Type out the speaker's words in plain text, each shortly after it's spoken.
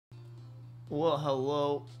Well,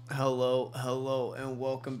 hello, and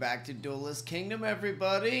welcome back to Duelist Kingdom,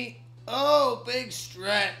 everybody. Oh, big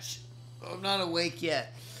stretch. I'm not awake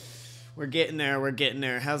yet. We're getting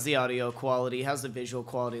there. How's the audio quality? How's the visual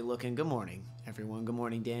quality looking? Good morning, everyone. Good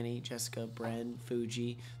morning, Danny, Jessica, Bren,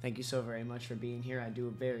 Fuji. Thank you so very much for being here. I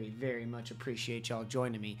do very much appreciate y'all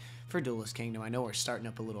joining me for Duelist Kingdom. I know we're starting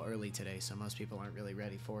up a little early today, so most people aren't really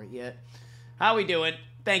ready for it yet. How we doing?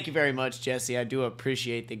 Thank you very much, Jesse. I do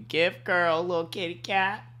appreciate the gift, girl. Little kitty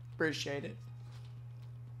cat. Appreciate it.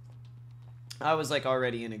 I was like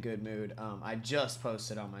already in a good mood. I just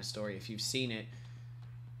posted on my story. If you've seen it,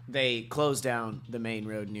 they closed down the main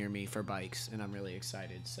road near me for bikes, and I'm really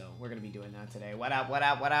excited. So we're gonna be doing that today. What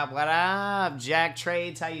up? Jack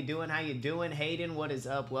Trades, how you doing? Hayden, what is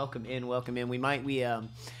up? Welcome in. We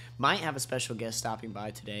might have a special guest stopping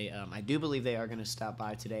by today. I do believe they are going to stop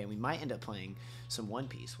by today, and we might end up playing some One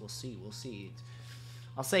Piece. We'll see.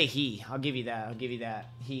 I'll say he. I'll give you that.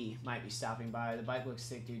 He might be stopping by. The bike looks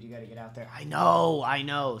sick, dude. You got to get out there. I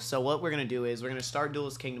know. So what we're going to do is we're going to start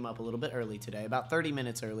Duelist Kingdom up a little bit early today, about 30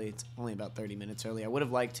 minutes early. It's only about 30 minutes early. I would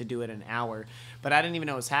have liked to do it an hour, but I didn't even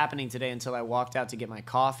know it was happening today until I walked out to get my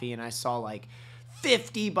coffee, and I saw like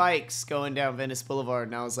 50 bikes going down Venice Boulevard,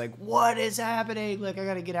 and I was like, what is happening? Like, I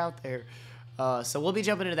gotta get out there. So we'll be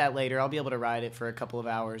jumping into that later. I'll be able to ride it for a couple of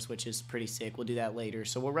hours, which is pretty sick. We'll do that later.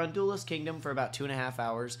 So we'll run Duelist Kingdom for about 2.5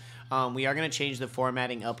 hours. We are going to change the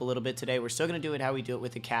formatting up a little bit today. We're still going to do it how we do it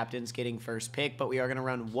with the captains getting first pick, but we are going to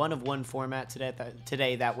run one format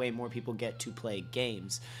today. That way more people get to play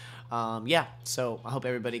games. Yeah, so I hope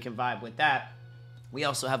everybody can vibe with that. We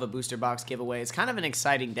also have a booster box giveaway. It's kind of an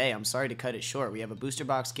exciting day. I'm sorry to cut it short. We have a booster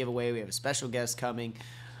box giveaway. We have a special guest coming.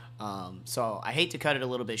 So I hate to cut it a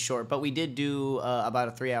little bit short, but we did do about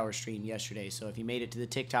a 3-hour stream yesterday. So if you made it to the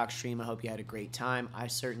TikTok stream, I hope you had a great time. I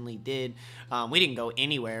certainly did. We didn't go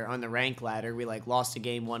anywhere on the rank ladder. We like lost a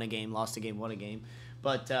game, won a game, lost a game, won a game.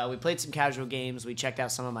 But we played some casual games. We checked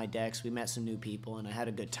out some of my decks. We met some new people, and I had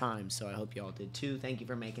a good time. So I hope you all did too. Thank you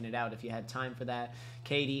for making it out if you had time for that.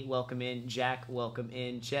 Katie, welcome in. Jack, welcome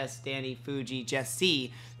in. Jess, Danny, Fuji,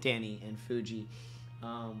 Jesse, Danny, and Fuji.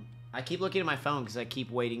 I keep looking at my phone because I keep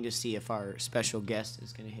waiting to see if our special guest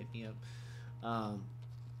is going to hit me up.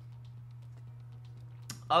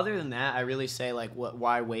 Other than that, I really say, like,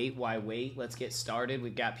 why wait? Let's get started.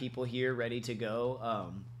 We've got people here ready to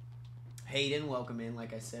go. Hayden, welcome in.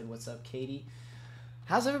 Like I said, what's up, Katie?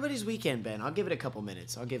 How's everybody's weekend been? I'll give it a couple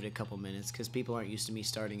minutes because people aren't used to me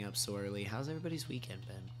starting up so early. How's everybody's weekend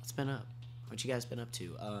been? What's been up? What you guys been up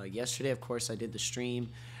to? Yesterday, of course, I did the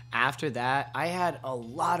stream. After that, I had a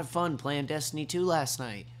lot of fun playing Destiny 2 last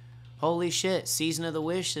night. Holy shit, Season of the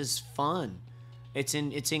Wish is fun. It's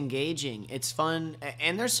engaging. It's fun,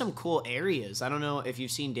 and there's some cool areas. I don't know if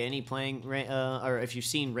you've seen Danny playing, or if you've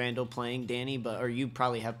seen Randall playing Danny, or you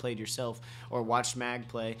probably have played yourself or watched Mag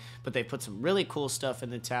play. But they put some really cool stuff in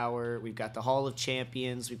the tower. We've got the Hall of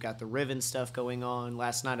Champions. We've got the Riven stuff going on.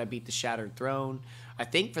 Last night I beat the Shattered Throne, I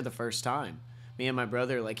think for the first time. Me and my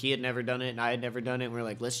brother, like, he had never done it and I had never done it, and we were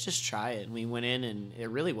like, let's just try it. And we went in, and it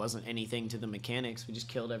really wasn't anything to the mechanics. We just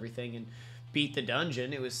killed everything and beat the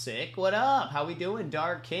dungeon. It was sick. What up? How we doing,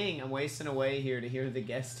 Dark King? I'm wasting away here to hear who the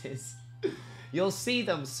guest is. You'll see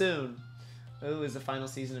them soon. Ooh, is the final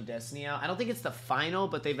season of Destiny out? I don't think it's the final,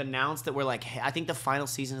 but they've announced that we're like, I think the final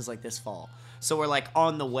season is like this fall. So we're like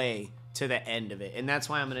on the way to the end of it, and that's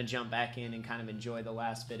why I'm going to jump back in and kind of enjoy the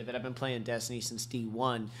last bit of it. I've been playing Destiny since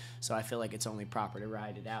D1, so I feel like it's only proper to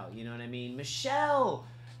ride it out, you know what I mean? Michelle!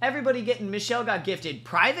 Michelle got gifted.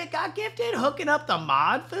 Private got gifted? Hooking up the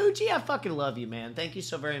mod, Fuji? I fucking love you, man. Thank you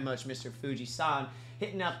so very much, Mr. Fuji-san.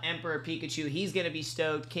 Hitting up Emperor Pikachu. He's going to be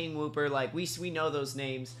stoked. King Whooper. Like, we know those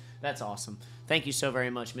names. That's awesome. Thank you so very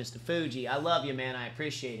much, Mr. Fuji. I love you, man. I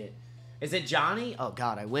appreciate it. Is it Johnny? Oh,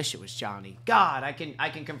 God, I wish it was Johnny. God, I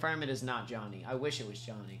can confirm it is not Johnny. I wish it was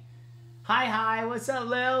Johnny. Hi. What's up,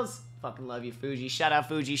 Lils? Fucking love you, Fuji. Shout out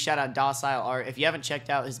Fuji. Shout out Docile Art. If you haven't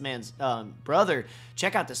checked out his man's brother,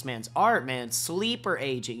 check out this man's art, man. Sleeper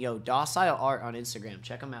Agent. Yo, Docile Art on Instagram.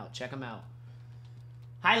 Check him out.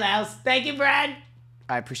 Hi, Lils. Thank you, Brad.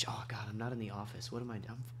 I appreciate... Oh, God, I'm not in the office. What am I...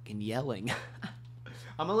 I'm fucking yelling.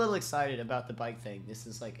 I'm a little excited about the bike thing. This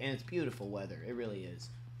is like... And it's beautiful weather. It really is.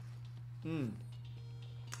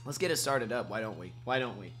 Let's get it started up. Why don't we?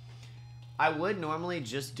 I would normally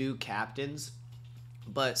just do captains,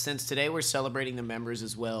 but since today we're celebrating the members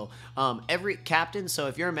as well, every captain, so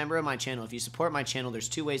if you're a member of my channel, if you support my channel, there's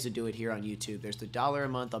 2 ways to do it here on YouTube. There's the $1 a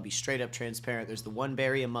month. I'll be straight up transparent. There's the 1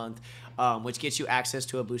 berry a month, which gets you access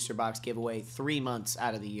to a booster box giveaway 3 months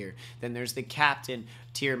out of the year. Then there's the captain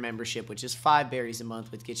tier membership, which is 5 berries a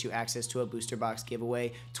month, which gets you access to a booster box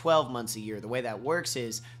giveaway 12 months a year. The way that works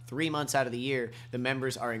is 3 months out of the year, the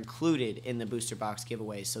members are included in the booster box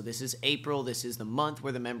giveaway. So this is April. This is the month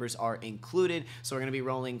where the members are included. So we're going to be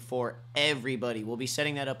rolling for everybody. We'll be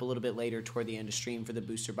setting that up a little bit later toward the end of stream for the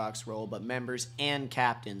booster box roll, but members and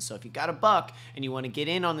captains. So if you got a buck and you want to get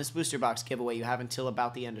in on this booster box giveaway, you have until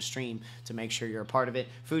about the end of stream to make sure you're a part of it.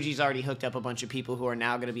 Fuji's already hooked up a bunch of people who are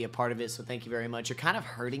now going to be a part of it. So thank you very much. You're kind of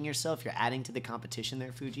hurting yourself. You're adding to the competition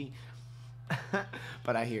there, Fuji.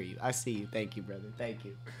 But I hear you. I see you. Thank you, brother. Thank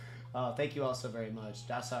you. Thank you all so very much.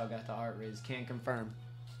 That's how I got the art, Riz. Can confirm.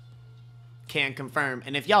 Can confirm.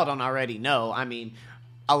 And if y'all don't already know, I mean,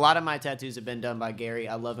 a lot of my tattoos have been done by Gary.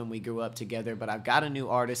 I love him. We grew up together. But I've got a new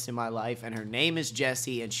artist in my life, and her name is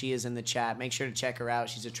Jessie, and she is in the chat. Make sure to check her out.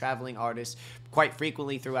 She's a traveling artist quite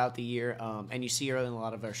frequently throughout the year, and you see her in a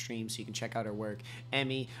lot of our streams, so you can check out her work.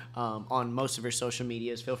 Emmy, on most of her social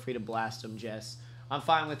medias. Feel free to blast them, Jess. I'm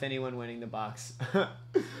fine with anyone winning the box.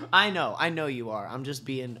 I know you are. I'm just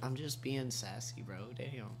being sassy, bro.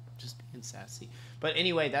 Damn, just being sassy. But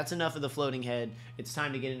anyway, that's enough of the floating head. It's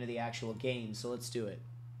time to get into the actual game, so let's do it.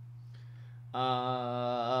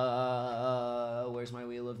 Where's my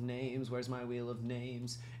wheel of names? Where's my wheel of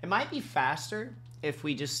names? It might be faster if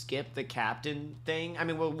we just skip the captain thing. I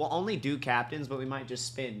mean, we'll only do captains, but we might just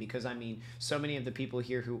spin because, I mean, so many of the people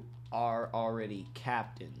here who are already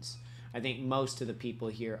captains. I think most of the people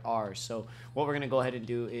here are. So what we're going to go ahead and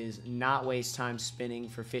do is not waste time spinning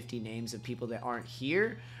for 50 names of people that aren't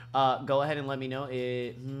here. Go ahead and let me know.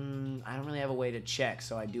 I don't really have a way to check,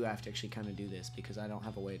 so I do have to actually kind of do this because I don't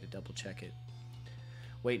have a way to double check it.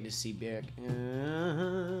 Waiting to see Beck.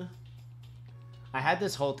 I had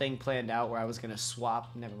this whole thing planned out where I was going to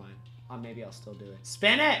swap. Never mind. Maybe I'll still do it.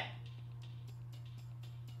 Spin it!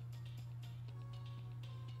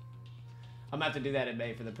 I'm about to do that in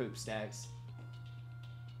May for the poop stacks.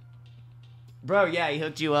 Bro, yeah, he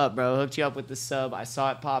hooked you up, bro. Hooked you up with the sub. I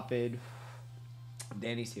saw it pop in.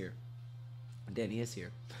 Danny's here. Danny is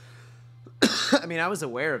here. I mean, I was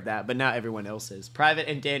aware of that, but not everyone else is. Private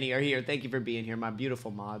and Danny are here. Thank you for being here. My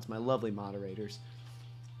beautiful mods. My lovely moderators.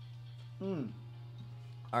 All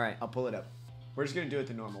right, I'll pull it up. We're just going to do it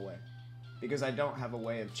the normal way. Because I don't have a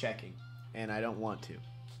way of checking. And I don't want to.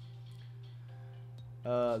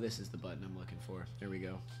 This is the button I'm looking for. There we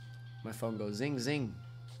go. My phone goes zing, zing.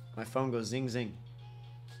 My phone goes zing, zing.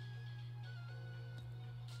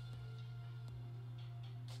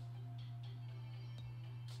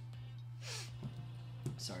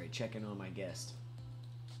 Sorry, checking on my guest.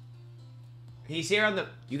 He's here on the...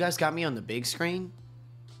 You guys got me on the big screen?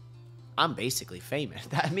 I'm basically famous.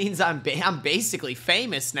 That means I'm basically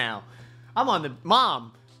famous now. I'm on the...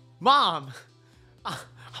 Mom! I'm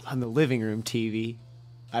on the living room TV.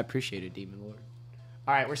 I appreciate it, Demon Lord.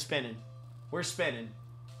 All right, we're spinning. We're spinning.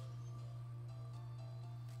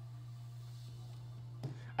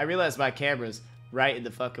 I realize my camera's right in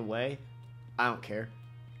the fucking way. I don't care.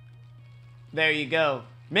 There you go.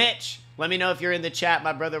 Mitch, let me know if you're in the chat,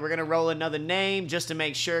 my brother. We're going to roll another name just to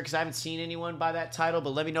make sure because I haven't seen anyone by that title.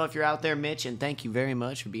 But let me know if you're out there, Mitch. And thank you very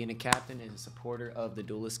much for being a captain and a supporter of the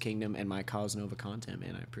Duelist Kingdom and my Cause Nova content,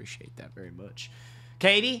 man. I appreciate that very much.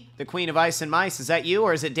 Katie, the Queen of Ice and Mice, is that you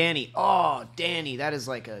or is it Danny? Oh, Danny, that is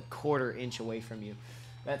like a quarter inch away from you.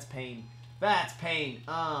 That's pain. That's pain.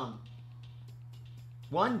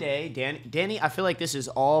 One day, Danny, I feel like this is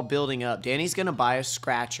all building up. Danny's going to buy a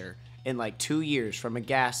scratcher in like 2 years from a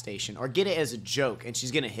gas station or get it as a joke, and she's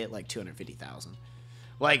going to hit like 250,000.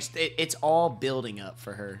 Like, it's all building up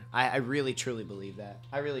for her. I really, truly believe that.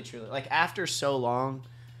 I really, truly. Like, after so long,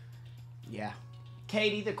 yeah.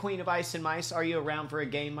 Katie, the Queen of Ice and Mice, are you around for a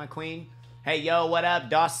game, my queen? Hey, yo, what up,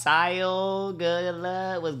 Docile? Good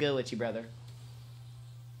luck. What's good with you, brother?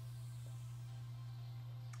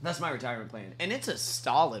 That's my retirement plan. And it's a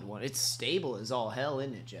solid one. It's stable as all hell,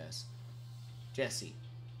 isn't it, Jess? Jessie.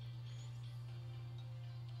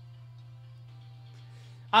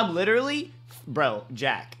 I'm literally... Bro.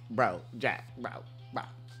 All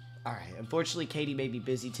right. Unfortunately, Katie may be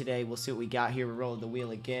busy today. We'll see what we got here. We're rolling the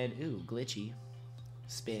wheel again. Ooh, glitchy.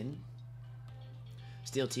 Spin.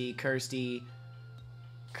 Steel T, Kirsty.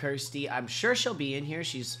 I'm sure she'll be in here.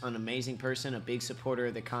 She's an amazing person, a big supporter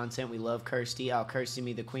of the content. We love Kirsty. Kirsty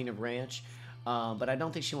me, the Queen of Ranch. But I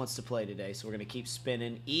don't think she wants to play today, so we're going to keep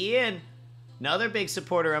spinning. Ian, another big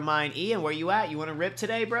supporter of mine. Ian, where you at? You want to rip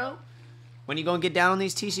today, bro? When you going to get down on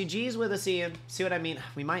these TCGs with us, Ian? See what I mean?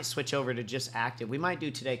 We might switch over to just active. We might do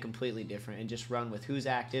today completely different and just run with who's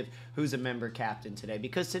active, who's a member captain today.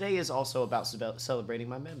 Because today is also about celebrating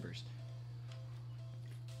my members.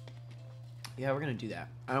 Yeah, we're going to do that.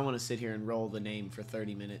 I don't want to sit here and roll the name for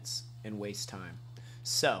 30 minutes and waste time.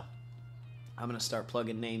 So, I'm going to start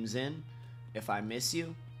plugging names in. If I miss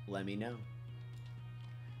you, let me know.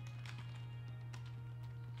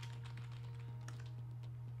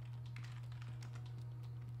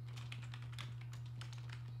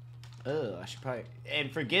 I should probably...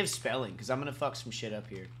 And forgive spelling, because I'm going to fuck some shit up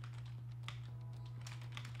here.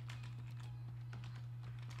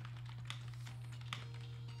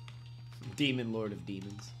 Demon Lord of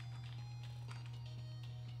Demons.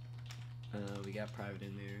 We got Private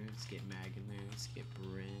in there. Let's get Mag in there. Let's get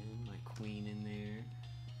Bryn, my queen, in there.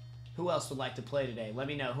 Who else would like to play today? Let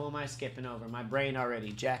me know. Who am I skipping over? My brain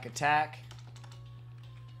already. Jack Attack.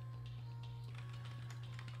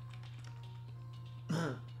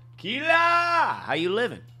 Keela! How you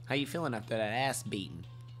living? How you feeling after that ass beating?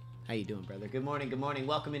 How you doing, brother? Good morning, good morning.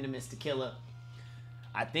 Welcome into Mr. Killa.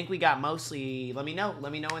 I think we got mostly... Let me know.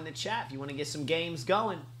 Let me know in the chat if you want to get some games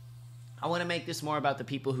going. I want to make this more about the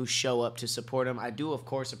people who show up to support them. I do, of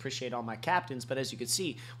course, appreciate all my captains, but as you can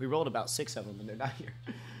see, we rolled about 6 of them and they're not here.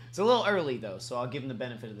 It's a little early, though, so I'll give them the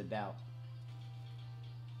benefit of the doubt.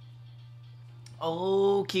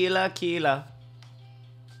 Oh, Keela, Keela.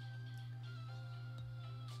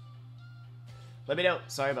 Let me know.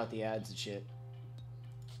 Sorry about the ads and shit.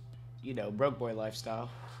 You know, broke boy lifestyle.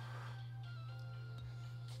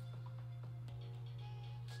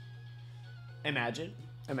 Imagine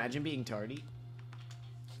being tardy.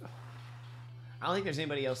 I don't think there's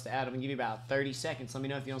anybody else to add. I'm gonna give you about 30 seconds. Let me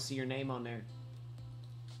know if you don't see your name on there.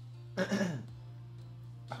 That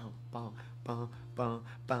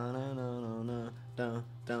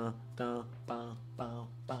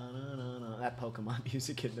Pokemon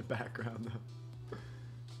music in the background, though.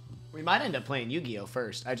 We might end up playing YuGiOh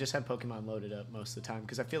first. I just have Pokemon loaded up most of the time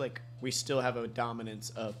because I feel like we still have a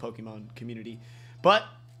dominance of Pokemon community. But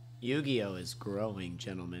YuGiOh is growing,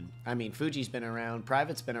 gentlemen. I mean, Fuji's been around.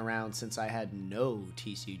 Private's been around since I had no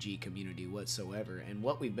TCG community whatsoever. And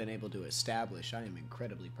what we've been able to establish, I am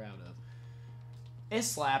incredibly proud of. It's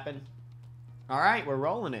slapping. All right, we're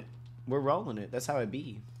rolling it. We're rolling it. That's how it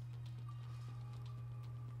be.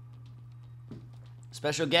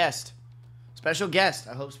 Special guest. Special guest.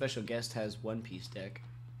 I hope special guest has One Piece deck.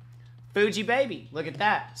 Fuji baby, look at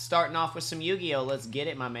that. Starting off with some YuGiOh. Let's get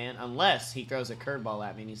it, my man. Unless he throws a curveball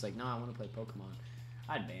at me and he's like, no, I want to play Pokemon.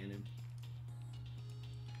 I'd ban him.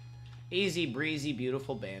 Easy breezy,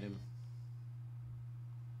 beautiful, ban him.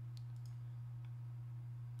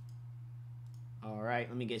 All right,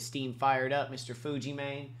 let me get Steam fired up, Mr. Fuji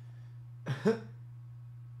man.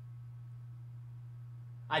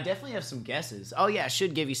 I definitely have some guesses. Oh yeah, I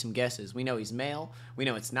should give you some guesses. We know he's male. We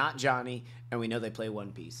know it's not Johnny, and we know they play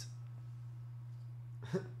One Piece.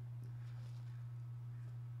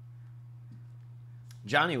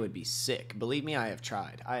 Johnny would be sick. Believe me, I have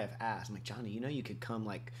tried. I have asked. I'm like, Johnny, you know you could come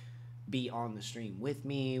like be on the stream with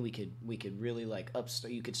me. We could really like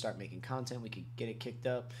you could start making content. We could get it kicked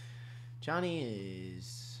up. Johnny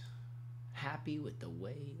is happy with the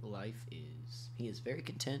way life is. He is very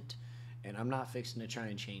content, and I'm not fixing to try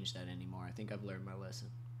and change that anymore. I think I've learned my lesson.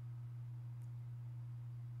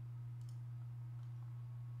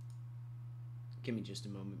 Give me just a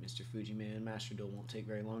moment, Mr. Fuji man. Master Duel won't take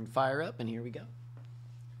very long to fire up, and here we go.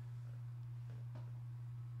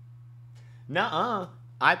 Nuh-uh.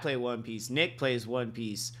 I play One Piece. Nick plays One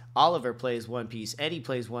Piece. Oliver plays One Piece. Eddie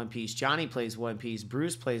plays One Piece. Johnny plays One Piece.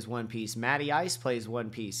 Bruce plays One Piece. Matty Ice plays One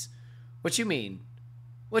Piece. What you mean?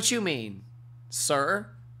 What you mean? Sir?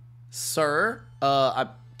 Sir? I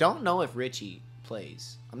don't know if Richie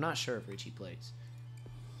plays. I'm not sure if Richie plays.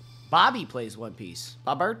 Bobby plays One Piece.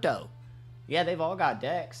 Boberto. Yeah, they've all got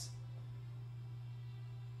decks.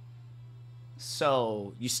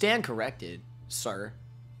 So, you stand corrected, sir.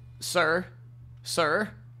 Sir. Sir.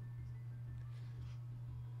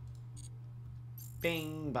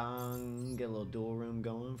 Bing, bong. Get a little duel room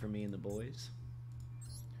going for me and the boys.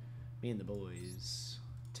 Me and the boys.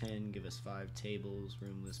 10, give us 5 tables.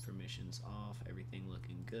 Room list permissions off. Everything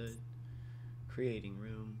looking good. Creating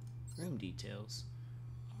room. Room details.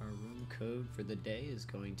 Our room code for the day is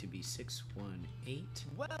going to be 618.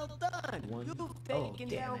 Well done! You've taken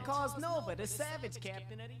down Cause Nova, the savage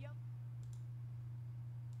captain of the...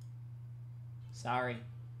 Sorry.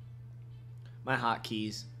 My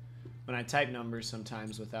hotkeys. When I type numbers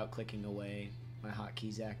sometimes without clicking away, my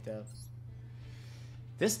hotkeys act up.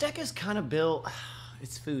 This deck is kind of built...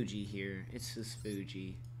 It's Fuji here. It's just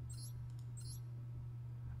Fuji.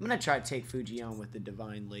 I'm going to try to take Fuji on with the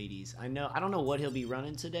Divine Ladies. I don't know what he'll be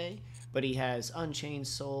running today, but he has Unchained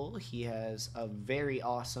Soul. He has a very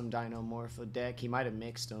awesome Dinomorpho deck. He might have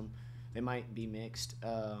mixed them. They might be mixed.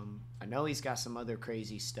 I know he's got some other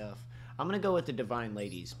crazy stuff. I'm going to go with the Divine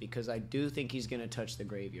Ladies because I do think he's going to touch the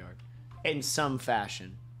graveyard in some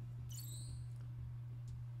fashion.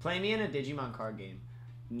 Play me in a Digimon card game.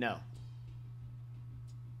 No.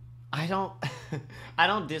 I don't I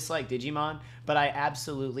don't dislike Digimon, but I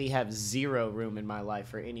absolutely have zero room in my life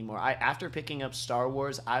for any more. After picking up Star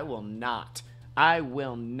Wars, I will not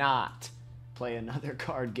play another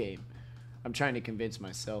card game. I'm trying to convince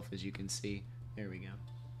myself, as you can see. There we go.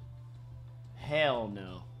 Hell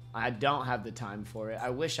no. I don't have the time for it. I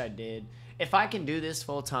wish I did. If I can do this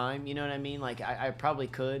full time, you know what I mean? Like, I probably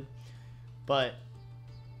could. But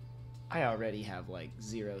I already have, like,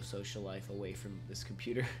 zero social life away from this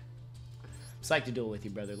computer. Psyched to duel with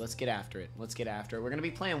you, brother. Let's get after it. Let's get after it. We're going to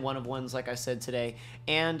be playing one-of-ones, like I said, today.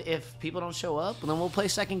 And if people don't show up, then we'll play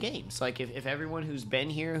second games. Like, if everyone who's been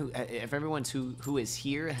here, if everyone who is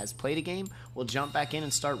here has played a game, we'll jump back in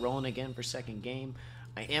and start rolling again for second game.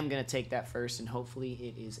 I am going to take that first, and hopefully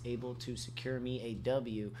it is able to secure me a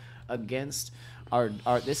W against our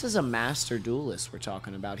this is a master duelist we're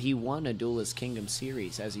talking about. He won a Duelist Kingdom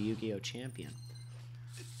series as a YuGiOh champion.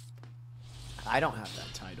 I don't have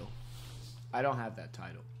that title. I don't have that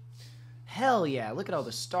title. Hell yeah, look at all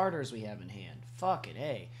the starters we have in hand. Fucking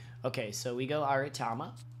A. Okay, so we go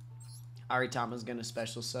Aritama. Aritama's going to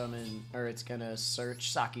special summon, or it's going to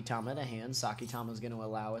search Sakitama to hand. Sakitama's going to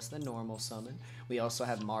allow us the normal summon. We also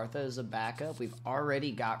have Martha as a backup. We've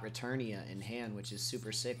already got Returnia in hand, which is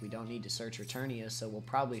super sick. We don't need to search Returnia, so we'll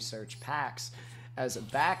probably search Pax as a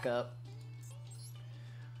backup.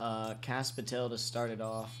 Caspatel to start it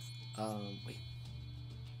off. Wait.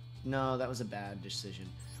 No, that was a bad decision.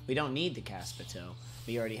 We don't need the Caspatel.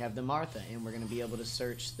 We already have the Martha, and we're going to be able to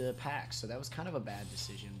search the Pax. So that was kind of a bad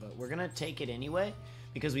decision, but we're going to take it anyway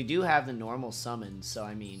because we do have the normal summons. So,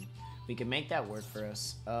 I mean, we can make that work for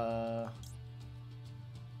us.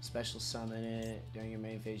 Special summon it. During your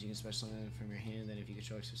main phase, you can special summon it from your hand. Then if you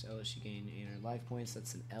control access Ellis, you gain 800 life points.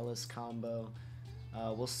 That's an Ellis combo.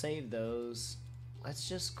 We'll save those. Let's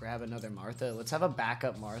just grab another Martha. Let's have a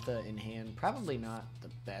backup Martha in hand. Probably not the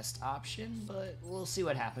best option, but we'll see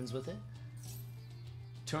what happens with it.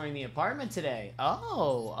 Touring the apartment today.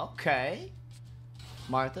 Oh, okay.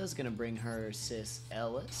 Martha's going to bring her sis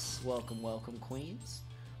Ellis. Welcome, welcome, queens.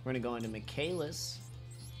 We're going to go into Michaelis.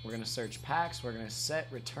 We're going to search Pax. We're going to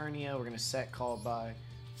set Returnia. We're going to set Call By. And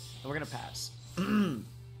we're going to pass.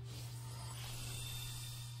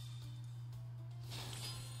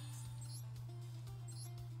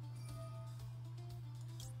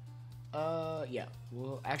 Yeah.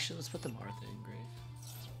 Well, actually, let's put the Martha in grave.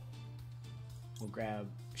 We'll grab...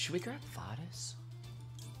 Should we grab Vadis?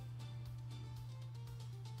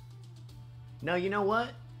 No, you know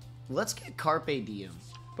what? Let's get Carpe Diem.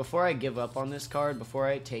 Before I give up on this card, before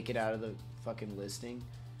I take it out of the fucking listing,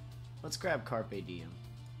 let's grab Carpe Diem.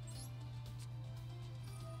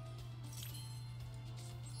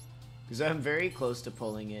 Because I'm very close to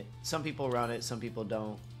pulling it. Some people run it, some people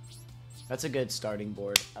don't. That's a good starting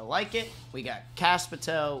board. I like it. We got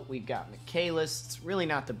Caspatel. We got Michaelis. It's really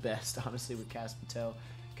not the best, honestly, with Caspatel.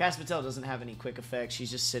 Caspatel doesn't have any quick effects. She's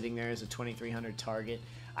just sitting there as a 2300 target.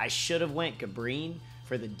 I should have went Gabrine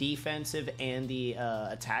for the defensive and the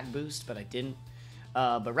attack boost, but I didn't.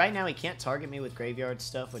 But right now he can't target me with graveyard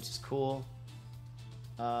stuff, which is cool.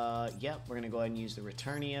 Yep, we're going to go ahead and use the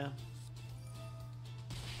Returnia.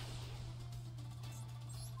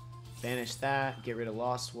 Banish that. Get rid of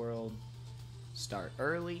Lost World. Start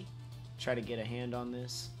early. Try to get a hand on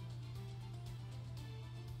this.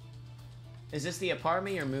 Is this the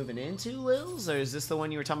apartment you're moving into, Lils? Or is this the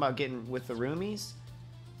one you were talking about getting with the roomies?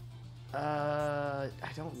 I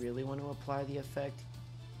don't really want to apply the effect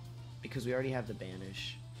because we already have the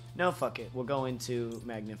banish. No, fuck it. We'll go into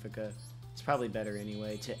Magnifica. It's probably better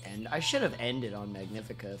anyway to end. I should have ended on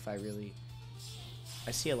Magnifica if I really...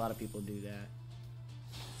 I see a lot of people do that.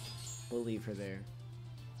 We'll leave her there.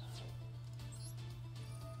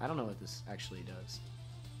 I don't know what this actually does.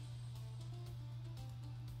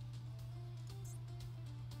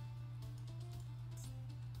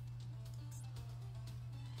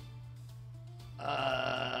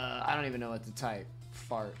 I don't even know what to type.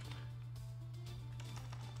 Fart.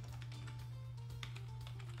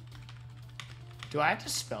 Do I have to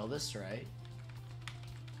spell this right?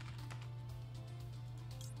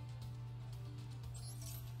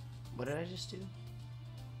 What did I just do?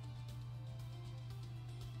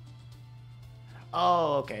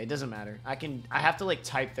 Oh, okay. It doesn't matter. I have to like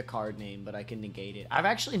type the card name, but I can negate it. I've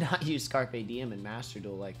actually not used Carpe Diem in Master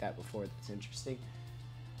Duel like that before. That's interesting.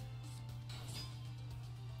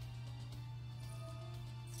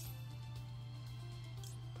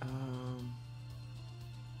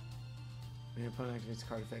 Your opponent activates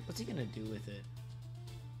card effect. What's he gonna do with it?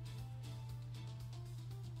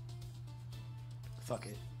 Fuck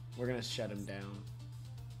it. We're gonna shut him down.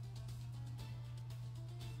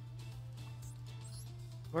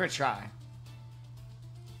 We're gonna try.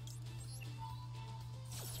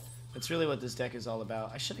 That's really what this deck is all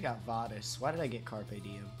about. I should have got Vadis. Why did I get Carpe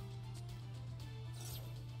Diem?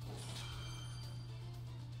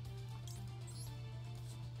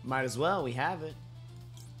 Might as well. We have it.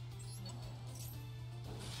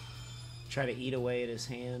 Try to eat away at his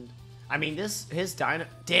hand. I mean, his dino...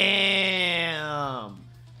 Damn!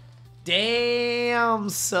 Damn,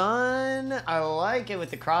 son! I like it with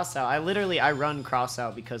the cross out. I run cross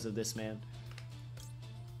out because of this, man.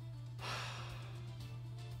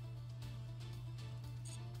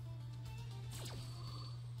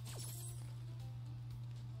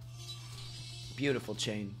 Beautiful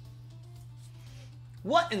chain.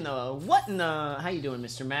 What in the... How you doing,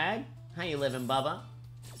 Mr. Mag? How you living, Bubba?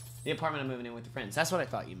 The apartment I'm moving in with the friends. That's what I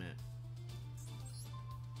thought you meant.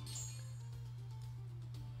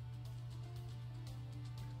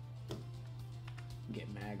 Get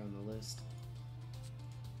Mag on the list.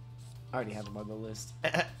 I already have him on the list.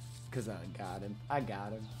 Because I got him.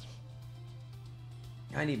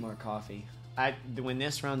 I need more coffee. When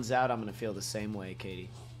this runs out, I'm going to feel the same way,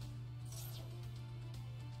 Katie.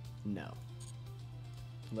 No.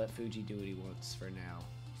 Let Fuji do what he wants for now.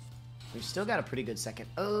 We've still got a pretty good second.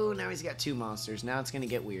 Oh, now he's got 2 monsters. Now it's going to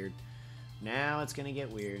get weird. Now it's going to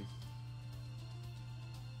get weird.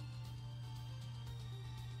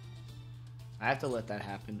 I have to let that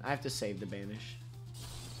happen. I have to save the banish.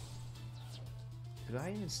 Do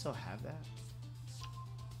I even still have that?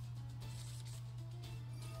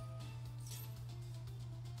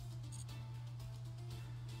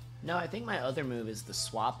 No, I think my other move is the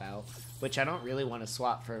swap out, which I don't really want to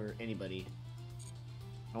swap for anybody.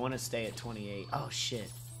 I want to stay at 28. Oh, shit.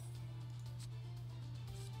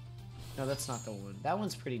 No, that's not the one. That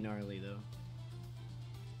one's pretty gnarly, though.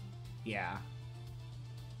 Yeah.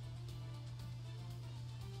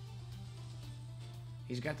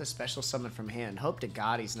 He's got the special summon from hand. Hope to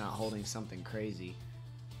God he's not holding something crazy.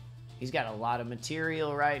 He's got a lot of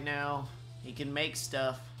material right now. He can make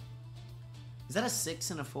stuff. Is that a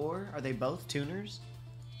 6 and a 4? Are they both tuners?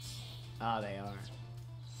 Ah, they are.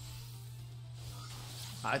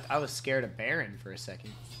 I was scared of Baron for a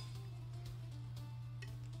second.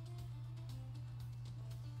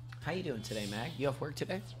 How you doing today, Mag? You off work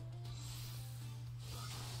today?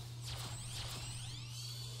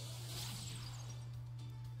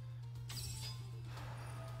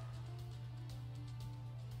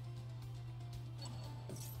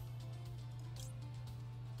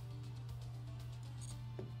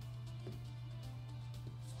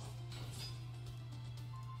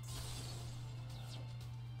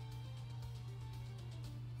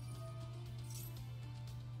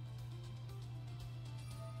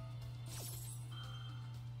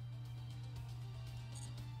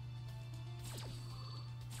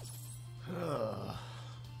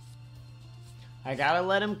 I gotta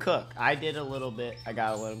let him cook. I did a little bit. I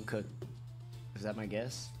gotta let him cook. Is that my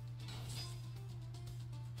guess?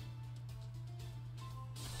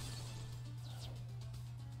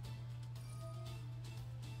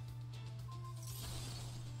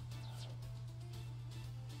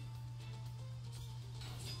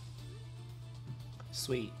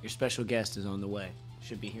 Sweet. Your special guest is on the way.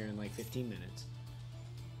 Should be here in like 15 minutes.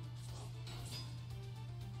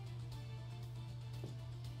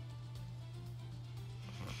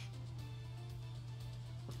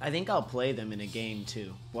 I think I'll play them in a game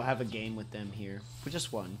too. We'll have a game with them here. For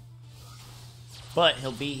just one. But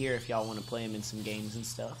he'll be here if y'all want to play him in some games and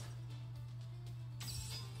stuff.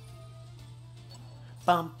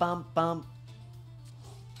 Bum, bum, bum.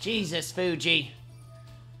 Jesus, Fuji.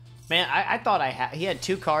 Man, I thought he had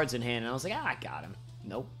 2 cards in hand, and I was like, I got him.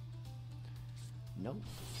 Nope. Nope.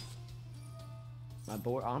 My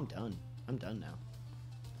board, I'm done. I'm done now.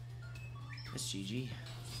 It's GG.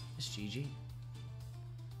 It's GG.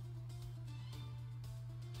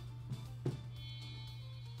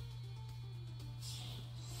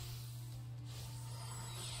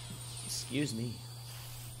 Excuse me.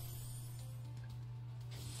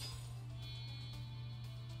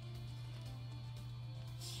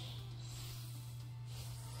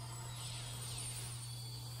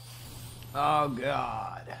 Oh,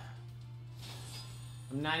 God.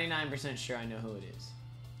 I'm 99% sure I know who it is.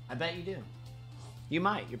 I bet you do. You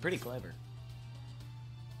might. You're pretty clever.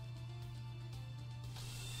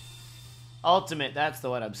 Ultimate, that's the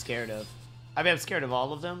one I'm scared of. I mean, I'm scared of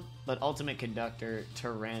all of them, but Ultimate Conductor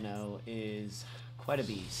Tyranno is quite a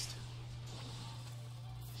beast.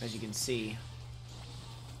 As you can see.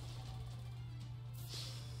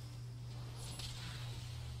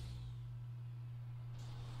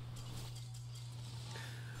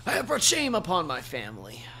 I have brought shame upon my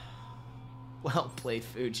family. Well played,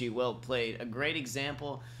 Fuji. Well played. A great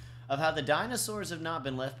example of how the dinosaurs have not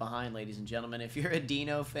been left behind, ladies and gentlemen. If you're a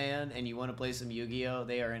Dino fan and you want to play some Yu-Gi-Oh,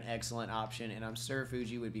 they are an excellent option, and I'm sure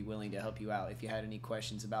Fuji would be willing to help you out if you had any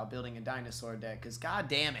questions about building a dinosaur deck, because god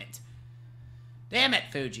damn it. Damn it,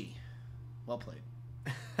 Fuji. Well played.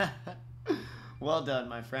 Well done,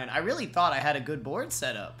 my friend. I really thought I had a good board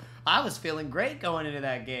set up. I was feeling great going into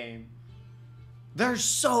that game. They're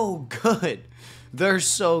so good. They're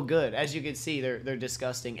so good. As you can see, they're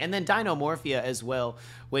disgusting. And then Dinomorphia as well,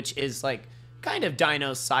 which is like kind of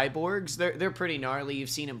Dino cyborgs. They're pretty gnarly. You've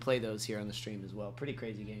seen him play those here on the stream as well. Pretty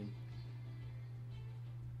crazy game.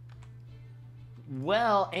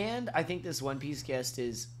 Well, and I think this One Piece guest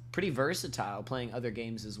is pretty versatile, playing other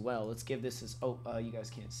games as well. Let's give this as... Oh, you guys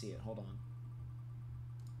can't see it. Hold on.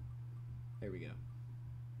 There we go.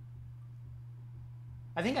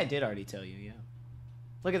 I think I did already tell you, yeah.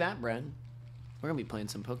 Look at that, Bren. We're going to be playing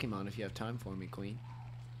some Pokemon if you have time for me, Queen.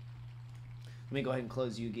 Let me go ahead and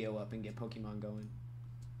close Yu-Gi-Oh up and get Pokemon going.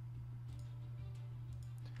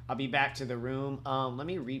 I'll be back to the room. Let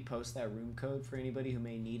me repost that room code for anybody who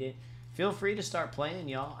may need it. Feel free to start playing,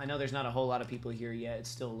 y'all. I know there's not a whole lot of people here yet. It's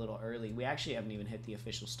still a little early. We actually haven't even hit the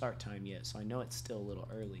official start time yet, so I know it's still a little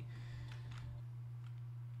early.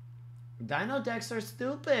 Dino decks are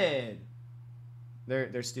stupid.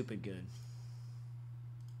 They're stupid good.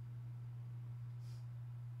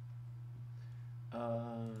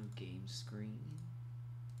 Game screen.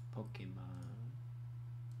 Pokemon.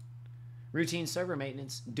 Routine server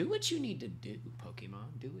maintenance. Do what you need to do,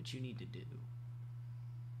 Pokemon. Do what you need to do.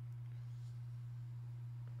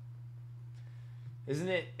 Isn't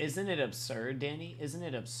it absurd, Danny? Isn't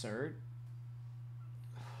it absurd?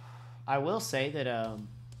 I will say that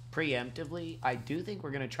preemptively, I do think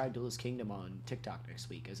we're going to try Duelist Kingdom on TikTok next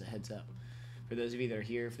week as a heads up. For those of you that are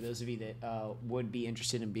here, for those of you that would be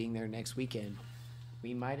interested in being there next weekend,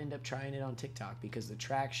 we might end up trying it on TikTok because the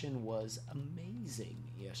traction was amazing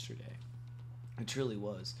yesterday. It truly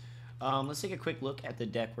was. Let's take a quick look at the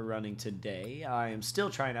deck we're running today. I am still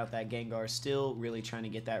trying out that Gengar, still really trying to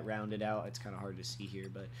get that rounded out. It's kind of hard to see here,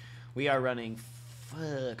 but we are running...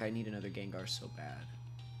 Fuck, I need another Gengar so bad.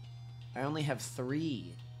 I only have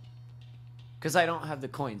 3. Because I don't have the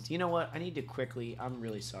coins. You know what? I need to quickly... I'm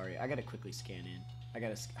really sorry. I got to quickly scan in.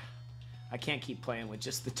 I can't keep playing with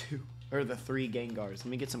just the 2 or the 3 Gengars. Let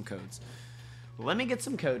me get some codes. Let me get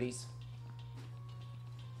some Codies.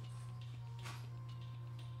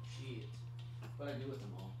 Shit. What'd I do with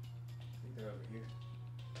them all? I think they're over here.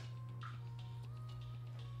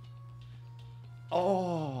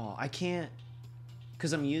 Oh, I can't...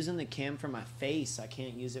 Because I'm using the cam for my face. I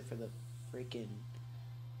can't use it for the freaking...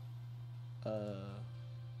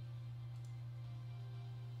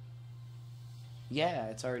 Yeah,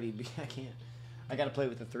 it's already... I can't. I gotta play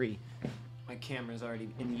with the 3. My camera's already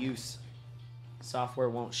in use. Software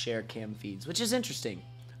won't share cam feeds, which is interesting.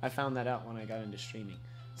 I found that out when I got into streaming.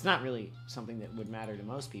 It's not really something that would matter to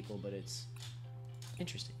most people, but it's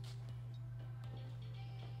interesting.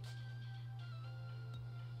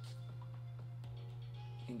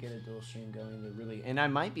 Get a dual stream going. They're really, and I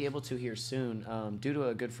might be able to here soon. Due to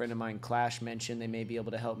a good friend of mine, Clash, mentioned they may be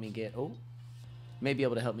able to help me get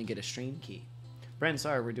a stream key. Bren,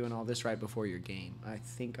 sorry, we're doing all this right before your game. I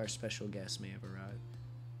think our special guest may have arrived.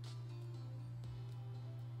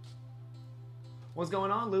 What's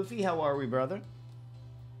going on, Luffy? How are we, brother?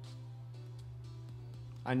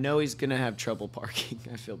 I know he's gonna have trouble parking.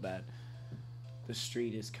 I feel bad. The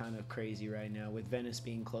street is kind of crazy right now with Venice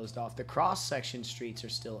being closed off. The cross-section streets are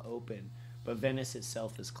still open, but Venice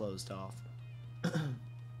itself is closed off.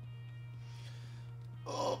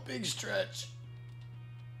 Oh, big stretch.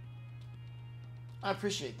 I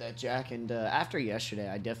appreciate that, Jack. And after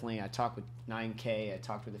yesterday, I talked with 9K. I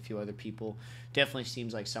talked with a few other people. Definitely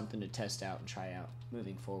seems like something to test out and try out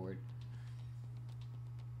moving forward.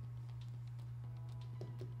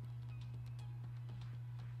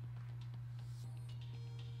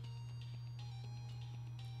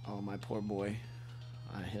 Oh, my poor boy.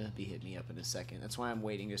 He'll be hitting me up in a second. That's why I'm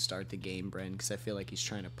waiting to start the game, Bren, because I feel like he's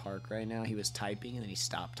trying to park right now. He was typing, and then he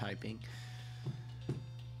stopped typing.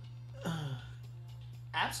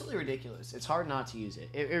 Absolutely ridiculous. It's hard not to use it.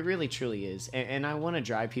 It really, truly is. And I want to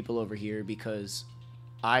drive people over here because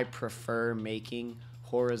I prefer making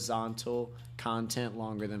horizontal content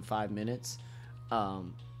longer than 5 minutes. I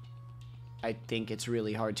think it's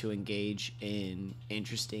really hard to engage in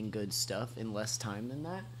interesting, good stuff in less time than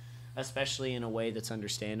that, especially in a way that's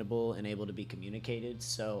understandable and able to be communicated.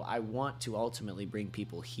 So I want to ultimately bring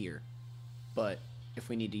people here, but if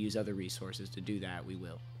we need to use other resources to do that, we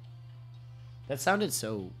will. That sounded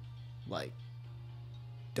so, like,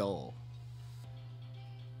 dull.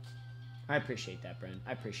 I appreciate that, Brent.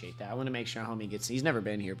 I appreciate that. I want to make sure homie gets... He's never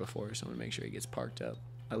been here before, so I want to make sure he gets parked up.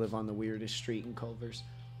 I live on the weirdest street in Culver's.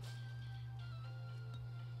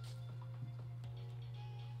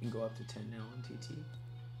 You can go up to 10 now on TT.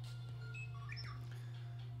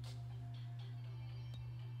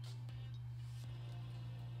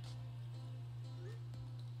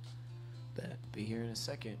 Bet. Be here in a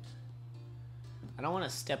second. I don't want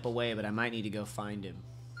to step away, but I might need to go find him.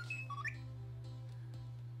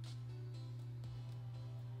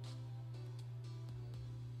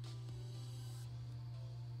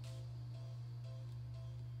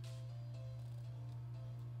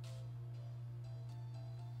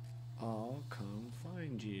 I'll come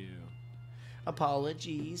find you.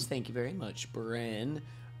 Apologies. Thank you very much, Bren.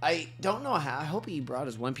 I don't know how. I hope he brought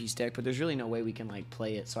his One Piece deck, but there's really no way we can, like,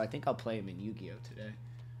 play it. So I think I'll play him in YuGiOh today.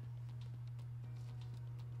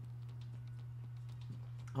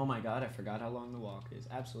 Oh my god, I forgot how long the walk is.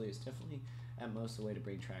 Absolutely. It's definitely at most the way to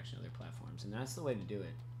bring traction to other platforms. And that's the way to do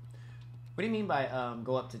it. What do you mean by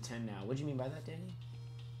go up to 10 now? What do you mean by that, Danny?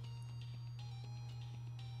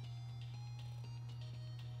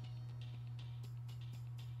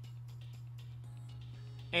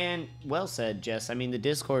 And well said, Jess. I mean, the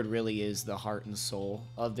Discord really is the heart and soul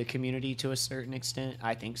of the community to a certain extent.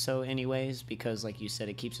 I think so anyways, because like you said,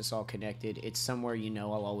 it keeps us all connected. It's somewhere you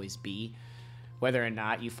know I'll always be. Whether or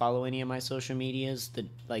not you follow any of my social medias,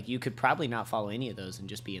 like you could probably not follow any of those and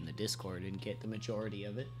just be in the Discord and get the majority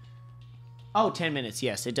of it. Oh, 10 minutes.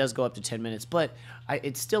 Yes, it does go up to 10 minutes, but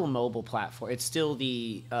it's still a mobile platform. It's still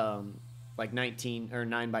the like 19 or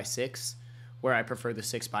 9x6 where I prefer the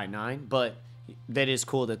 6x9, but that is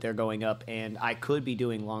cool that they're going up, and I could be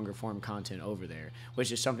doing longer form content over there,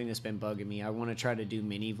 which is something that's been bugging me. I want to try to do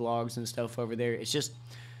mini vlogs and stuff over there. It's just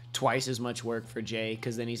twice as much work for Jay,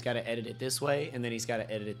 because then he's got to edit it this way, and then he's got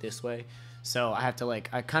to edit it this way. So I have to, like,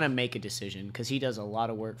 I kind of make a decision, because he does a lot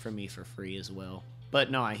of work for me for free as well.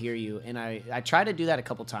 But no, I hear you, and I try to do that a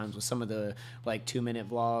couple times with some of the, like, 2-minute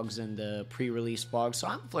vlogs and the pre-release vlogs, so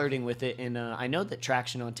I'm flirting with it, and I know that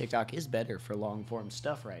traction on TikTok is better for long-form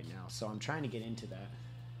stuff right now, so I'm trying to get into that.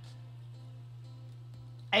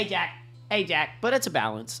 Hey, Jack. Hey, Jack. But it's a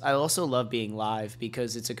balance. I also love being live,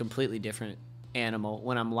 because it's a completely different animal.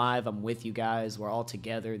 When I'm live, I'm with you guys. We're all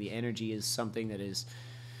together. The energy is something that is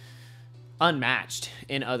unmatched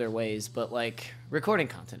in other ways, but, like, recording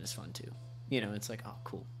content is fun, too. You know, it's like, oh,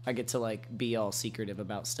 cool. I get to, like, be all secretive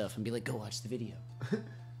about stuff and be like, go watch the video.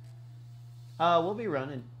 We'll be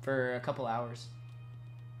running for a couple hours.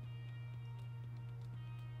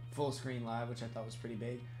 Full screen live, which I thought was pretty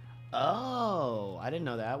big. Oh, I didn't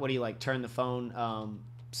know that. What do you, like, turn the phone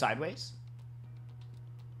sideways?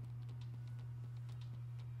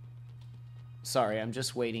 Sorry, I'm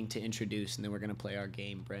just waiting to introduce, and then we're going to play our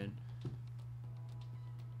game, Bren.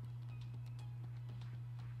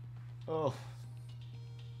 Oh.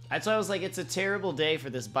 That's why I was like, it's a terrible day for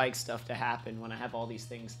this bike stuff to happen when I have all these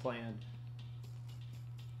things planned.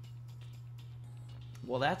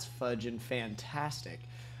 Well, that's fudging fantastic.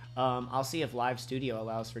 I'll see if Live Studio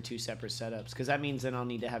allows for 2 separate setups, because that means then I'll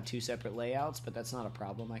need to have 2 separate layouts, but that's not a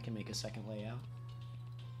problem. I can make a second layout.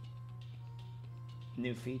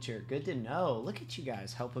 New feature. Good to know. Look at you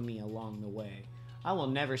guys helping me along the way. I will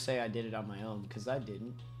never say I did it on my own, because I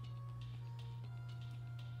didn't.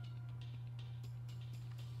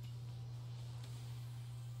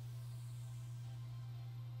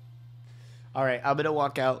 All right, I'm going to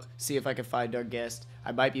walk out, see if I can find our guest.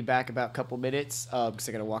 I might be back about a couple minutes because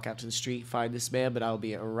I got to walk out to the street, find this man, but I'll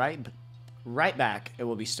be right back, and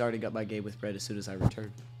we'll be starting up my game with Brett as soon as I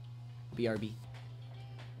return. BRB.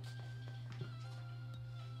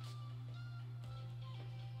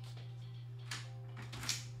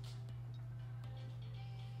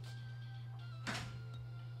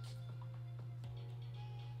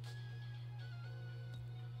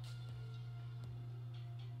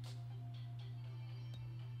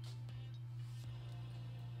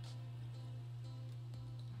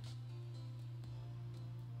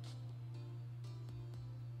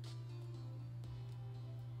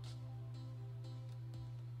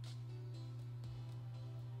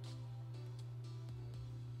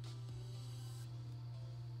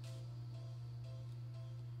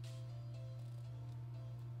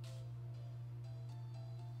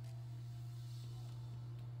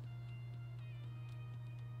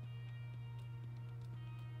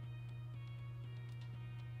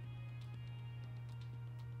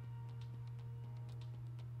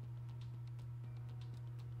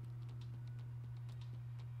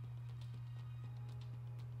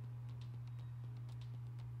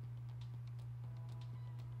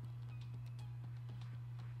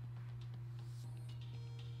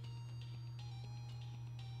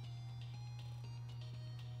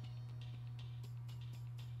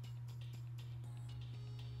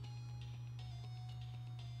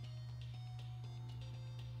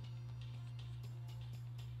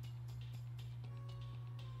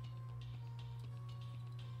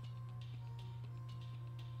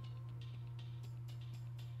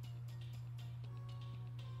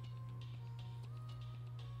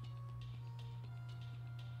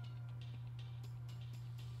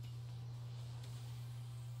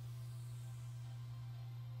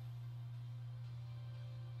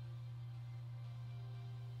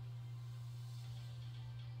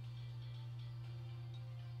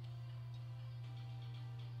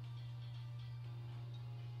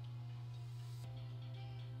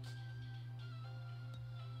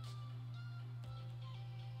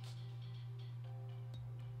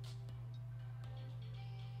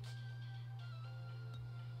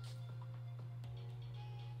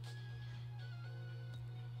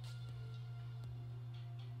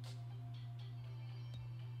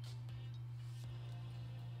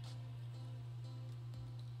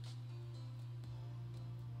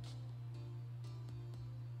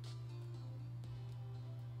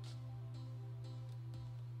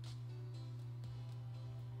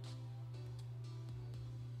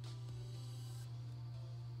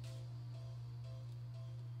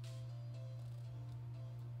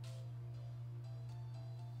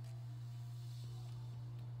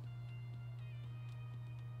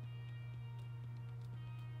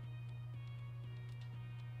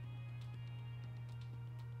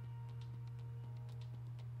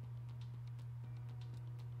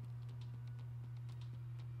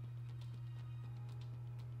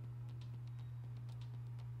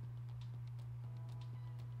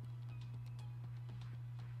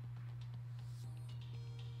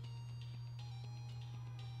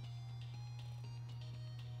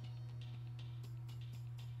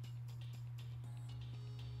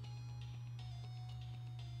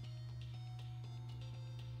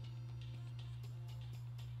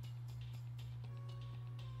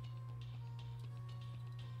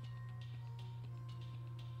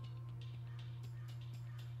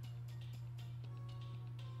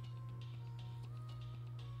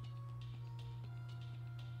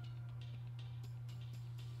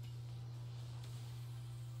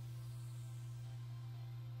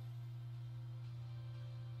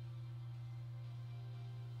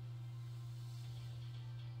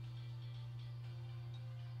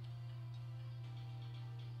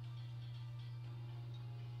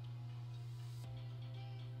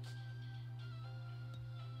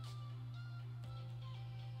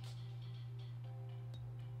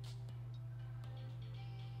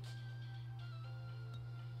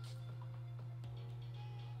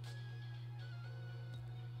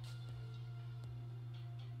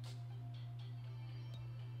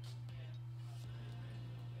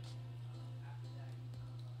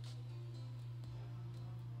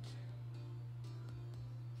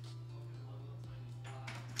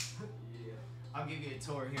 I'll give you a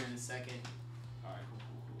tour here in a second. All right,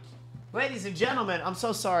 cool. Ladies and gentlemen, I'm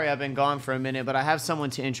so sorry I've been gone for a minute, but I have someone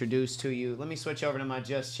to introduce to you. Let me switch over to my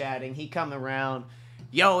Just Chatting. He coming around.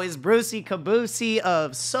 Yo, it's Brucey Caboosey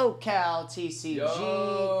of SoCal TCG.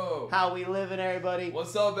 Yo. How we living, everybody?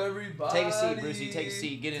 What's up, everybody? Take a seat, Brucey. Take a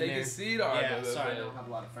seat. Get in there. Take a seat? All right, yeah, sorry, I don't have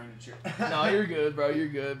a lot of furniture. No, you're good, bro. You're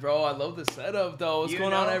good, bro. I love the setup, though. What's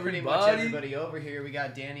going on, everybody? Pretty much everybody over here. We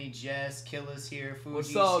got Danny, Jess, Killis here,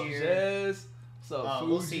 Fuji's What's up, here. Jess? What's up,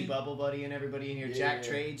 Fuji? We'll see Bubble Buddy and everybody in here. Yeah. Jack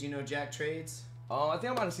Trades. You know Jack Trades? I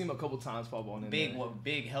think I might have seen him a couple times pop on in Big, there.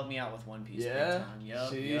 big, help me out with One Piece. Yeah? Big time. Yep,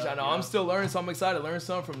 Sheesh, yep, I know. yep. I'm still learning, so I'm excited to learn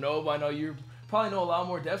something from Nova. I know you probably know a lot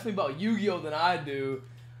more definitely about Yu-Gi-Oh! Than I do.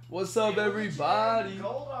 What's up, everybody? You're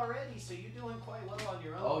gold already, so you're doing quite well on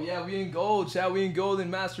your own. Oh, yeah, we in gold, chat. We in gold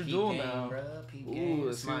in Master Peep Duel game, now. Bro. Peep Ooh, game.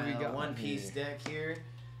 let's see what we got One Piece here. deck here.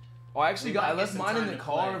 Oh, I actually I left some mine in time the to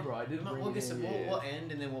car, play. bro. I didn't bring We'll it get in, some. yeah. We'll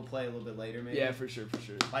end and then we'll play a little bit later, maybe. Yeah, for sure, for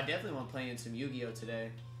sure. I definitely want to play in some Yu-Gi-Oh today.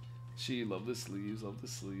 She love the sleeves, love the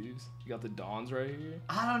sleeves. You got the Dons right here.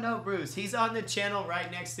 I don't know, Bruce. He's on the channel right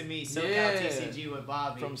next to me. SoCal Yeah. TCG with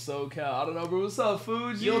Bobby. From SoCal. I don't know, bro. What's up,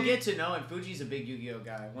 Fuji? You'll get to know him. Fuji's a big Yu-Gi-Oh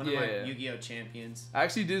guy. One of my Yeah. Yu-Gi-Oh champions. I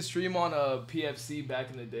actually did stream on PFC back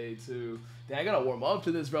in the day, too. Dang, I gotta warm up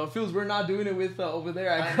to this, bro. It feels weird not doing it with over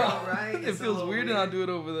there. I know, right? It It's a feels little weird to not do it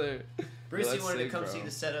over there. Brucey that's wanted sick, to come bro. see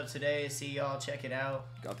the setup today. See y'all. Check it out.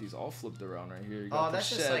 Got these all flipped around right here. You got Oh, the that's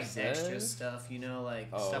just like chefs, extra eh? stuff, you know, like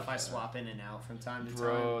Oh, stuff I okay. swap in and out from time to time.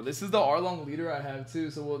 Bro, this is the Arlong leader I have, too,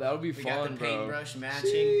 so that'll be We fun, got the bro. paintbrush matching.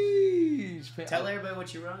 Sheesh. Tell everybody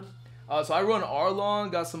what you run. So I run Arlong,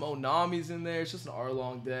 got some Onamis in there. It's just an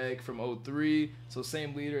Arlong deck from 03. So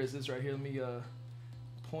same leader as this right here. Let me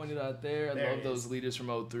point it out there. I There love it those is. leaders from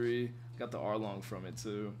 03. Got the Arlong from it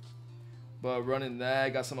too. But running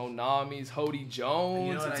that, got some Onamis, Hody Jones.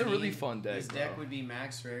 You know what It's I a really need? fun deck, This bro. deck would be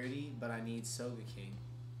max rarity, but I need Soga King.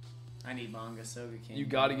 I need manga Soga King. You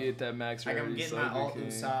gotta get that max Like rarity. I'm getting my Soga alt King.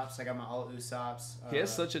 Usops. I got my alt Usops. He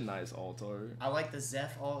has such a nice alt art. I like the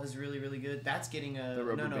Zeph alt is really, really good. That's getting a The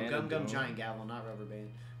rubber band Gum dome. Giant Gavel, not Rubber Band.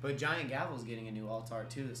 But Giant Gavel's getting a new alt art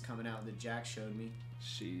too that's coming out that Jack showed me.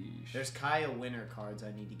 Sheesh. There's Kaya winner cards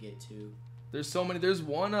I need to get to. There's so many. There's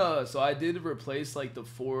one. So I did replace like the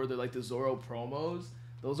four. They're like the Zoro promos.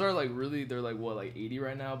 Those are like really. They're like what, like 80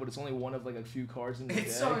 right now. But it's only one of like a few cards in the deck.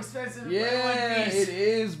 It's so expensive. To Yeah, play One Piece. it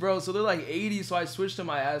is, bro. So they're like 80. So I switched them.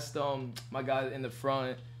 I asked my guy in the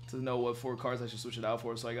front to know what 4 cards I should switch it out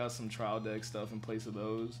for. So I got some trial deck stuff in place of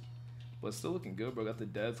those. But it's still looking good, bro. Got the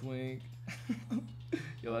Deathwing.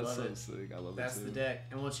 Yo, that's Love so it. sick. I love That's it the too. deck,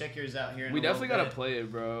 and we'll check yours out here. In We a little definitely gotta bit. play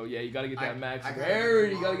it, bro. Yeah, you gotta get that max I gotta rarity.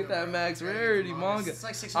 get You gotta get that bro. max Gotta get rarity the manga. It's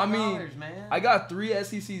like $600, I mean, man. I got 3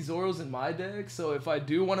 SEC Zoros in my deck, so if I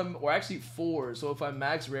do want to, or actually 4, so if I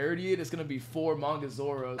max rarity it, it's gonna be 4 manga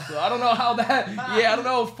Zoros. So I don't know how that. Yeah, I don't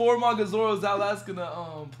know if 4 manga Zoros how that's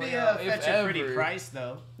gonna play Yeah, out. fetch If a pretty ever. price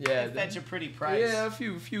though. Yeah, They fetch then- a pretty price. Yeah, a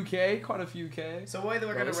few K, quite a few K. So the way that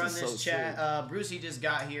we're Bro, gonna this run is this so chat, sick. Brucey just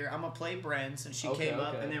got here. I'm gonna play Bren since she Okay, came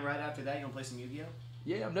up, okay. and then right after that, you wanna play some Yu-Gi-Oh?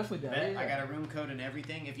 Yeah, I'm definitely down. Bet. Yeah. I got a room code and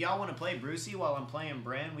everything. If y'all want to play Brucey while I'm playing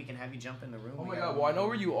Bren, we can have you jump in the room. Oh We my got god, a well I room know code.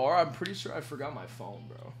 where you are. I'm pretty sure I forgot my phone,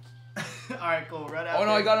 bro. All right, cool. Right out Oh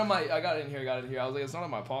no, there. I got it in here. I was like, it's not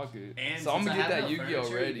in my pocket. And So I'm since gonna I get have that no Yu-Gi-Oh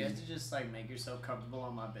furniture, ready. You have to just like make yourself comfortable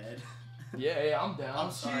on my bed. Yeah, I'm down. I'm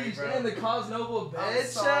sorry, Sheesh, bro. man, the Cosnova I'm bed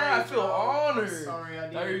sorry, chat. I feel bro. honored. I'm sorry, I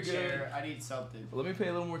need No, a you're good. chair. I need something. Well, let me pay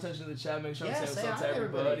a little more attention to the chat. Make sure Yeah, I'm saying say what's up hi to to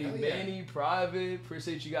everybody. everybody. Hell yeah. Manny, Private,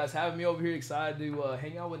 appreciate you guys having me over here. Excited to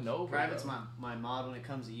hang out with Nova. Private's bro. my mod when it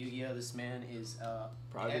comes to Yu-Gi-Oh. This man is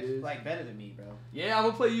Private is? like better than me, bro. Yeah, I'm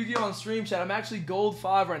gonna play Yu-Gi-Oh on stream chat. I'm actually gold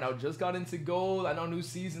 5 right now. Just got into gold. I know new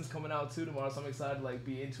season's coming out too tomorrow, so I'm excited to like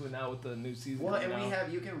be into it now with the new season. Well, coming and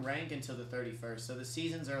out. you can rank until the 31st, so the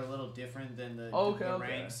seasons are a little different than the Okay, the okay.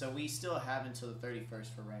 rank. So we still have until the 31st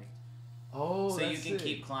for rank. Oh, so you that's can sick.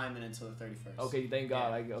 keep climbing until the 31st. Okay, thank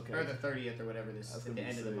God. Yeah. Okay. Or the 30th or whatever this That's at gonna the be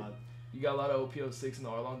end of the sick. month. You got a lot of OPO6 in the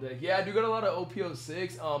Arlong deck. Yeah, I do got a lot of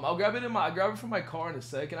OPO6. I'll grab it I grab it from my car in a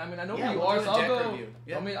second. I mean, I know Yeah, where you we'll are, do so a I'll deck go. review.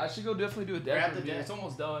 Yeah. I mean, I should go definitely do a deck Grab the review. deck. It's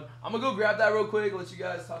almost done. I'm gonna go grab that real quick. Let you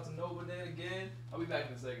guys talk to Nova then again. I'll be back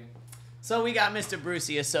in a second. So we got Mr.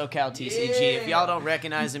 Brucey of SoCal TCG. If y'all don't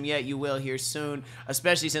recognize him yet, you will here soon,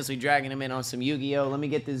 especially since we're dragging him in on some Yu-Gi-Oh. Let me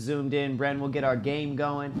get this zoomed in. Bren, we'll get our game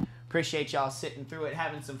going. Appreciate y'all sitting through it,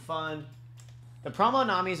 having some fun. The promo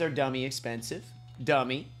Namis are dummy expensive.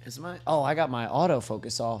 Dummy. I got my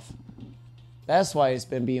autofocus off. That's why it's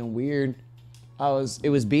been being weird. It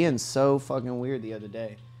was being so fucking weird the other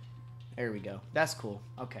day. There we go. That's cool.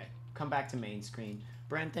 Okay. Come back to main screen.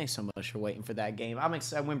 Brent, thanks so much for waiting for that game. I'm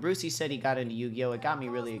excited. When Brucey said he got into Yu-Gi-Oh, it got me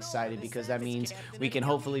really excited because that means we can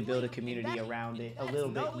hopefully build a community around it a little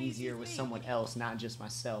bit easier with someone else, not just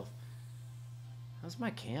myself. How's my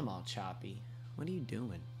cam all choppy? What are you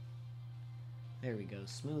doing? There we go.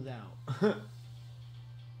 Smooth out.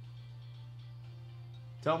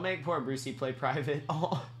 Don't make poor Brucey play private.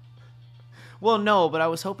 Oh. Well, no, but I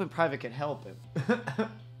was hoping private could help him.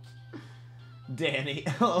 Danny.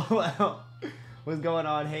 Oh, well. What's going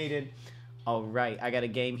on, Hayden? All right, I got a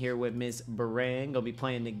game here with Miss Barang. Gonna be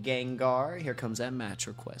playing the Gengar. Here comes that match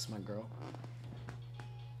request, my girl.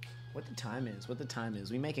 What the time is? What the time is?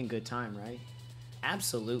 We making good time, right?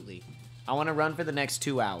 Absolutely. I want to run for the next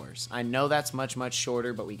 2 hours. I know that's much, much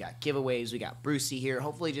shorter, but we got giveaways. We got Brucey here.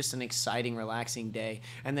 Hopefully just an exciting, relaxing day.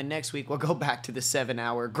 And then next week, we'll go back to the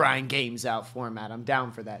 7-hour grind games out format. I'm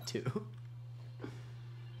down for that, too.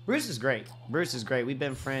 Bruce is great. Bruce is great. We've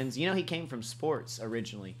been friends. You know, he came from sports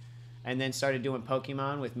originally and then started doing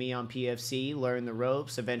Pokemon with me on PFC, learned the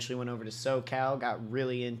ropes, eventually went over to SoCal, got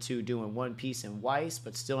really into doing One Piece and Weiss,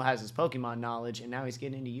 but still has his Pokemon knowledge, and now he's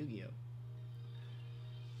getting into Yu-Gi-Oh!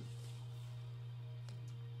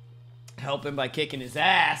 Help him by kicking his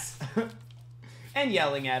ass and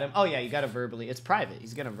yelling at him. Oh, yeah, you got to verbally. It's private.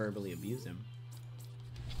 He's going to verbally abuse him.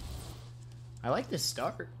 I like this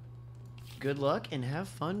start. Good luck and have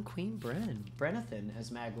fun, Queen Bren. Brenathan, as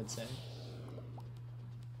Mag would say.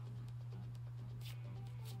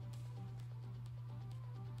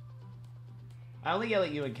 I only yell at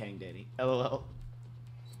you and Kang Daddy. LOL.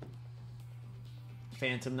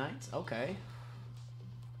 Phantom Knights? Okay.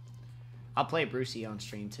 I'll play Brucey on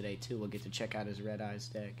stream today, too. We'll get to check out his Red Eyes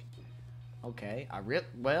deck. Okay.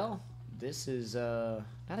 Well, this is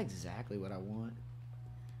not exactly what I want.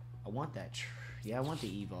 I want that... Yeah, I want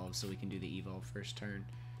the Evolve so we can do the Evolve first turn.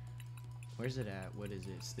 Where's it at? What is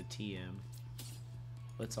it? It's the TM.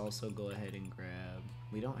 Let's also go ahead and grab...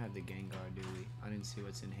 We don't have the Gengar, do we? I didn't see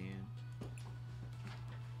what's in hand.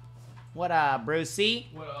 What up, Brucey?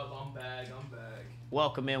 What up? I'm back.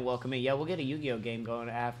 Welcome in, welcome in. Yeah, we'll get a Yu-Gi-Oh game going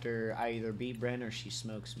after I either beat Bren or she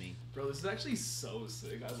smokes me. Bro, this is actually so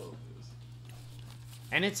sick. I love this.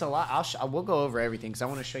 And it's a lot. We'll go over everything because I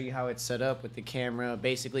want to show you how it's set up with the camera.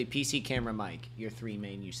 Basically, PC camera mic, your 3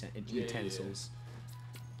 main utensils.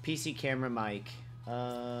 Yeah. PC camera mic.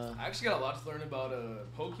 I actually got a lot to learn about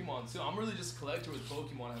Pokemon too. I'm really just a collector with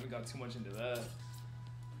Pokemon. I haven't got too much into that.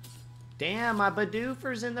 Damn, my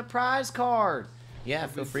Bidoofer's in the prize card. Yeah,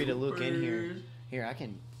 feel free to look in here. Here, I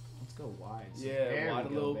can... Let's go wide. Yeah, wide a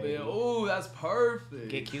little bit. Oh, that's perfect.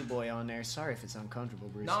 Get Q-Boy on there. Sorry if it's uncomfortable,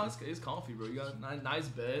 Bruce. No, it's comfy, bro. You got a nice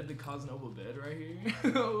bed, the Cosnova bed right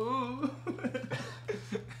here.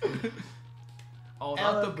 Oh,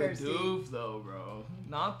 not the Bidoof, though, bro.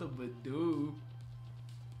 Not the Bidoof.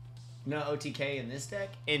 No OTK in this deck?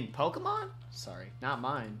 In Pokemon? Sorry, not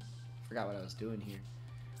mine. Forgot what I was doing here.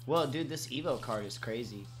 Well, dude, this Evo card is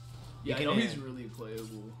crazy. Yeah, I know he's really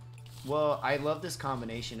playable. Well, I love this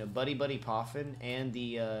combination of Buddy Buddy Poffin and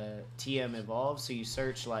the TM Evolve. So you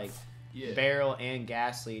search like Barrel and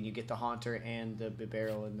Ghastly, and you get the Haunter and the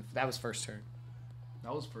Barrel. And that was first turn.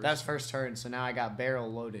 That was first turn. So now I got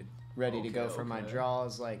Barrel loaded, ready to go for my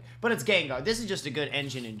draws. But it's Gengar. This is just a good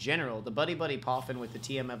engine in general. The Buddy Buddy Poffin with the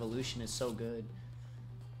TM Evolution is so good.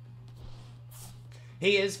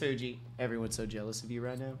 He is Fuji. Everyone's so jealous of you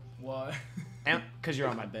right now. Why? Because you're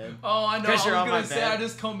on my bed. Oh, I know. I was going to say, I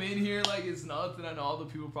just come in here like it's nothing. I know all the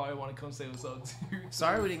people probably want to come say what's up, too.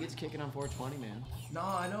 Sorry we didn't get to kick it on 420, man. No,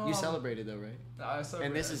 I know. You celebrated, though, right? No, I celebrated.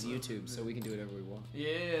 And this is YouTube, so we can do whatever we want.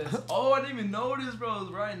 Yes. Oh, I didn't even notice, bro.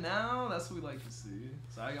 Right now, that's what we like to see.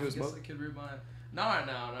 So I guess I could read my... Not right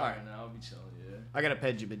now. I'll be chilling, yeah. I got a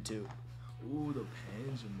Pidgeot, too. Ooh, the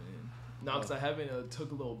Pidgeot. No, because I haven't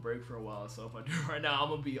took a little break for a while, so if I do it right now, I'm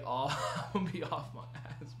gonna be off my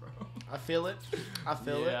ass, bro. I feel it.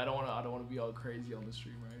 Yeah, I don't wanna be all crazy on the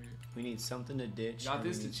stream right here. We need something to ditch. Got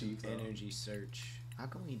this to cheat. Energy search. How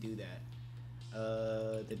can we do that?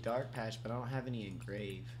 The dark patch, but I don't have any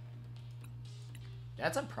engrave.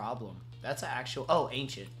 That's a problem. That's an actual. Oh,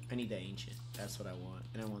 ancient. I need the ancient. That's what I want,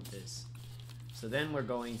 and I want this. So then we're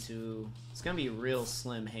going to, it's going to be a real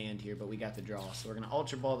slim hand here, but we got the draw. So we're going to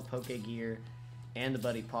Ultra Ball the Poke Gear and the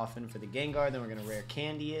Buddy Poffin for the Gengar. Then we're going to Rare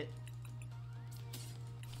Candy it.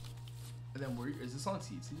 And then is this on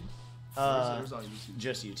TT? Or is it on YouTube?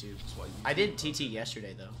 Just YouTube. I did TT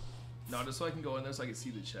yesterday, though. No, just so I can go in there so I can see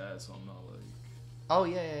the chat, so I'm not like... Oh,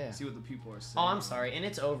 yeah. See what the people are saying. Oh, I'm sorry. And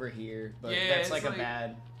it's over here, but that's like a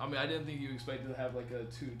bad... I mean, I didn't think you expected to have like a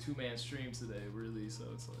two-man stream today, really, so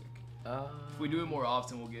it's like... if we do it more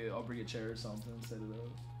often, I'll bring a chair or something instead of that.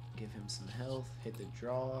 give him some health. Hit the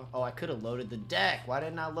draw. Oh, I could have loaded the deck. Why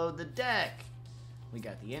didn't I load the deck? We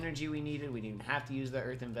got the energy we needed. We didn't even have to use the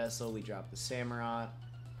earthen vessel. We dropped the samurai.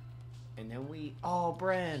 And then we... Oh,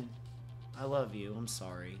 Bren. I love you. I'm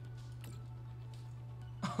sorry.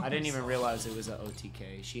 I didn't even realize it was an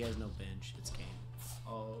OTK. She has no bench. It's game.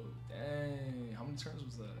 Oh, dang. How many turns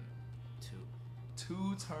was that? 2.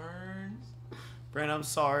 2 turns? Brent, I'm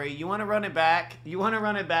sorry. You want to run it back? You want to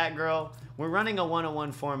run it back, girl? We're running a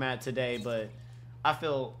 1-on-1 format today, but I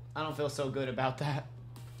don't feel so good about that.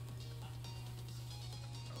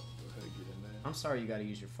 Oh, go ahead, get in there. I'm sorry you got to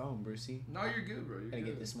use your phone, Brucey. No, you're good, bro. You're Gotta good.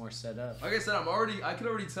 get this more set up. Like I said, I could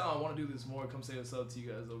already tell I want to do this more. Come say what's up to you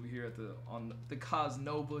guys over here on the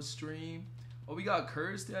Cosnova stream. Oh, we got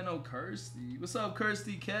Kirsty. I know Kirsty. What's up,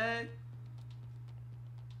 Kirsty K?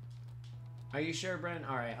 Are you sure, Brent?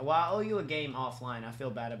 All right. Well, I owe you a game offline. I feel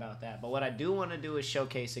bad about that. But what I do want to do is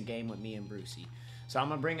showcase a game with me and Brucey. So I'm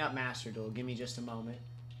going to bring up Master Duel. Give me just a moment.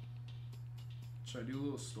 Should I do a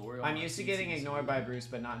little story? I'm used to getting ignored by Bruce,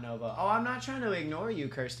 but not Nova. Oh, I'm not trying to ignore you,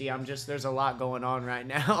 Kirsty. I'm just, there's a lot going on right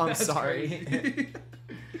now. I'm sorry.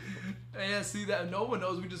 Yeah, see that no one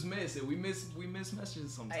knows. We just miss it. We miss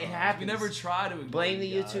messages sometimes. It happens. We never try to ignore Blame the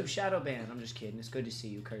you YouTube guys. shadow ban. I'm just kidding. It's good to see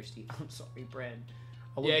you, Kirsty. I'm sorry, Brent.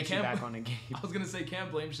 I will Yeah, get you back on the game. I was gonna say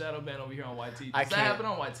can't blame Shadowban over here on YT. Does I that can't. happen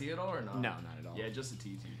on YT at all or not? No, not at all. Yeah, just a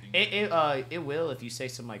TT thing. It will if you say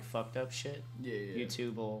some like fucked up shit. Yeah.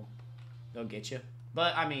 YouTube they'll get you.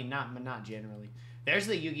 But I mean, not generally. There's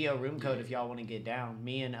the YuGiOh room code if y'all want to get down.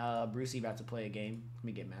 Me and Brucey about to play a game. Let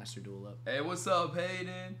me get Master Duel up. Hey, what's up,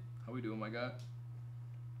 Hayden? How we doing, my guy?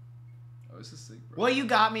 Oh, this is sick, bro. Well, you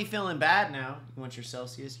got me feeling bad now. You want your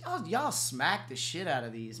Celsius? Y'all smack the shit out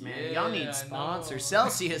of these, man. Yeah, Y'all need I sponsors. know.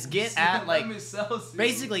 Celsius, get at like Celsius.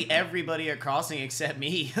 basically everybody at Crossing except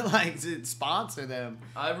me. Like to sponsor them.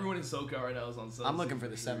 Everyone in SoCal right now is on Celsius. I'm looking for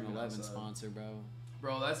the If you're 7-Eleven outside. sponsor, bro.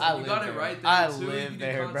 Bro, that's I you got live it right there. there. I too. live You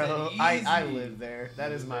there, do bro. content I easy. live there.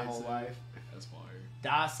 That is my whole life. That's fire.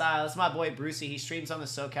 Docile. It's my boy Brucey. He streams on the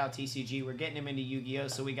SoCal TCG. We're getting him into YuGiOh,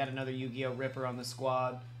 so we got another YuGiOh Ripper on the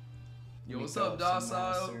squad. Yo, Let me what's go up, some Docile?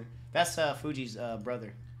 master. That's Fuji's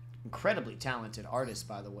brother. Incredibly talented artist,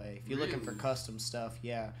 by the way. If you're looking for Really? custom stuff,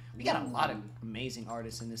 yeah. We got a lot of amazing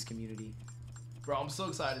artists in this community. Bro, I'm so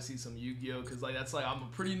excited to see some Yu-Gi-Oh! Because like that's like I'm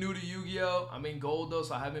pretty new to Yu-Gi-Oh! I'm in gold though,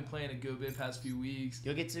 so I haven't been playing a good bit past few weeks.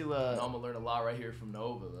 You'll get to. And I'm gonna learn a lot right here from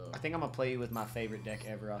Nova though. I think I'm gonna play you with my favorite deck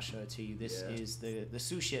ever. I'll show it to you. This Yeah. is the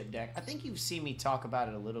Suship deck. I think you've seen me talk about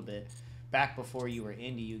it a little bit back before you were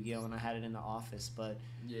into Yu-Gi-Oh! And I had it in the office, but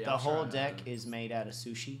Yeah, the I'm whole trying to- deck is made out of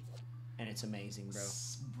sushi, and it's amazing, bro.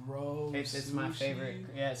 Bro, It's my sushi? favorite.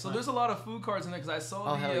 Yeah. It's So my- there's a lot of food cards in there because I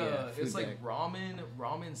saw Oh, hell yeah, it's food like deck.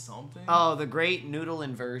 ramen something. Oh, the great noodle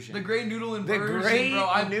inversion. The great noodle The inversion, great bro.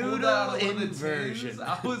 I pulled noodle that out of one of the inversion. tins.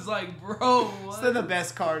 I was like, bro, what? It's the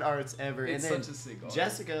best card arts ever. It's and then such a sick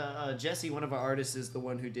art. Jesse, one of our artists, is the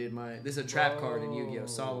one who did my. This is a trap card in Yu-Gi-Oh! Bro.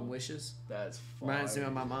 Solemn Wishes. That's Reminds me fire.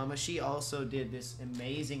 of my mama. She also did this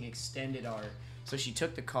amazing extended art. So she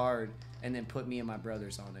took the card and then put me and my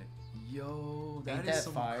brothers on it. Yo, Ain't that is that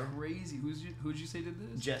some fire? crazy. Who'd you say did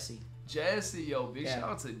this? Jesse. Jesse, yo, big Yeah. shout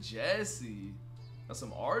out to Jesse. Got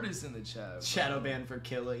some artists in the chat. Bro. Shadow ban for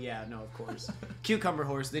Killa. Yeah, no, of course. Cucumber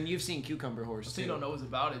Horse. Then you've seen Cucumber Horse So too. you don't know what's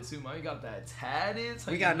about it too, man. You got that tatted.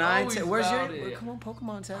 We got 9. Where's your? Come on,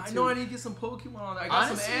 Pokemon tattoo. I know I need to get some Pokemon on there. I got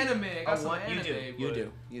Honestly, some anime. I got some you anime. do. You but-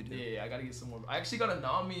 do. You do. Yeah, I gotta get some more. I actually got a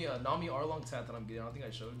Nami Arlong tat that I'm getting. I don't think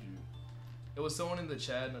I showed you. It was someone in the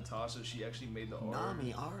chat, Natasha. She actually made the art.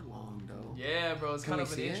 Nami Arlong though. Yeah, bro, it's Can kind we of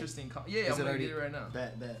an see it? interesting. Yeah, Is I'm it gonna already- get it right now.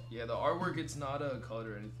 Bet. Yeah, the artwork it's not colored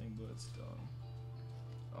or anything, but it's done.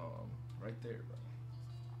 Right there, bro.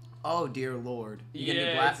 Oh dear lord. You gonna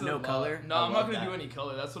do black, it's a no lot. color? No, I I'm not love gonna do that. any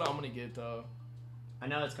color. That's what I'm gonna get though. I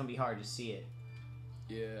know it's gonna be hard to see it,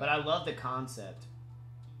 Yeah. but I love the concept.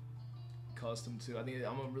 Custom too. I think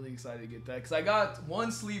I'm really excited to get that because I got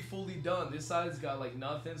one sleeve fully done. This side's got like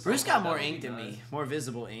nothing. So Bruce I'm got like, more that'll ink be than nice. me, more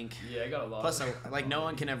visible ink. Yeah, I got a lot. Plus, like no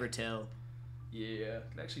one can ever tell. Yeah,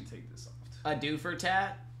 I can actually take this off. A do for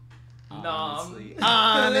tat? Nah,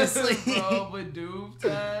 honestly, bro, but dude,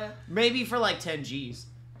 tat. maybe for like 10 G's.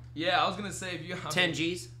 Yeah, I was gonna say if you 10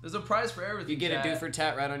 G's. there's a price for everything. You get a chat. do for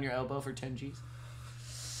tat right on your elbow for 10 G's.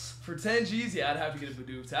 For 10 G's, yeah, I'd have to get a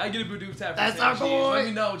Bidoof tat. I'd get a Bidoof tat for That's 10 our G's. boy. Let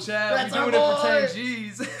me know, Chad. That's We're our doing it for boy. 10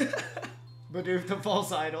 G's. Bidoof the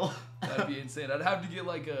false idol. That'd be insane. I'd have to get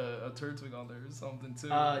like a Turtwig on there or something too.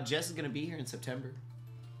 Jess is gonna be here in September.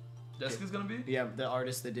 Jessica's gonna be? Yeah, the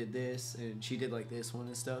artist that did this, and she did like this one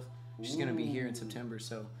and stuff. She's gonna be here in Ooh. September,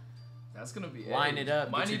 so That's gonna be line it up.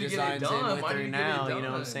 Might Get need your to get it designs in done. with Might her need to get it now. You know what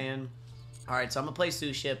I'm done. saying? All right, so I'm gonna play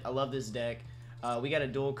Suship. I love this deck. We got a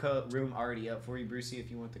dual room already up for you, Brucey. If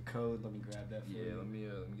you want the code, let me grab that for you. Yeah, let me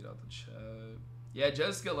get out the chat. Yeah,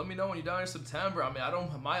 Jessica, let me know when you're down in September. I mean,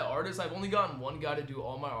 my artist, I've only gotten one guy to do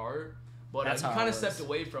all my art, but he kind of stepped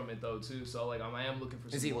away from it though too. So like, I am looking for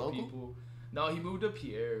some more people. No, he moved up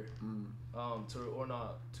here. Well,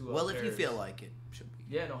 if you feel like it, should be.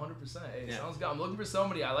 Yeah, no, 100%. Hey, sounds good. I'm looking for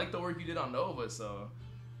somebody. I like the work you did on Nova, so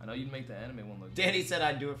I know you'd make the anime one look. Danny said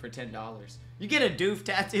I'd do it for $10. You get a doof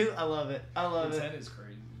tattoo? I love it. I love it. 10 is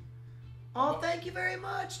crazy. Oh, thank you very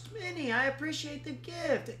much, Minnie. I appreciate the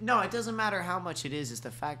gift. No, it doesn't matter how much it is. It's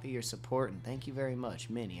the fact that you're supporting. Thank you very much,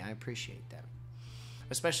 Minnie. I appreciate that.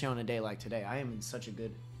 Especially on a day like today. I am in such a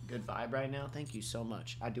good vibe right now. Thank you so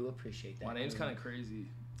much. I do appreciate that. My name's kind of crazy.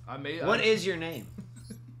 What is your name?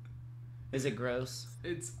 Is it gross?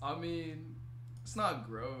 It's not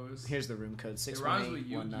gross. Here's the room code. 618-199. It rhymes with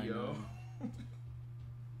YuGiOh.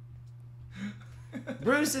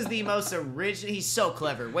 Bruce is the most original. He's so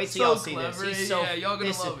clever. Wait till y'all see this. He's so, yeah, y'all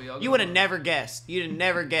gonna love it. You would have never guessed. You'd have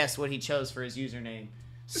never guessed what he chose for his username.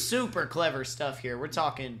 Super clever stuff here. We're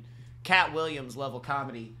talking Cat Williams level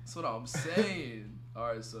comedy. That's what I'm saying. All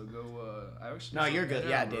right, so go. No, you're good.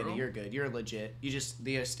 Yeah, Danny, you're good. You're legit. You just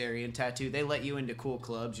the Asterian tattoo. They let you into cool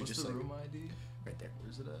clubs. You What's just the like room ID? right there.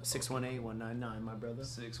 Where's it at? 618-199, my brother.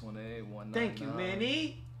 618-199. Thank you,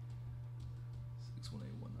 Minnie. 618-199.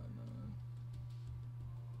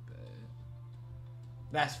 Bet.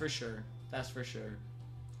 That's for sure. That's for sure.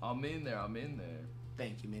 I'm in there.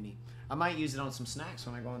 Thank you, Minnie. I might use it on some snacks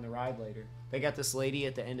when I go on the ride later. They got this lady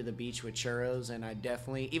at the end of the beach with churros, and I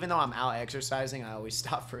definitely, even though I'm out exercising, I always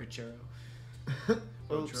stop for a churro.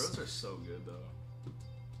 Bro, churros are so good, though.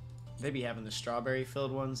 They be having the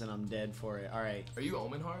strawberry-filled ones, and I'm dead for it. All right. Are you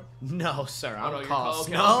Omen Heart? No, sir. I'm okay, Cost.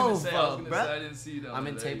 okay, No, I was gonna say, bro. I didn't see them. I'm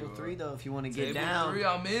in table 3, though, if you want to get table down. 3,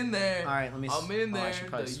 I'm in there. All right, let me... I'm in there. I should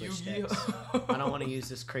probably the switch YuGiOh. decks. I don't want to use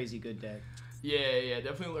this crazy good deck. Yeah,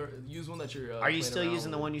 definitely use one that you're. Are you still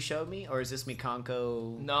using the one you showed me, or is this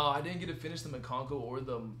Mikanko? No, I didn't get to finish the Mikanko or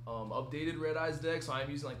the updated Red Eyes deck, so I'm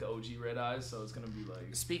using like the OG Red Eyes, so it's gonna be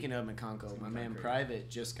like. Speaking of Mikanko, my man Private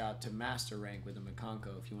just got to master rank with a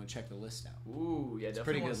Mikanko. If you want to check the list out. Ooh, yeah,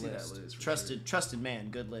 definitely want to see that list. Trusted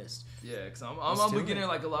man, good list. Yeah, because I'm a beginner.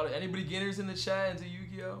 Like a lot of any beginners in the chat into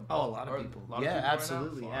YuGiOh. Oh, a lot of people.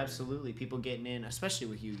 Absolutely. People getting in, especially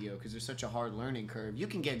with YuGiOh, because there's such a hard learning curve. You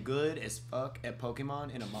can get good as fuck at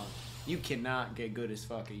Pokemon in a month. You cannot get good as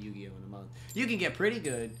fuck at YuGiOh in a month. You can get pretty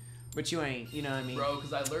good, but you ain't. You know what I mean? Bro,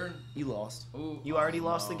 because I learned. You lost. Ooh, you already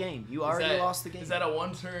lost the game. You already lost the game. Is that a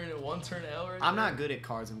one turn L right I'm there? not good at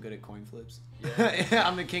cards. I'm good at coin flips. Yeah.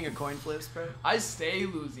 I'm the king of coin flips, bro. I stay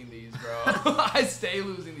losing these, bro. I stay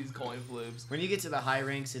losing these coin flips. When you get to the high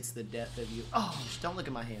ranks, it's the death of you. Oh, don't look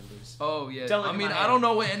at my hand, Bruce. Oh, yeah. I mean, I don't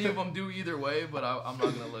know what any of them do either way, but I'm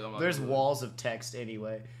not going to look. There's walls of text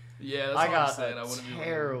anyway. Yeah, that's what I'm saying. I wouldn't be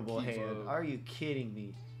terrible hand. Are you kidding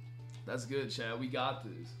me? That's good, Chad. We got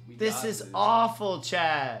this. This is awful,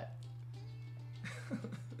 Chad.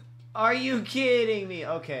 Are you kidding me?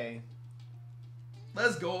 Okay.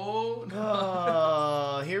 Let's go.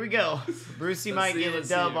 Oh, here we go. Brucey might get a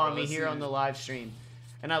dub on me here on the live stream.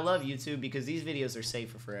 And I love YouTube because these videos are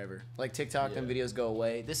safe for forever. Like TikTok, them videos go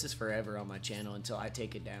away. This is forever on my channel until I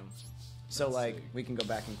take it down. So like, we can go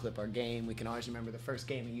back and clip our game. We can always remember the first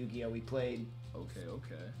game of YuGiOh we played. Okay.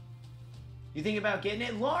 You think about getting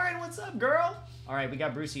it? Lauren, what's up, girl? All right, we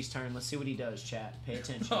got Brucey's turn. Let's see what he does, chat. Pay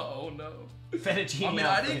attention. Oh, no. Fettuccine I mean,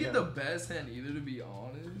 I didn't get the best hand either, to be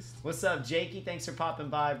honest. What's up, Jakey? Thanks for popping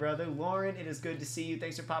by, brother. Lauren, it is good to see you.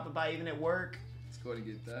 Thanks for popping by, even at work. Let's go ahead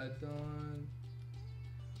and get that done.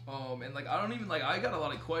 And like, I don't even, like, I got a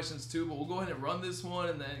lot of questions too, but we'll go ahead and run this one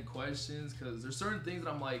and then questions, because there's certain things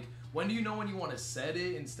that I'm like, when do you know when you want to set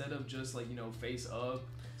it instead of just like, you know, face up,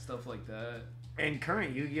 stuff like that. In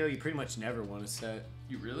current Yu-Gi-Oh, you pretty much never want to set.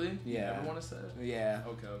 You really? Yeah. You never want to set? Yeah.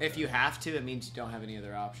 Okay. If you have to, it means you don't have any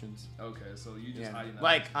other options. Okay, so you just hiding that.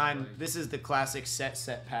 Like, this is the classic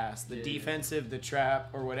set pass. The defensive, the trap,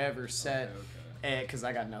 or whatever set. Okay. Because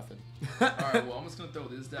I got nothing. Alright, well, I'm just going to throw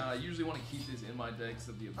this down. I usually want to keep this in my decks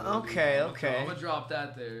of the ability. Okay. I'm going to drop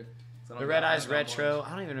that there. The Red Eyes Retro, I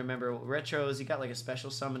don't even remember. Retros, you got like a special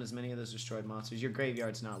summon as many of those destroyed monsters. Your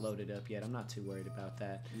graveyard's not loaded up yet. I'm not too worried about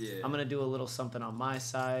that. Yeah. I'm going to do a little something on my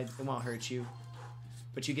side. It won't hurt you.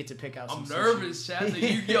 But you get to pick out some I'm nervous, Chad. The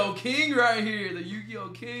YuGiOh King right here. The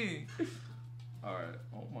YuGiOh King. Alright.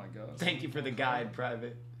 Oh my god. Thank you for the guide,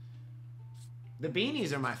 Private. The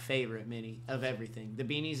beanies are my favorite, Minnie, of everything. The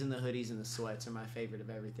beanies and the hoodies and the sweats are my favorite of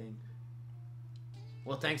everything.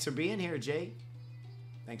 Well, thanks for being here, Jake.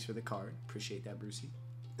 Thanks for the card. Appreciate that, Brucey.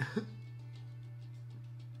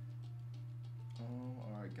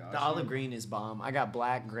 Alright, got The olive green is bomb. I got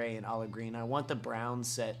black, gray, and olive green. I want the brown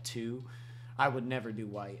set too. I would never do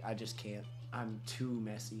white. I just can't. I'm too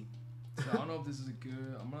messy. So I don't know if this is a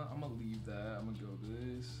good. I'm gonna leave that. I'm gonna go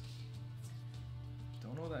this.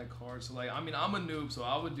 Don't know that card. So like, I mean, I'm a noob, so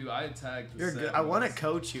I attack. You're good. I want to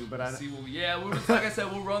coach you, but I see. Well, yeah, like I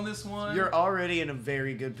said, we'll run this one. You're already in a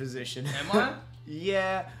very good position. Am I?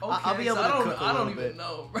 Yeah. Okay, I'll be able to cook a I don't little even bit.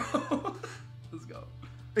 know, bro. Let's go.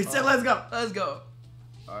 He said, "Let's go." Let's go.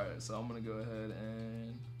 All right, so I'm gonna go ahead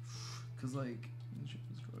and, cause like,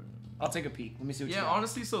 I'll take a peek. Let me see what you got. Yeah,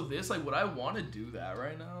 honestly, so this, like, would I want to do that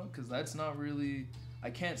right now? Cause that's not really, I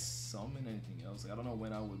can't summon anything else. Like, I don't know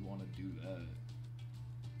when I would want to do that.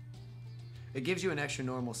 It gives you an extra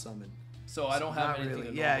normal summon. So I don't have anything.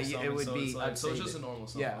 Really. Yeah, it would so be. It's like, I'd so it's save just it. a normal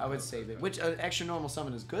summon. Yeah, I would save it. Which extra normal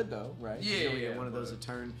summon is good though, right? Yeah, you only yeah, get one of those a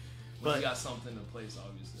turn. But you got something to place,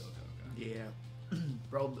 obviously. Okay. Yeah.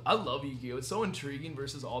 Bro, I love YuGiOh. It's so intriguing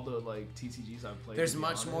versus all the like TCGs I've played. There's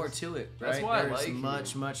much more to it, right? That's why There's I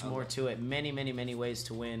like much more to it. Many ways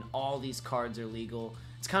to win. All these cards are legal.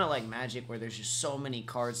 It's kind of like Magic where there's just so many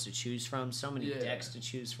cards to choose from, so many decks to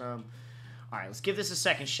choose from. All right, let's give this a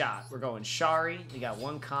second shot. We're going Shari. We got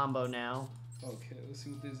one combo now. Okay, let's see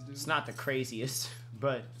what this does. It's not the craziest,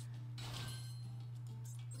 but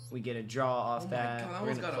we get a draw off that. God,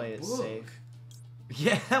 We're gonna play it book. safe.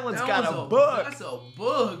 Yeah, that one's got a book. That's a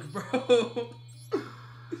book, bro.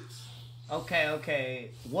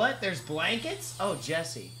 Okay. What? There's blankets? Oh,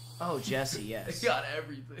 Jesse. Yes. They got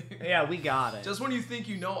everything. Yeah, we got it. Just when you think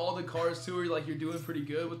you know all the cards too, or like you're doing pretty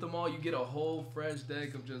good with them all, you get a whole fresh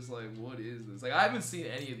deck of just like, what is this? Like I haven't seen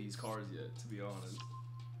any of these cards yet, to be honest.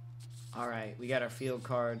 All right, we got our field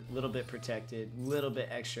card, a little bit protected, a little bit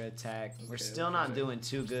extra attack. We're still not doing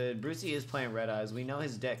too good. Brucey is playing Red Eyes. We know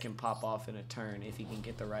his deck can pop off in a turn if he can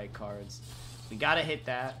get the right cards. We got to hit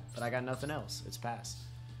that, but I got nothing else. It's passed.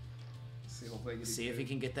 See if he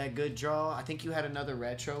can get that good draw. I think you had another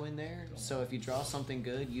retro in there, so if you draw something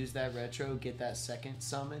good, use that retro, get that second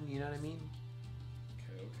summon, you know what I mean?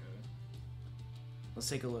 Okay. Let's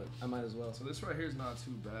take a look. I might as well. So this right here is not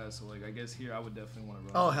too bad, so like I guess here I would definitely want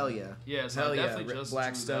to run. Oh, hell yeah. Yeah, so hell I yeah. definitely just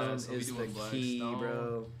Blackstone so is the key,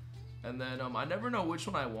 bro. And then I never know which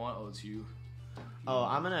one I want. Oh, it's you. Oh,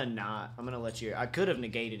 I'm gonna let you. I could have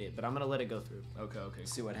negated it, but I'm gonna let it go through. Okay.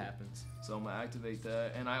 See what happens. So I'm gonna activate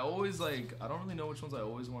that, and I always I don't really know which ones I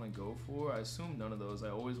always want to go for. I assume none of those. I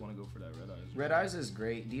always want to go for that Red Eyes. Red Eyes is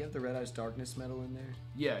great. Do you have the Red Eyes Darkness Medal in there?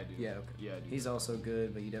 Yeah, I do. Yeah, okay. Yeah, I do. He's also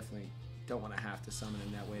good, but you definitely don't want to have to summon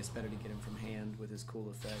him that way. It's better to get him from hand with his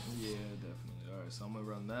cool effect. Yeah, definitely. All right, so I'm gonna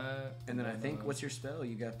run that. And then I think, what's your spell?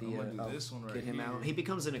 You got the. I'm gonna do this one right Get him here. out. He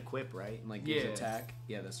becomes an equip, right? And like gives attack.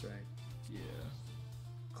 Yeah, that's right. Yeah.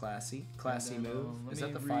 Classy then, move. let Is me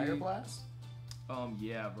that the Fire Blast?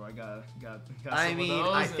 Yeah, bro. I got I some mean, of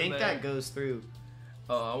those I in think there. that goes through.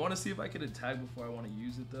 I want to see if I could attack before I want to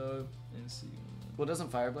use it though, and see. Well, doesn't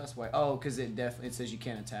Fire Blast? Why? Oh, because it says you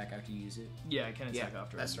can't attack after you use it. Yeah, I can attack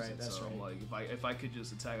after. That's I use right. it, That's so right. I'm like, if I could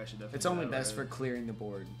just attack, I should definitely. It's only do that, best right? for clearing the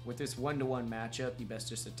board. With this 1-to-1 matchup, you best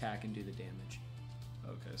just attack and do the damage.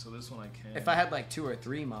 Okay, so this one I can. If I had like 2 or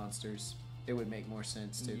 3 monsters, it would make more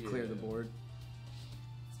sense to clear the board.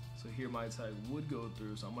 So here my attack would go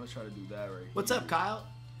through, so I'm gonna try to do that right. What's up, Kyle?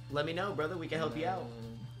 Let me know, brother. We can help you out.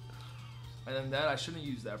 And then that I shouldn't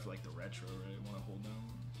use that for like the retro, right? I want to hold down.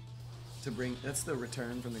 To bring that's the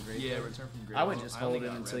return from the grave. Yeah, return from grave. I would just I hold only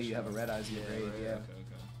it got until you have a Red Eyes in the grave. right, Yeah.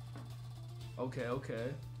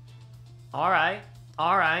 Okay. All right.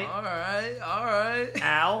 All right.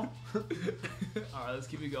 Ow. All right, let's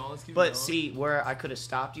keep it going. But see, where I could have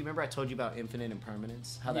stopped, you remember I told you about Infinite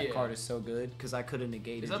Impermanence? How that card is so good? Because I could have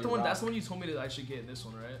negated. Is that your the one? rock. That's the one you told me to actually get in this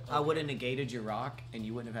one, right? Okay. I would have negated your rock, and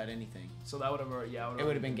you wouldn't have had anything. So that would have, it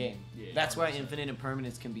would have been game. Yeah, that's 100%. why Infinite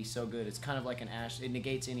Impermanence can be so good. It's kind of like an Ash. It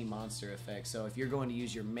negates any monster effect. So if you're going to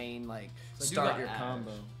use your main, like, So I do start got your Ash.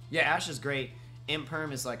 combo. Yeah, Ash is great.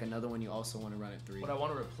 Imperm is like another one you also want to run at 3. Would I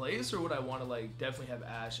want to replace, or would I want to like definitely have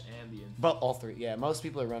Ash and the Infinite? But all 3, yeah. Most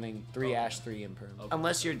people are running 3 Okay. Ash, 3 Imperm. Okay.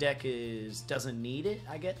 Unless your deck doesn't need it,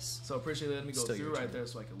 I guess. So appreciate letting me go Still through your right turn. there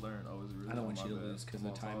so I can learn. Oh, is it really? I don't want my you to bad. lose because of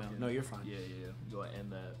the I'm timeout. talking. No, you're fine. Yeah. Go ahead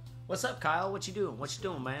and end that. What's up, Kyle? What you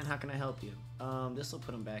doing, man? How can I help you? This will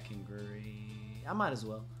put him back in gray. I might as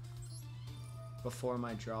well. Before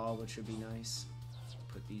my draw, which would be nice.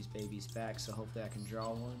 Put these babies back, so hopefully I can draw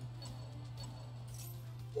one.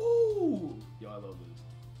 Ooh! Yo, I love this.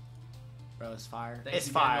 Bro, it's fire. Thanks It's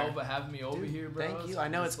again, fire. Nova, having me over Dude, here, bro. thank you. I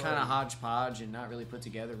know it's kind of hodgepodge and not really put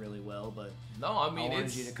together really well, but No, I mean, I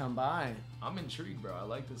wanted you to come by. I'm intrigued, bro. I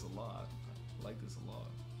like this a lot.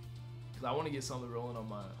 Because I want to get something rolling on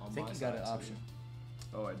my I think you side got an too. option.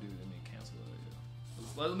 Oh, I do. Let me cancel that. Yeah.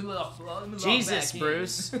 Let me log Jesus, back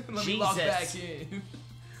Bruce. in. Let me log back in.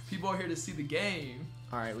 People are here to see the game.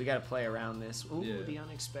 All right, we got to play around this. Ooh, Yeah. the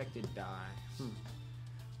unexpected die.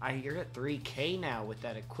 You're at 3K now with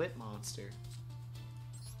that equip monster.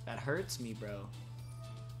 That hurts me, bro.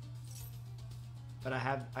 But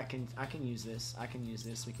I can use this. I can use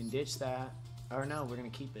this. We can ditch that. Or no, we're gonna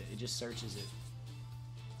keep it. It just searches it.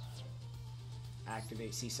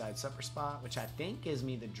 Activate Seaside Supper Spot, which I think gives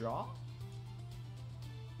me the draw.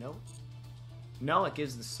 Nope. No, it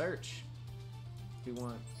gives the search. We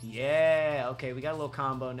want. Yeah. Okay, we got a little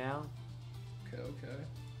combo now. Okay.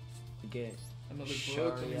 We get Another book. Shari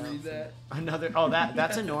Let me out read from- that. Another. Oh,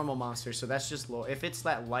 that's a normal monster, so that's just low. If it's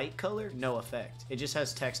that light color, no effect. It just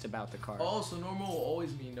has text about the card. Oh, so normal will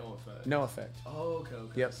always mean no effect. No effect. Oh,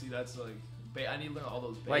 okay. Yep. See, that's like. I need to learn all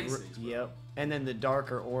those Like, basics. Bro. yep. And then the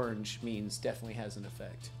darker orange means definitely has an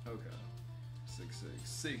effect. Okay.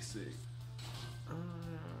 6-6.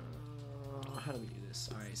 How do we do this?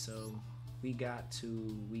 All right, so we got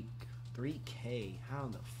to week 3K. How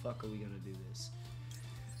in the fuck are we gonna do this?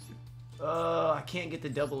 I can't get the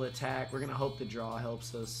double attack. We're gonna hope the draw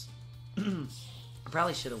helps us. I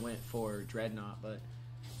probably should have went for Dreadnought, but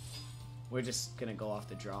we're just gonna go off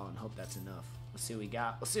the draw and hope that's enough. Let's see what we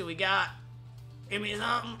got. Let's see what we got. Give me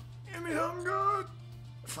something. Give me something good.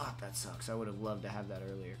 Fuck, that sucks. I would have loved to have that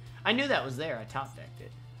earlier. I knew that was there. I top decked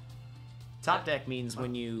it. Top deck means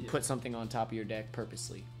when you put something on top of your deck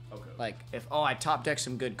purposely. Okay. Like, if, I top decked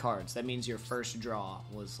some good cards, that means your first draw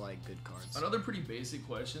was, like, good cards. Another pretty basic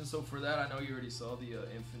question. So for that, I know you already saw the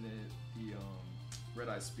Red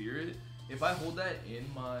Eye Spirit. If I hold that in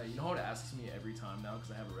my, you know how it asks me every time now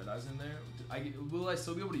because I have a Red Eyes in there? Will I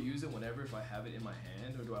still be able to use it whenever if I have it in my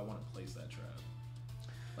hand, or do I want to place that trap?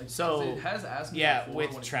 Like, So, it has asked me yeah, before when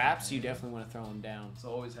with it's traps, in you my hand. definitely want to throw them down. So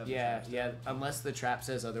always have the Yeah, traps yeah. down. Unless the trap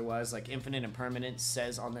says otherwise, like Infinite Impermanence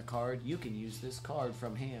says on the card, you can use this card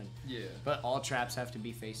from hand. Yeah. But all traps have to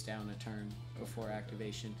be face down a turn before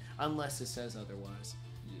activation, unless it says otherwise.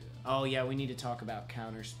 Yeah. Oh yeah, we need to talk about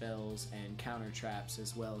counter spells and counter traps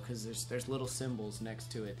as well, because there's little symbols next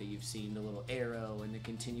to it that you've seen, the little arrow and the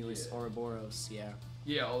continuous Ouroboros. Yeah.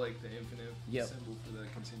 Yeah, all like the infinite Yep. symbol for the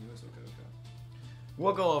continuous. Okay.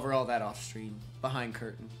 We'll go over all that off stream, behind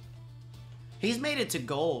curtain. He's made it to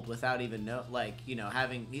gold without even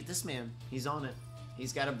having this man. He's on it.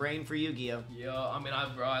 He's got a brain for Yu-Gi-Oh. Yeah, I mean,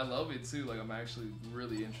 I love it too. Like, I'm actually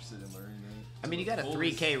really interested in learning it. I mean, you got a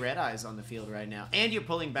 3K Red Eyes on the field right now, and you're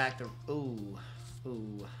pulling back the ooh.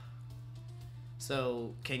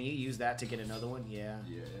 So can you use that to get another one? Yeah.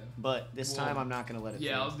 Yeah. But this time I'm not gonna let it through.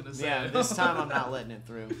 Yeah, I was gonna say. Yeah, this time I'm not letting it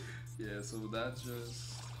through. Yeah, so that's just.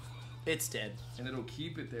 It's dead. And it'll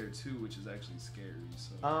keep it there too, which is actually scary.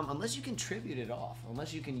 So. Unless you can tribute it off,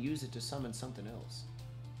 unless you can use it to summon something else.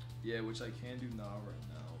 Yeah, which I can do now right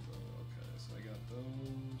now, bro. Okay, so I got those.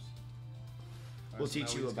 All We'll so teach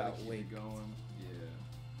now we you just gotta about keep weight. it going. Yeah.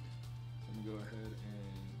 Let me go ahead and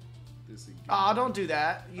this again. Oh, don't do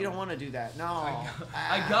that. You don't want to do that. No.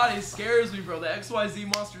 I got it. It scares me, bro. The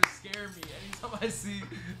XYZ monsters scare me. Anytime I see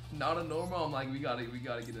not a normal, I'm like, we gotta get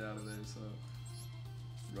it out of there. So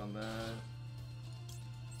run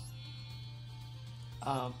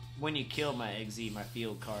that. When you kill my XZ, my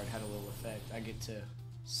field card had a little effect. I get to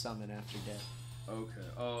summon after death. Okay.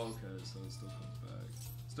 Oh, okay. So it still comes back.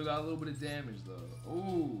 Still got a little bit of damage though.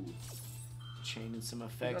 Ooh. Chaining some Got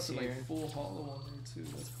effects the, here. like, full hollow on there too.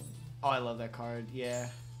 That's cool. Oh, I love that card. Yeah.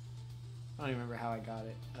 I don't even remember how I got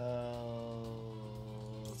it.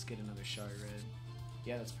 Let's get another Shari Red.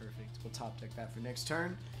 Yeah, that's perfect. We'll top deck that for next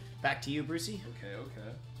turn. Back to you, Brucey. Okay.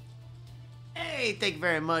 Hey, thank you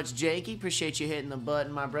very much, Jakey. Appreciate you hitting the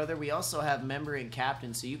button, my brother. We also have member and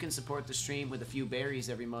captain, so you can support the stream with a few berries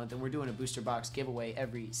every month, and we're doing a booster box giveaway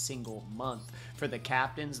every single month. For the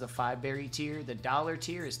captains, the 5-berry tier, the $1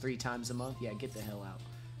 tier is 3 times a month. Yeah, get the hell out.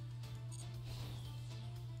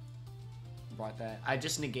 Brought that. I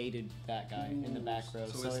just negated that guy in the back row,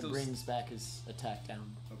 so it brings back his attack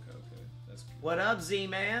down. Okay. That's good. What up,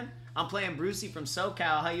 Z-Man? I'm playing Brucey from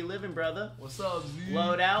SoCal. How you living, brother? What's up, Z?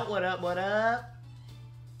 Load out. What up? What up?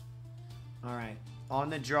 All right. On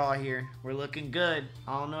the draw here. We're looking good.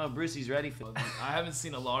 I don't know if Brucey's ready for it. I haven't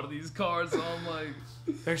seen a lot of these cards, so I'm like...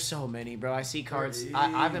 There's so many, bro. I see cards.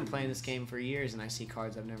 I've been playing this game for years, and I see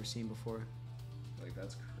cards I've never seen before. Like,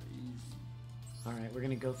 that's crazy. All right. We're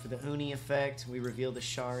going to go for the Uni effect. We reveal the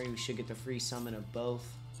Shari. We should get the free summon of both.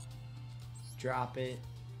 Drop it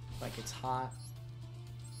like it's hot.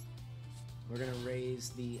 We're going to raise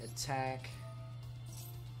the attack.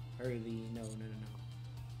 Or the... No.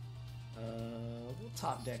 We'll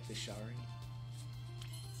top deck the Shari.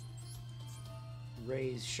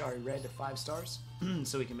 raise Shari Red to 5 stars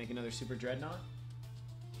so we can make another Super Dreadnought.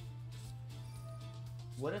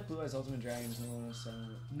 What if Blue Eyes Ultimate Dragon is no one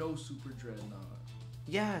No Super Dreadnought.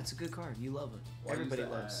 Yeah, it's a good card. You love it. Well, Everybody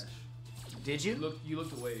loves it. Did you? You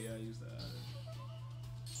looked away. Yeah, I used the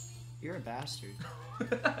Ash. You're a bastard.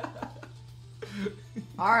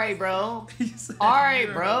 All right, bro. All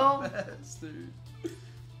right, bro. Bastard.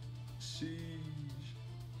 Sheesh.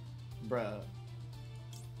 Bruh.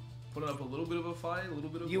 Putting up a little bit of a fight, a little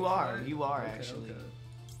bit of You a are. fight? You are, Okay, actually. okay.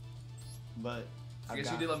 But I guess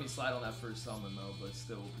you did let me slide on that first summon though, but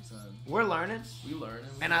still, pretend. we're learning. We learning.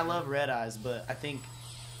 And I love Red Eyes, but I think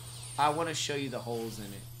I want to show you the holes in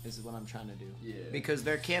it. Is what I'm trying to do. Yeah. Because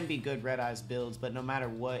there can be good Red Eyes builds, but no matter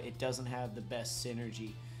what, it doesn't have the best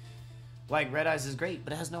synergy. Like Red Eyes is great,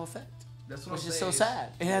 but it has no effect. That's what which I'm is saying. so sad.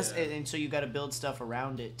 It has, Yeah. and so you got to build stuff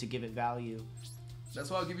around it to give it value. That's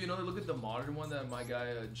why I'll give you another look at the modern one that my guy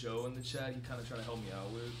Joe in the chat, he kind of tried to help me out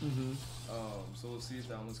with. Mm-hmm. So we'll see if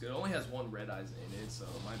that one's good. It only has one Red Eyes in it, so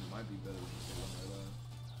it might be better than just one Red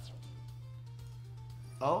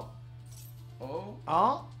Eye. Oh. Oh.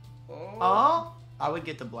 Oh. Oh. Oh. I would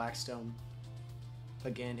get the Blackstone.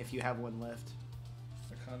 Again, if you have one left.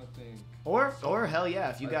 I kind of think. Or hell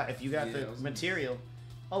yeah, if you got yeah, the material.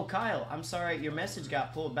 Oh, Kyle, I'm sorry, your message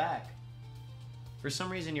got pulled back. For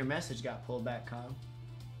some reason, your message got pulled back, Kyle.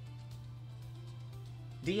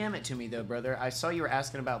 DM it to me though, brother. I saw you were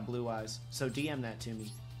asking about Blue Eyes, so DM that to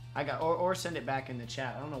me. Or send it back in the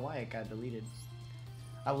chat. I don't know why it got deleted.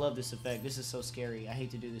 I love this effect. This is so scary. I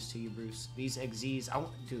hate to do this to you, Bruce. These XZs,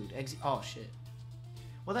 dude, oh shit.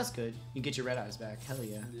 Well, that's good. You get your Red Eyes back. Hell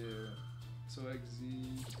yeah. Yeah. So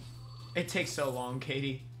XZ. It takes so long,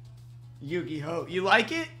 Katie. YuGiOh. You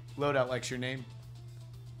like it? Loadout likes your name.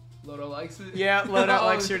 Lodo likes it? Yeah, Loadout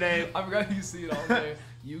likes your name. I forgot you see it on there.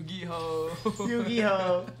 YuGiOh.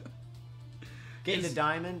 YuGiOh. Getting the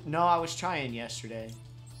diamond? No, I was trying yesterday.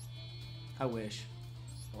 I wish.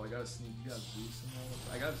 Oh, I got Sneak. You got Zeus in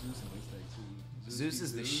there? I got Zeus in this deck too. Zeus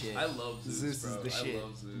is the shit. I love Zeus, Zeus bro. is the shit. I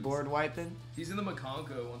love Zeus. Board wiping? He's in the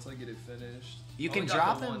Makonko once I get it finished. You I can only got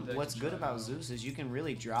drop the one him. deck What's to good try about out. Zeus is you can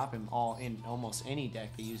really drop him all in almost any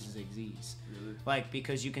deck that uses XZs. Really? Like,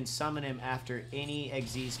 because you can summon him after any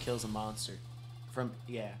XZs kills a monster.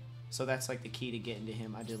 So that's like the key to getting to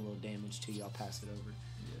him. I did a little damage to you. I'll pass it over.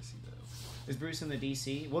 Yes, he does. Is Bruce in the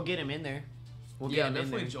DC? We'll get him in there. We'll Yeah, get him in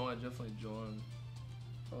definitely there. join. Definitely join.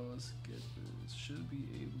 Oh, let's get this. Should be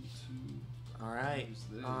able to. All right. use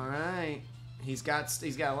this. All right. He's got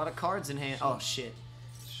a lot of cards in hand. Oh shit.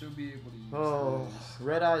 Should be able to use Oh, this.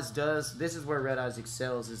 Red Eyes does. This is where Red Eyes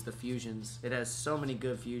excels, is the fusions. It has so many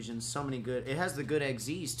good fusions, so many good. It has the good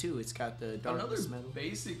XZs too. It's got the Another darkness metal.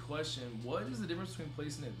 basic question: what is the difference between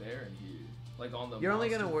placing it there and here? Like on the. You're only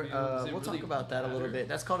gonna monster work. field? Does it We'll really talk about that a little matter? bit.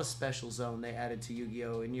 That's called a special zone they added to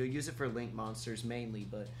Yu-Gi-Oh, and you'll use it for link monsters mainly,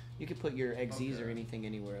 but you could put your XZs or Okay. anything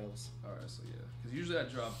anywhere else. All right, so yeah, because usually I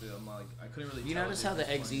dropped it. I'm like, I couldn't really. You tell notice how the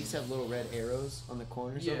difference XZs have little red arrows on the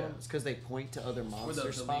corners Yeah. of them? It's because they point to other monster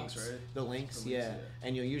the spots. links, right? The links, The links, yeah. yeah.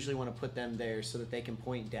 And you'll usually want to put them there so that they can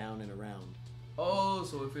point down and around. Oh,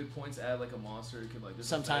 so if it points at like a monster, it could like. just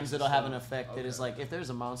Sometimes affect it'll have stuff. an effect that is Okay. like, if there's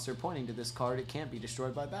a monster pointing to this card, it can't be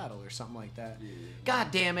destroyed by battle or something like that. Yeah.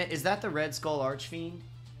 God damn it! Is that the Red Skull Archfiend?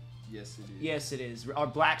 Yes, it is. Yes, it is. Or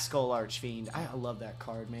Black Skull Archfiend. I love that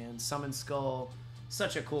card, man. Summon Skull,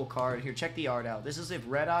 such a cool card. Here, check the art out. This is if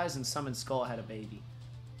Red Eyes and Summon Skull had a baby.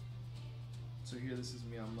 So here, this is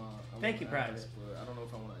me. I'm not. I Thank you, wanna Private. ask, but I don't know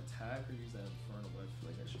if I want to attack or use that Inferno, but I feel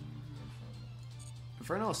like I should use the Inferno.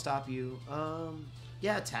 Inferno will stop you.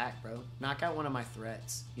 Yeah, attack, bro. Knock out one of my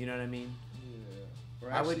threats. You know what I mean? Yeah.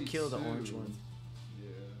 Or I would actually kill the two. orange one. Yeah.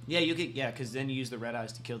 Yeah, you could. Yeah, because then you use the Red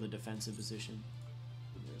Eyes to kill the defensive position.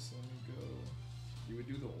 Yes, let me go. You would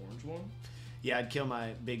do the orange one? Yeah, I'd kill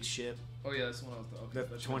my big ship. Oh yeah, that's the one I was. Okay, The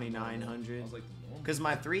that's like 2900. I was like the normal. Because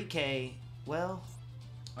my 3K, well,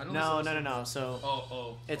 I know no, this no, no, also- no. So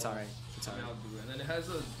Oh. it's alright. It's I mean, alright. I'll do it. And then it has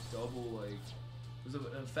a double like. There's an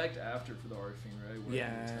effect after for the Arcfiend, right? Where it Yeah,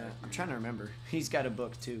 can attack I'm you. trying to remember. He's got a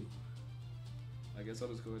book too. I guess I'll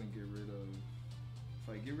just go ahead and get rid of. If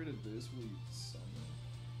I get rid of this, will you summon?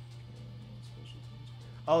 Special things.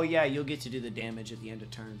 Oh yeah, you'll get to do the damage at the end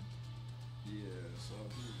of turn. Yeah, so I'll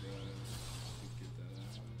do that. To get that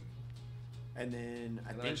out. And then I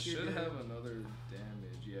And then think I should you're good. have another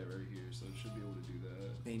damage. Yeah, right here. So it should be able to do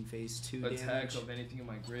that. Main phase 2 Attack damage. of anything in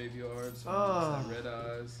my graveyard. So Oh. Red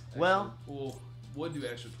Eyes. Well- would do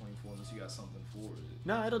extra 24 unless you got something for it.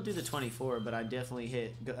 No, it'll do the 24, but I definitely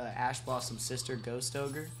hit Ash Blossom's sister, Ghost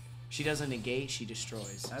Ogre. She doesn't negate, she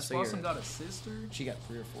destroys. Ash So Blossom you're- got a sister? She got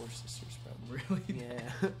 3 or 4 sisters, probably. Really?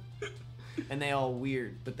 Yeah. And they all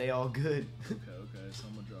weird, but they all good. Okay.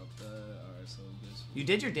 You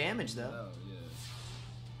did your damage though. Oh, yeah.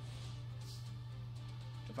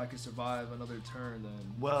 If I could survive another turn, then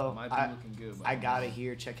Well, it might be looking good. I got it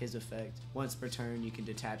here. Check his effect. Once per turn, you can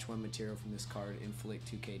detach one material from this card, inflict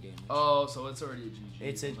 2k damage. Oh, so it's already a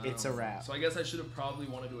GG. It's a wrap. So I guess I should have probably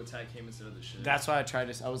wanted to attack him instead of the shit. That's why I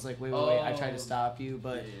tried to. I was like, wait. I tried to stop you,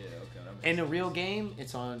 but yeah, okay. in a real game,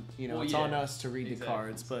 it's on. Well, it's yeah, on us to read the exactly.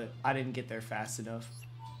 cards. But I didn't get there fast enough.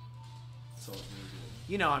 So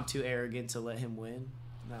it's I'm too arrogant to let him win.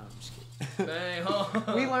 No, I'm just kidding. Dang,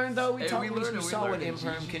 huh? We learned though. We learned saw what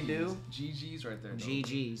Imperm can do. GG's right there.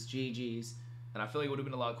 GG's. And I feel like it would have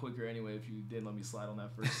been a lot quicker anyway if you didn't let me slide on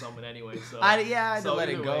that first summon anyway. So I had to let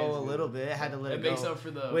either it go way, a little bit. I had to let it go. It makes up for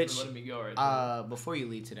for letting me go right there. Before you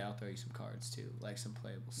leave today, I'll throw you some cards too, like some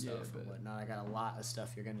playable stuff and whatnot. I got a lot of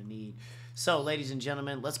stuff you're gonna need. So, ladies and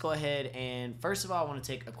gentlemen, let's go ahead and first of all, I want to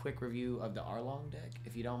take a quick review of the Arlong deck.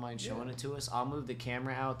 If you don't mind showing it to us, I'll move the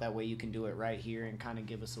camera out. That way you can do it right here and kind of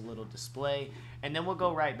give us a little display. And then we'll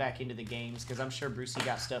go right back into the games because I'm sure Brucey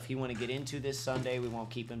got stuff he want to get into this Sunday. We won't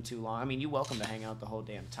keep him too long. I mean, you're welcome to hang out the whole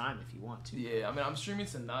damn time if you want to. Yeah, I mean, I'm streaming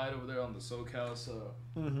tonight over there on the SoCal, so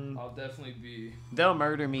I'll definitely be. They'll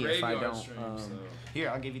murder me if I don't. Stream, Here,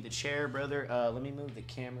 I'll give you the chair, brother. Let me move the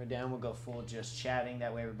camera down. We'll go full just chatting.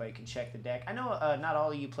 That way everybody can check the deck. I know not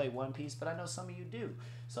all of you play One Piece, but I know some of you do.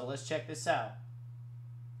 So let's check this out.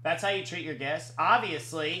 That's how you treat your guests,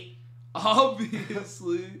 obviously.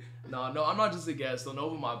 Obviously. No, I'm not just a guest. Though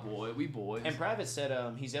Nova, my boy. We boys. And Private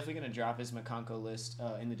said he's definitely going to drop his Makonko list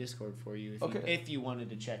in the Discord for you if you wanted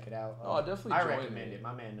to check it out. Oh, definitely I recommend it.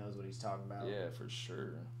 My man knows what he's talking about. Yeah, for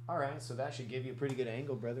sure. All right, so that should give you a pretty good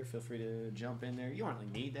angle, brother. Feel free to jump in there. You don't really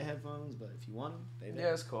need the headphones, but if you want them, they there.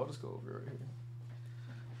 Yeah, it's cool. I'll just go over right here.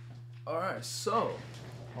 All right, so...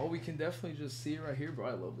 Oh, we can definitely just see it right here, bro.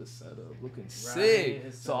 I love this setup. Looking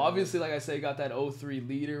sick. So obviously, like I said, got that 03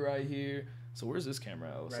 leader right here. So where's this camera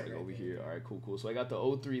at? It's like over here. All right, cool. So I got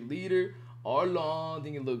the 03 leader. Arlong, I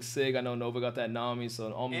think it looks sick. I know Nova got that Nami,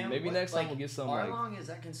 so maybe next time we'll get some. Arlong, is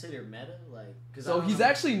that considered meta? So he's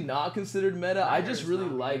actually not considered meta. I just really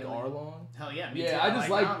like Arlong. Hell yeah, me too. I just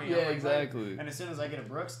like Nami. Yeah, exactly. And as soon as I get a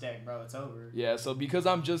Brooks deck, bro, it's over. Yeah, so because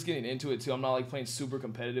I'm just getting into it too, I'm not like playing super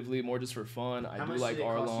competitively, more just for fun. I do like Arlong.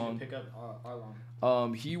 How much did it cost you to pick up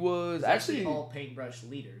Arlong? He was actually all paintbrush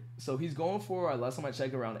leader. So he's going for last time I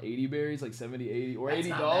checked around 80 berries, like 70, 80 or that's $80.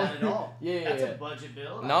 Not bad at all. Yeah, that's a budget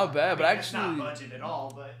build. Not bad, but actually that's not budget at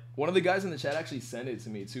all. But one of the guys in the chat actually sent it to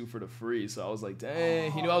me too for the free, so I was like,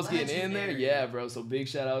 dang, he knew I was getting in there. Yeah, bro. So big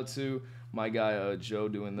shout out to my guy Joe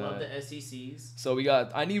doing that. Love the SECs. So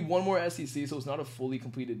I need one more SEC, so it's not a fully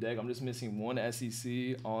completed deck. I'm just missing one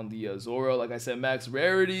SEC on the Zoro. Like I said, max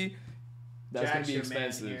rarity. That's Jack's gonna be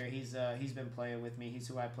expensive. Man here. He's been playing with me. He's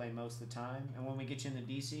who I play most of the time. And when we get you in the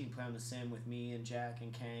DC, you can play on the sim with me and Jack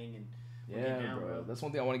and Kang and yeah, bro. That's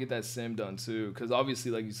one thing I want to get that sim done too, because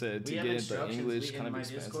obviously, like you said, to get into English kind of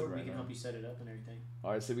expensive Discord, right we can now. help you set it up and everything.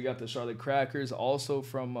 All right, so we got the Charlotte Crackers also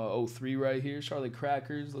from 03 right here. Charlotte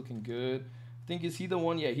Crackers looking good. I think is he the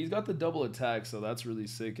one? Yeah, he's got the double attack, so that's really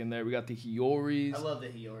sick in there. We got the Hioris. I love the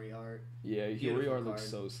Hiyori art. Yeah, Hiyori art looks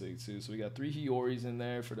so sick too. So we got 3 Hioris in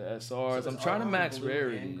there for the SRs. I'm trying to max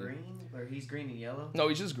rarity. Green, or he's green and yellow? No,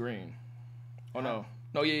 he's just green. Oh no.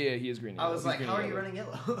 No, yeah, he is green and yellow. I was like, how are you running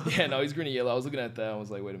yellow? Yeah, no, he's green and yellow. I was looking at that and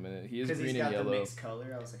was like, wait a minute. He is green and yellow. Because he's got the mixed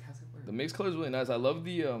color. I was like, how's it work? The mixed color is really nice. I love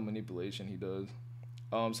the manipulation he does.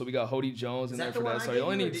 So we got Hody Jones in there for that. So you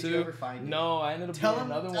only need 2. No, I ended up getting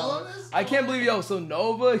another one. I can't believe, so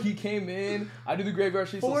Nova, he came in. I do the graveyard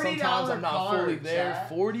sheet, so sometimes I'm not fully there.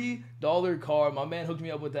 $40 card. My man hooked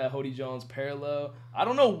me up with that Hody Jones parallel. I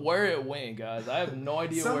don't know where it went, guys. I have no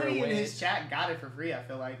idea where it went. Somebody in his chat got it for free, I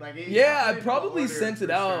feel like. Yeah, I probably sent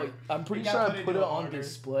it out. I'm pretty sure I put it on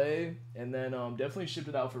display and then definitely shipped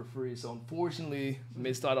it out for free. So unfortunately,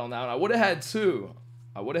 missed out on that one. I would have had 2.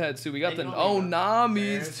 We got the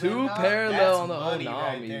Onamis, 2 parallel on the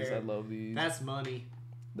Onamis. I love these. That's money.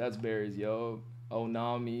 That's berries, yo.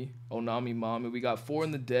 Onami mommy. We got 4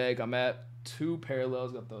 in the deck. I'm at 2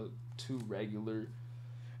 parallels. Got the 2 regular.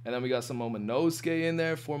 And then we got some Momonosuke in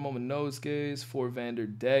there. 4 Momonosuke's, 4 Vander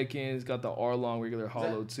Deckens. Got the Arlong regular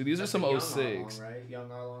hollow too. These are some 06. Arlong, right? Young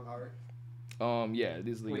Arlong art. Yeah,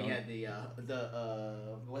 these are the young. When he had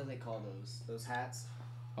the what do they call those hats?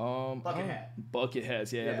 Bucket hat. Bucket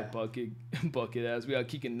hats, yeah. The bucket hats. We got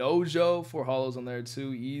Kikinojo, 4 hollows on there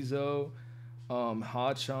too. Izo,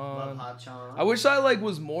 Hachan. Love Hachan. I wish I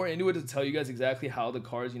was more into it to tell you guys exactly how the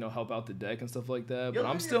cards, help out the deck and stuff like that. But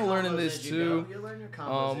I'm still learning this too. You'll learn your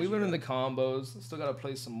combos. We learning the combos. Still gotta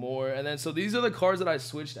play some more. And then so these are the cards that I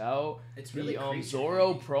switched out. It's really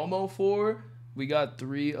Zoro promo for. We got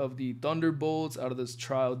 3 of the Thunderbolts out of this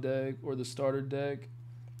trial deck or the starter deck.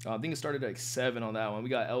 I think it started at like 7 on that one. We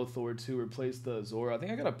got Elthor 2, replaced the Zora. I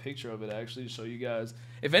think I got a picture of it actually to show you guys.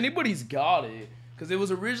 If anybody's got it, because it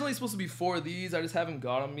was originally supposed to be 4 of these. I just haven't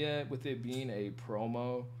got them yet with it being a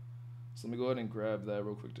promo. So let me go ahead and grab that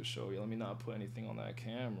real quick to show you. Let me not put anything on that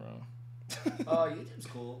camera. Oh, YouTube's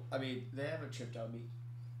cool. I mean, they haven't tripped on me.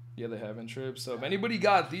 Yeah, they haven't tripped. So if anybody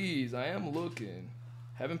got these, I am looking.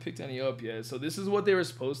 Haven't picked any up yet. So this is what they were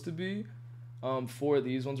supposed to be. For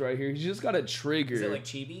these ones right here. You just got a trigger. Is it like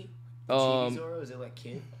Chibi? Chibi Zoro? Is it like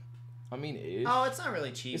Kid? I mean, ish. Oh, it's not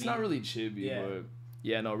really Chibi. It's not really chibi, Yeah. but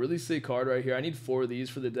yeah, no, really sick card right here. I need 4 of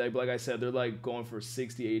these for the deck, but like I said, they're like going for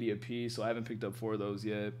 60, 80 a piece, so I haven't picked up 4 of those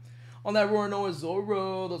yet. On that Roronoa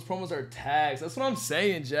Zoro, those promos are taxed. That's what I'm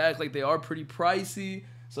saying, Jack. Like, they are pretty pricey,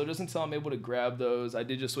 so just until I'm able to grab those, I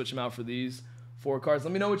did just switch them out for these 4 cards.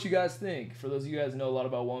 Let me know what you guys think. For those of you guys who know a lot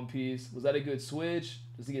about One Piece, was that a good switch?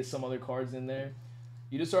 Just to get some other cards in there?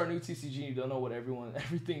 You just start a new TCG and you don't know what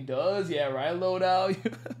everything does. Yeah, right, loadout.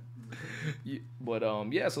 But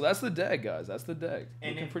yeah, so that's the deck, guys. That's the deck.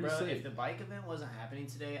 And Looking pretty sick. if the bike event wasn't happening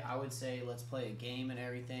today, I would say let's play a game and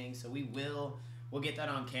everything. So we'll get that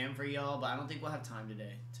on cam for y'all, but I don't think we'll have time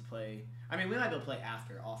today to play. I mean, we might be able to play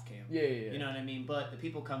after, off cam. Yeah. You know what I mean? But the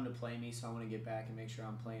people come to play me, so I want to get back and make sure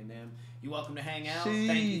I'm playing them. You're welcome to hang out.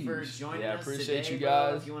 Thank you for joining us appreciate today, you bro.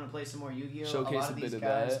 guys. If you want to play some more YuGiOh, Showcase a lot a of bit these of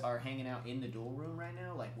guys that. are hanging out in the duel room right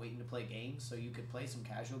now, like waiting to play games, so you could play some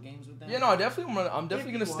casual games with them. Yeah, no, I'm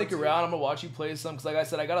definitely gonna stick around. I'm gonna watch you play some, because like I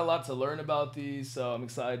said, I got a lot to learn about these, so I'm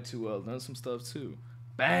excited to learn some stuff too.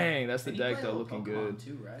 Bang, that's the deck though, looking good.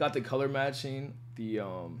 Too, right? Got the color matching. The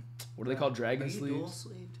what are they called? Dragon Are you sleeves. dual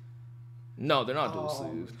sleeved? No, they're not dual Oh,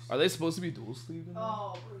 sleeved. Are they supposed to be dual sleeved?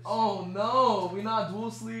 Oh, Oh no, we not dual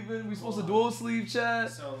sleeving. We supposed to dual sleeve,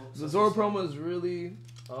 chat. The Zoro promo is really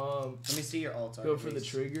let me see your alt art. good for the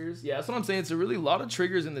triggers. Yeah, that's what I'm saying. It's a really lot of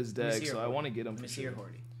triggers in this Let me deck, see your so I Horty. want to get them. Let me see your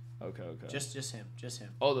Horty. Okay. Just him.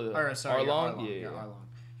 Oh, the Or sorry, Arlong? Your Yeah. Arlong.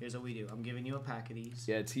 Here's what we do. I'm giving you a pack of these.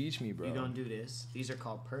 Yeah, teach me, bro. You're gonna do this. These are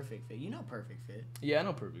called Perfect Fit. You know Perfect Fit. Yeah, I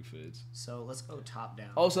know perfect fits. So let's go top down.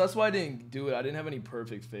 Oh, so that's why I didn't do it. I didn't have any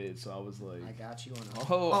perfect fits, so I was like, I got you on a...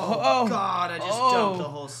 oh, God, I just dumped the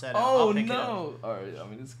whole setup. Oh I'll pick it up. no! All right, I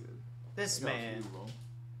mean it's good. This man.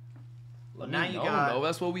 Well, Now now you got... No,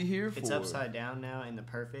 that's what we here for. It's upside down now in the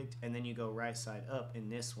Perfect, and then you go right side up in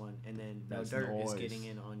this one, and then no That's dirt is noise. getting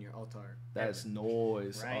in on your altar. That's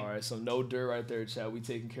noise. Right. All right, so no dirt right there, chat. We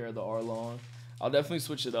taking care of the Arlong. I'll definitely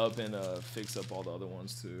switch it up and fix up all the other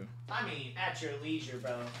ones too. I mean, at your leisure,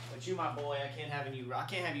 bro. But you, my boy, I can't have you.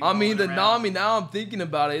 I mean, the rolling around. Nami. Now I'm thinking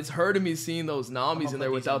about it. It's hurting me seeing those Namis gonna in there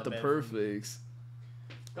put these on without the the bed. perfects.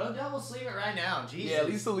 Go double sleeve it right now, Jesus. Yeah, at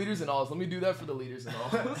least the leaders and alls. Let me do that for the leaders and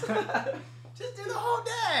alls. Just do the whole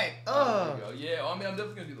deck. There Oh. we go. Yeah, I mean, I'm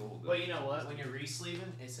definitely gonna do the whole. Well, you know what? When you're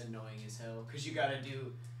re-sleeving, it's annoying as hell because you gotta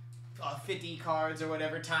do 50 cards or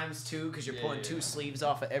whatever times 2 because you're pulling 2 sleeves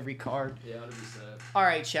off of every card. Yeah, 100%. All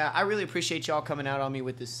right, chat. I really appreciate y'all coming out on me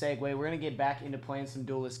with this segue. We're gonna get back into playing some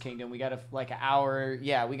Duelist Kingdom. We got like an hour.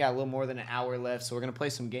 Yeah, we got a little more than an hour left, so we're gonna play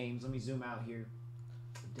some games. Let me zoom out here.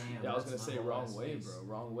 Damn. Yeah, I was that's gonna my say whole wrong ass way, face. bro.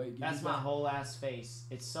 Wrong way. Give That's me my back. whole ass face.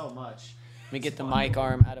 It's so much. Let me get the mic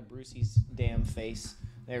arm out of Brucey's damn face.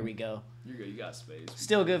 There we go. You're good. You got space.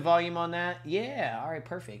 Still good volume on that? Yeah. All right,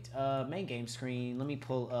 perfect. Main game screen. Let me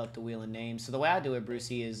pull up the wheel of names. So the way I do it,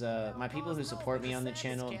 Brucey, is my people who support me on the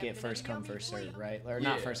channel get first come, first serve, right? Or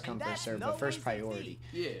not Yeah. first come, first serve, but first priority.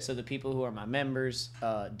 Yeah. So the people who are my members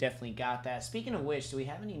definitely got that. Speaking of which, do we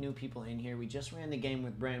have any new people in here? We just ran the game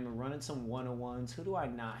with Brandon. We're running some 101s. Who do I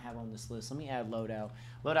not have on this list? Let me add Loadout.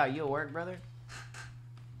 Loadout, you at work, brother?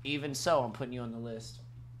 Even so, I'm putting you on the list.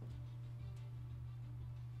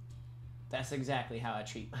 That's exactly how I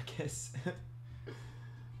treat my guests.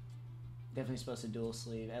 Definitely supposed to dual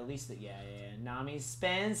sleeve. At least, yeah. Nami's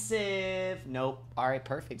expensive. Nope. All right,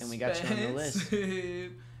 perfect. Then we got you on the list.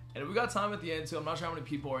 And we got time at the end too. I'm not sure how many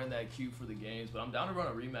people are in that queue for the games, but I'm down to run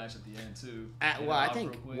a rematch at the end too. Well, I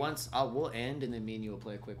think once we'll end and then me and you will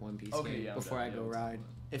play a quick One Piece Okay, game yeah, before I go ride.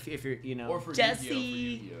 If you're or for Jesse.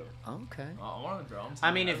 Yu-Gi-Oh. Okay. I want to draw.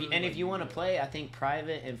 I mean, if you want to play, I think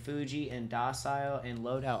Private and Fuji and Docile and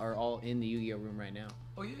Loadout are all in the Yu-Gi-Oh room right now.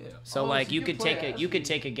 Oh yeah. So you could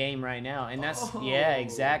take a game right now, and that's yeah,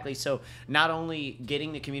 exactly. So not only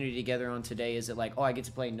getting the community together on today is it like, oh, I get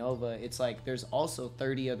to play Nova. It's like there's also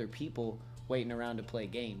 30 other people waiting around to play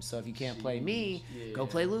games. So if you can't play me, go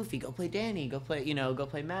play Luffy, go play Danny, go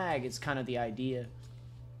play Mag. It's kind of the idea.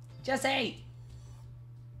 Jesse.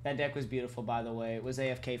 That deck was beautiful, by the way. It was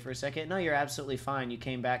AFK for a second. No, you're absolutely fine. You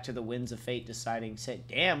came back to the Winds of Fate deciding, said,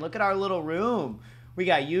 damn, look at our little room. We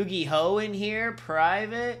got YuGiOh in here,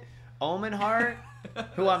 Private, Omen Heart,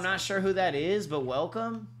 who I'm not sure who that is, but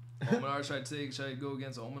welcome. Omen Heart, should I go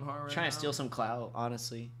against Omen Heart right Trying now? to steal some clout,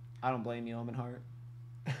 honestly. I don't blame you, Omen Heart.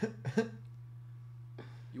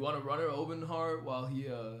 You want to run Omen Heart while he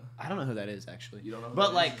I don't know who that is actually. You don't know who but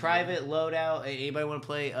that like is? Private loadout. Anybody want to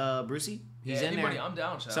play Brucey? He's in anybody, there. I'm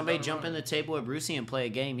down, Chad. Somebody jump in the table with Brucey and play a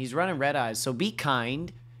game. He's running red eyes, so be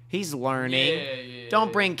kind. He's learning. Yeah.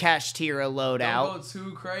 Don't bring Cash Tira loadout. Don't go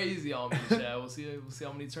too crazy on me, Chad. We'll see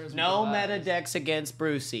how many turns. No we can meta last. decks against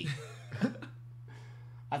Brucey.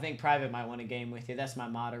 I think Private might want a game with you. That's my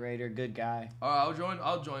moderator. Good guy. All right,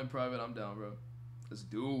 I'll join Private. I'm down, bro. Let's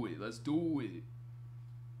do it.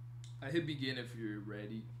 I hit begin if you're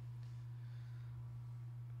ready.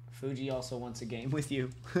 Fuji also wants a game with you.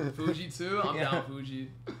 Fuji too? I'm Yeah. down, Fuji.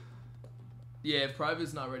 Yeah, if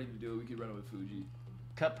Private's not ready to do it, we could run it with Fuji.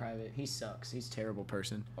 Cut Private. He sucks. He's a terrible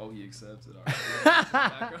person. Oh, he accepts it. All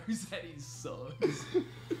right. He said he sucks.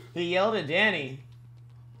 He yelled at Danny.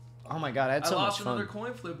 Oh my god, I had so much lost fun. another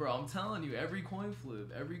coin flip, bro. I'm telling you, every coin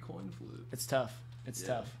flip. It's tough. It's Yeah.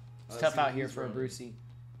 tough. It's Let's tough see out what here he's for a running. Brucey.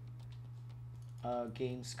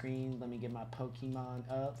 Game screen. Let me get my Pokemon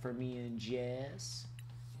up for me and Jess.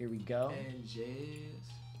 Here we go. And Jazz.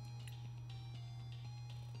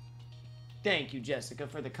 Thank you, Jessica,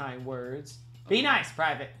 for the kind words. Be nice,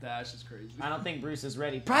 Private. Dash is crazy. I don't think Bruce is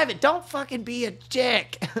ready. Private, don't fucking be a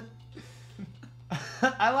dick.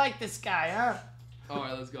 I like this guy, huh? All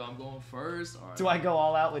right, let's go. I'm going first. All right. Do I go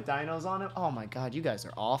all out with dinos on him? Oh my god, you guys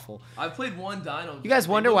are awful. I've played one Dino. You guys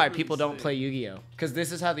They wonder look why pretty people don't sick. play Yu-Gi-Oh! Because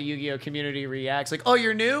this is how the Yu-Gi-Oh! Community reacts. Like, oh,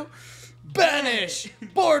 you're new? Banish!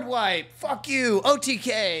 Board wipe! Fuck you!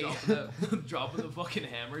 OTK! Dropping the fucking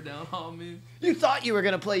hammer down on me. You thought you were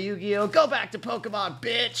gonna play Yu-Gi-Oh! Go back to Pokemon,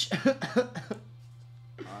 bitch!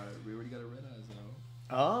 Alright, we already got a red eyes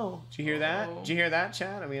now. Oh, did you hear that? Oh. Did you hear that,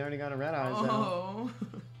 Chad? We already got a red eyes out. Oh.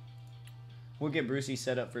 We'll get Brucey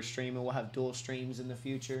set up for stream and we'll have dual streams in the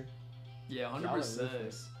future. Yeah, Y'all are 100%.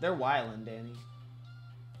 ruthless. They're wildin', Danny.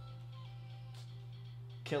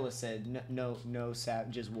 Killa said, no,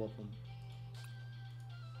 sap, just whoop them.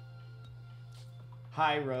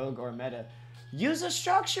 Hi, Rogue or Meta. Use a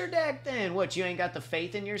structure deck then. What, you ain't got the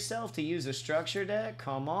faith in yourself to use a structure deck?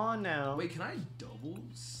 Come on now. Wait, can I double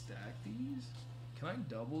stack these? Can I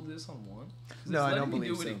double this on one? 'Cause No, it's I don't letting me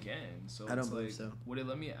believe do so. it again. So I don't it's believe like, so. Would it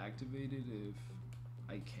let me activate it if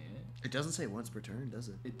I can't? It doesn't say once per turn, does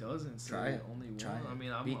it? It doesn't say Try it. only Try one. it. I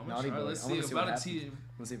mean, I'm Beat gonna Naughty try. Boy. Let's I see. wanna I'm see what about to happens. see.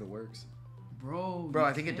 Let's see if it works. Bro, Bro, you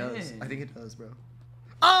I think it does. can. I think it does, bro.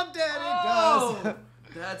 I'm dead, it does!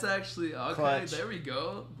 That's actually okay. Clutch. There we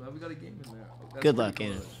go. Glad we got a game in there. That's Good pretty luck,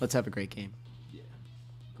 Anna. clutch. Let's have a great game. Yeah.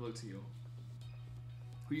 Good luck to you.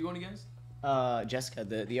 Who you going against? Jessica,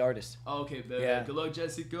 the artist. Oh, okay. Yeah. Good luck,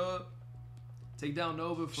 Jessica. Take down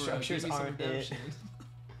Nova for Structures give me some aren't it. redemption.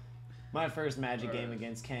 My first Magic game Alright.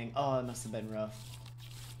 against Kang. Oh, it must have been rough.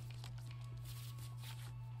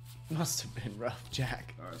 Must have been rough,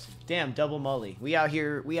 Jack. All right. So Damn, double mully. We out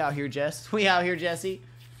here, Jess. We out here, Jesse.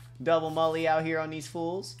 Double mully out here on these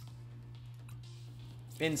fools.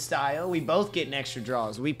 In style. We both getting extra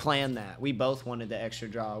draws. We planned that. We both wanted the extra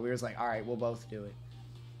draw. We was like, all right, we'll both do it.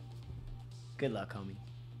 Good luck, homie.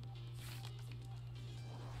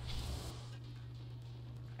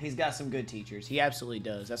 He's got some good teachers. He absolutely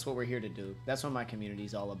does. That's what we're here to do. That's what my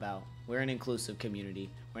community's all about. We're an inclusive community.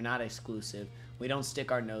 We're not exclusive. We don't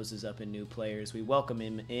stick our noses up in new players. We welcome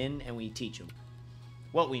him in and we teach them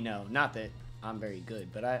what we know. Not that I'm very good,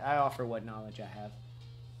 but I offer what knowledge I have.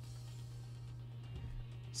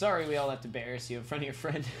 Sorry we all have to embarrass you in front of your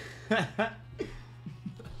friend.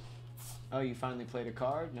 Oh, you finally played a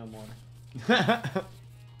card? No more.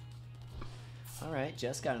 Alright,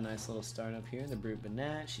 Jess got a nice little start up here. The Brute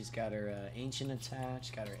Banette. She's got her Ancient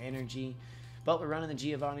attached, got her Energy. But we're running the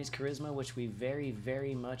Giovanni's Charisma, which we very,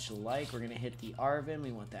 very much like. We're going to hit the Arvin.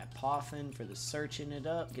 We want that Poffin for the searching it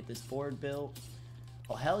up. Get this board built.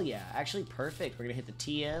 Oh, hell yeah. Actually, perfect. We're going to hit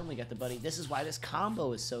the TM. We got the Buddy. This is why this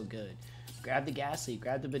combo is so good. Grab the Ghastly.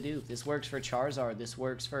 Grab the Bidoof. This works for Charizard. This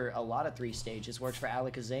works for a lot of 3-stage. This works for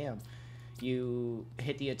Alakazam. You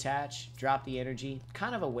hit the attach, drop the energy.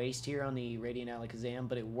 Kind of a waste here on the Radiant Alakazam,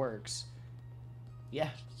 but it works. Yeah.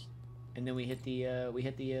 And then we hit the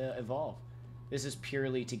evolve. This is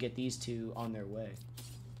purely to get these two on their way.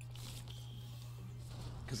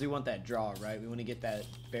 Because we want that draw, right? We want to get that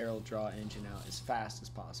barrel draw engine out as fast as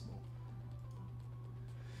possible.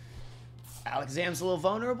 Alakazam's a little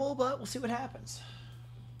vulnerable, but we'll see what happens.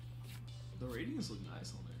 the ratings look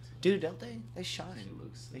nice on there. Too. Dude, don't they? They shine. It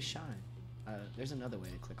looks. They shine. There's another way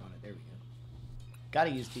to click on it. There we go. Gotta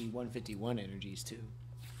use the 151 energies too.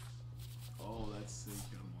 Oh, that's sick.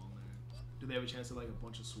 Get them all there. Do they have a chance at like a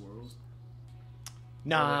bunch of swirls?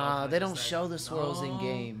 Nah, they don't show the swirls in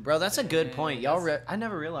game, bro. That's a good point. Y'all, I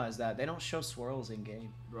never realized that they don't show swirls in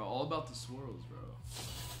game. Bro, all about the swirls, bro.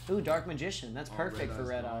 Ooh, Dark Magician. That's perfect for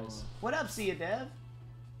Red Eyes. What up, see ya, Dev?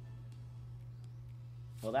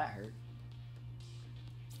 Well, that hurt.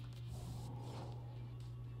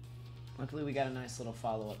 Luckily, we got a nice little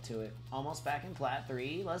follow-up to it. Almost back in Plat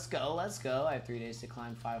 3. Let's go, let's go. I have 3 days to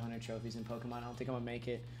climb 500 trophies in Pokemon. I don't think I'm going to make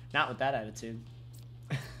it. Not with that attitude.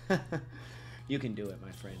 You can do it,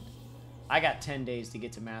 my friend. I got 10 days to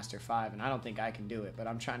get to Master 5, and I don't think I can do it, but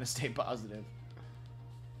I'm trying to stay positive.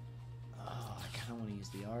 Oh, I kind of want to use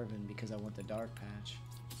the Arven because I want the Dark Patch.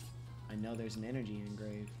 I know there's an energy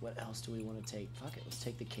engraved. What else do we want to take? Fuck it, let's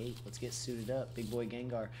take the cape. Let's get suited up. Big boy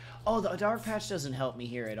Gengar. Oh, the Dark Patch doesn't help me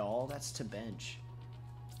here at all. That's to bench.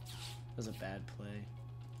 That was a bad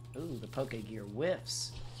play. Ooh, the Pokegear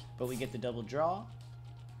whiffs. But we get the double draw.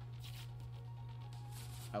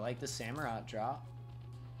 I like the Samurott drop.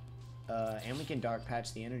 And we can Dark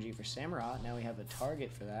Patch the energy for Samurott. Now we have a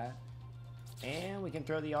target for that. And we can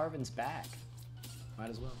throw the Arvens back. Might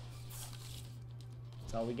as well.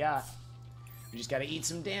 That's all we got. We just gotta eat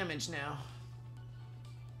some damage now.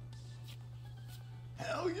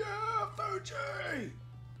 Hell yeah, Fuji!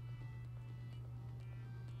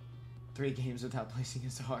 3 games without placing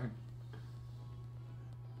is hard.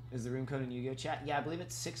 Is the room code in YuGiOh chat? Yeah, I believe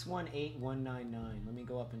it's 618199. Let me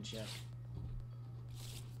go up and check.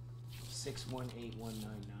 618199,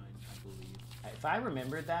 I believe. If I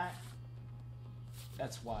remembered that,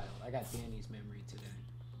 that's wild. I got Danny's memory today.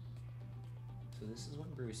 So this is when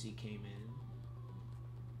Brucey came in.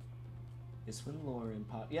 This one Lauren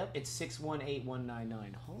popped. Yep, it's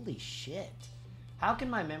 618199. Holy shit. How can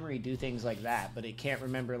my memory do things like that, but it can't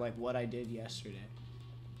remember like what I did yesterday?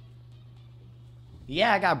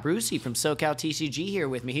 Yeah, I got Brucey from SoCal TCG here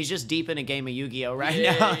with me. He's just deep in a game of Yu-Gi-Oh right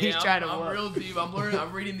now. He's trying to I'm real deep. I'm learning.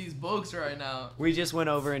 I'm reading these books right now. We just went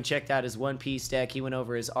over and checked out his One Piece deck. He went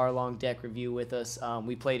over his R-Long deck review with us.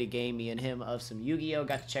 We played a game, me and him, of some Yu-Gi-Oh.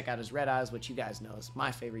 Got to check out his Red Eyes, which you guys know is my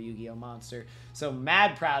favorite Yu-Gi-Oh monster. So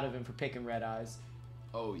mad proud of him for picking Red Eyes.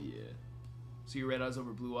 Oh, yeah. So you Red Eyes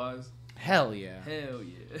over Blue Eyes? Hell yeah. Hell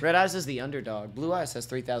yeah. Red Eyes is the underdog. Blue Eyes has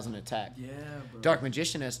 3,000 attack. Yeah, bro. Dark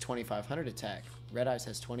Magician has 2,500 attack. Red Eyes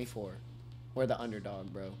has 24. We're the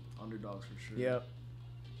underdog, bro. Underdogs for sure. Yep.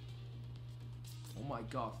 Oh my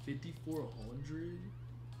god, 5,400?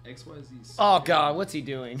 XYZ. Oh god, what's he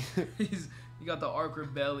doing? You got the Arc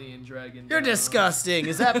Rebellion Dragon. You're disgusting.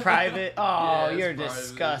 Is that private? Oh, Yeah, you're private.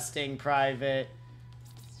 disgusting, private.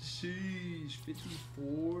 Sheesh,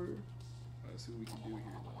 54. Let's see what we can do here,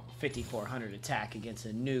 though. 5,400 attack against a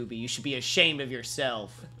newbie. You should be ashamed of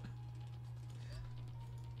yourself.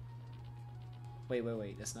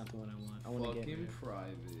 Wait. That's not the one I want. I want to get Fucking rid of. private.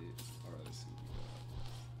 Alright, let's see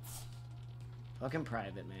what Fucking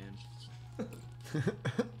private, man.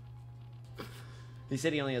 He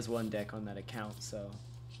said he only has one deck on that account, so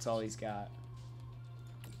that's all he's got.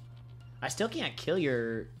 I still can't kill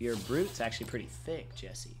your Brute's actually pretty thick,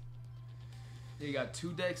 Jesse. Yeah, you got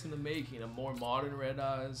 2 decks in the making, a more modern Red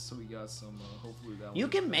Eyes, so we got some, hopefully that You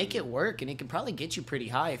one can is make better. it work, and it can probably get you pretty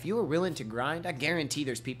high. If you were willing to grind, I guarantee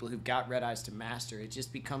there's people who've got Red Eyes to master. It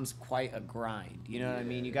just becomes quite a grind. You know what I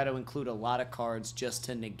mean? You got to include a lot of cards just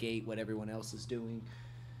to negate what everyone else is doing.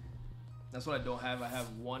 That's what I don't have. I have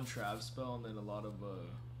 1 trap spell and then a lot of,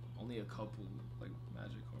 only a couple, like,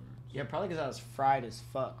 magic cards. Yeah, probably because I was fried as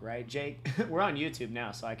fuck, right, Jake? We're on YouTube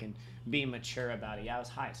now, so I can be mature about it. Yeah, I was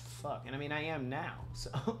high as fuck. And I mean, I am now,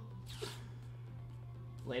 so...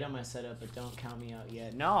 Late on my setup, but don't count me out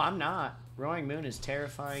yet. No, I'm not. Roaring Moon is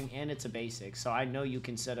terrifying, and it's a basic, so I know you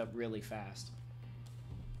can set up really fast.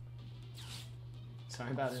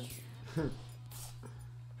 Sorry about it.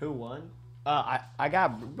 Who won? I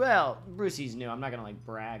got... Well, Brucey's new. I'm not gonna, like,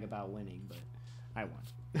 brag about winning, but I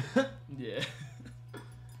won. Yeah.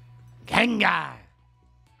 Gengar!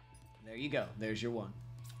 There you go. There's your one.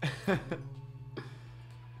 I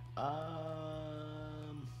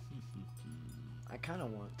kind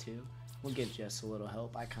of want to. We'll give Jess a little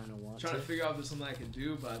help. I kind of want Trying to. to figure out if there's something I can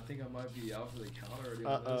do, but I think I might be out for the counter already.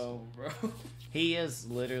 Uh-oh. Bro. He is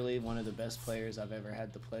literally one of the best players I've ever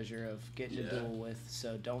had the pleasure of getting to duel with,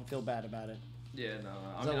 so don't feel bad about it. Yeah,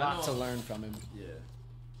 no. There's a lot to learn from him. Yeah.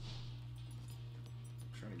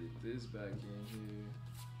 I'm trying to get this back in here.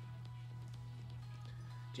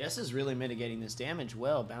 Jess is really mitigating this damage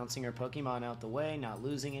well, bouncing her Pokemon out the way, not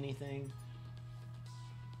losing anything.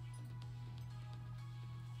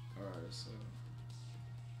 Alright, so.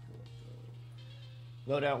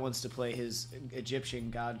 Loadout wants to play his Egyptian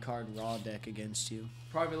God card raw deck against you.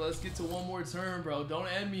 Private, let's get to one more turn, bro. Don't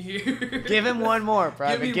end me here. Give him one more,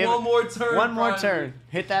 Private. Give me one more turn. One more Private. turn.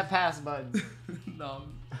 Hit that pass button. No.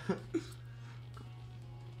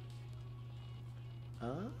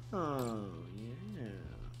 Oh, yeah.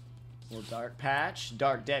 Well, dark patch,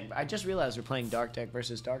 dark deck. I just realized we're playing dark deck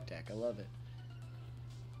versus dark deck. I love it.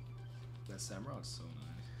 That Samrock's so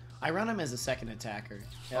nice. I run him as a second attacker.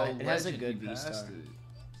 Oh, It has a legend, good he V star. passed it.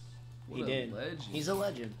 What He a did. legend. He's a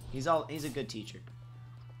legend. He's a good teacher.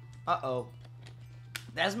 Uh-oh.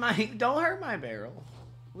 That's my... Don't hurt my barrel.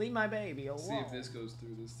 Leave my baby alone. See if this goes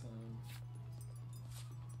through this time.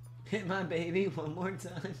 Hit my baby one more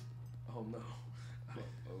time. Oh, no. Oh,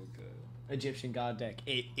 okay. Egyptian God deck.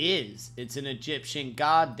 It is. It's an Egyptian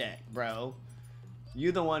God deck, bro.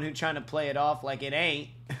 You the one who trying to play it off like it ain't.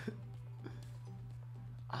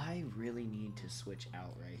 I really need to switch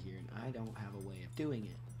out right here, and I don't have a way of doing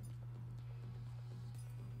it.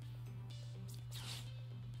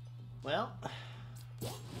 Well,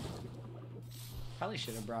 probably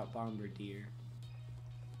should have brought Bombardier.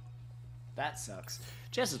 That sucks.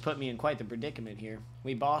 Jess has put me in quite the predicament here.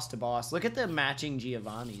 We boss to boss. Look at the matching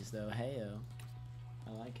Giovanni's, though. Heyo.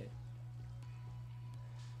 I like it.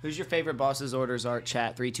 Who's your favorite boss's orders art?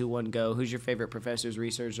 Chat 3, 2, 1, go. Who's your favorite professor's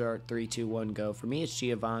research art? 3, 2, 1, go. For me, it's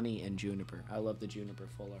Giovanni and Juniper. I love the Juniper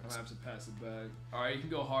full I'm arts. gonna have to pass it back. All right, you can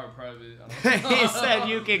go hard, Private. He said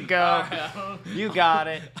you can go. Right, You got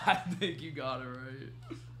it. I think you got it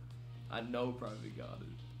right. I know Private got it.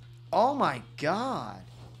 Oh my god.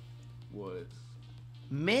 What?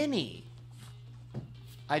 Minnie.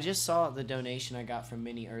 I just saw the donation I got from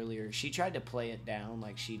Minnie earlier. She tried to play it down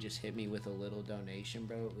like she just hit me with a little donation,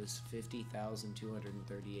 bro. It was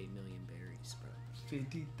 50,238 million berries, bro.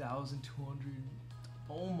 50,200.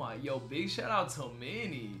 Oh my, yo, big shout out to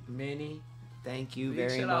Minnie. Minnie, thank you Big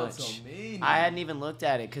very shout much. out to Minnie. I hadn't even looked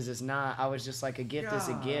at it because it's not. I was just like, a gift is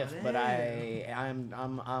a gift, but damn.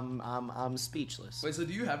 I'm speechless. Wait, so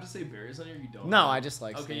do you have to say berries on here? Or you don't? No, I just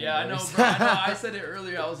like. Okay, saying yeah, I know, berries. bro. I know. I said it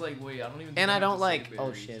earlier. I was like, wait, I don't even. Think And I have don't to say like. Oh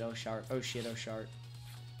berries. shit! Oh shark! Oh shit! Oh shark!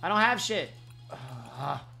 I don't have shit.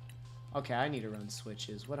 Ah. Okay, I need to run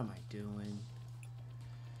switches. What am I doing?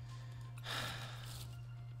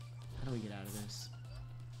 How do we get out of this?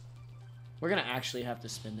 We're gonna actually have to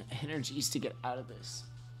spend the energies to get out of this.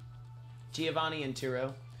 Giovanni and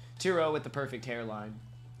Turo. Turo with the perfect hairline.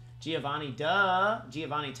 Giovanni, duh.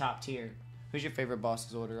 Giovanni top tier. Who's your favorite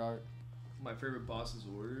boss's order art? My favorite boss's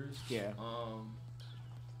orders. Yeah.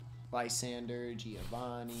 Lysander,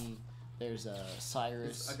 Giovanni. There's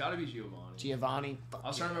Cyrus. I gotta be Giovanni. Giovanni. I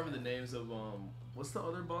was trying to remember the names of what's the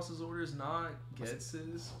other boss's orders? Not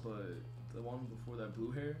Getz's, but the one before that, blue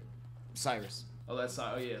hair. Cyrus. Oh, that's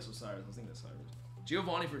Cyrus. Oh yeah, so Cyrus. I was thinking that's Cyrus.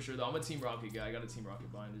 Giovanni for sure though. I'm a Team Rocket guy. I got a Team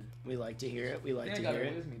Rocket binder. We like to hear it. We like Yeah, I to got hear it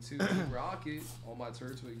it. with me too. Team Rocket. All my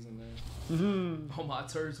turtwigs in there. All my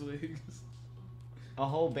turtwigs. A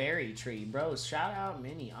whole berry tree, bro. Shout out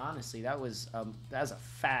Minnie. Honestly, that was a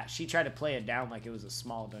fat. She tried to play it down like it was a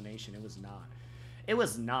small donation. It was not. It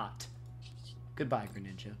was not. Goodbye,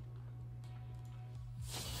 Greninja.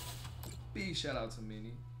 Big shout out to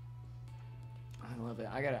Minnie. I love it.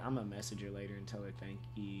 I'm gonna message her later and tell her thank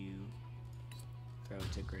you. Throw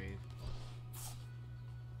it to grave.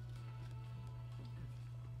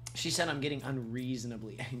 She said I'm getting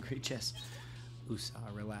unreasonably angry. Just, Usa,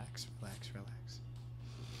 relax, relax, relax.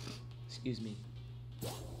 Excuse me.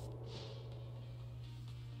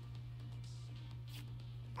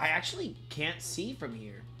 I actually can't see from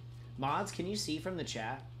here. Mods, can you see from the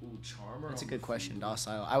chat? Ooh, Charmer. That's a on good the question. field.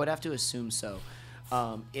 Docile. I would have to assume so.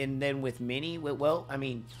 And then with Minnie, well, I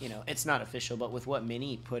mean, you know, it's not official, but with what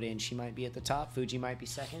Minnie put in, she might be at the top. Fuji might be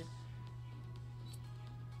second.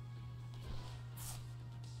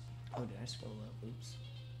 Oh, did I scroll up? Oops.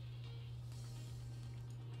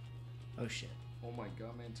 Oh, shit. Oh my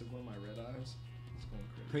god, man, took one of my red eyes. It's going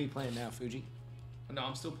Who are crazy. you playing now, Fuji? No,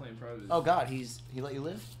 I'm still playing private. Oh, God, he let you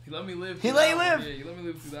live? He let me live. He through let that you one. live? Yeah, he let me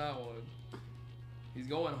live through that one. He's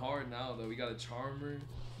going hard now, though. We got a Charmer,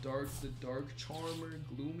 the Dark Charmer,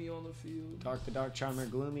 Gloomy on the field. Dark the Dark Charmer,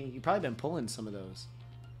 Gloomy. You've probably been pulling some of those.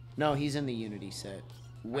 No, he's in the Unity set.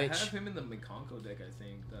 I have him in the Mikonko deck, I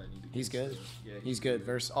think, that I need to get He's good. to. Yeah, He's good.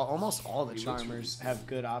 Almost all the He looks Charmers really have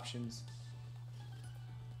good options.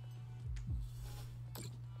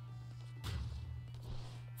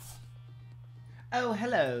 Oh,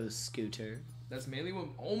 hello, Scooter. That's mainly what.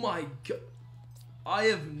 Oh my god. I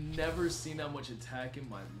have never seen that much attack in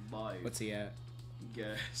my life. What's he at?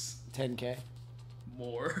 Guess. 10K?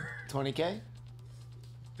 More. 20K?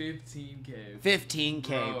 15K. 15K.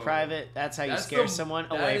 Bro. Private, that's how you scare someone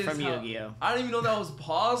away from Yu-Gi-Oh. I didn't even know that was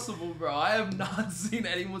possible, bro. I have not seen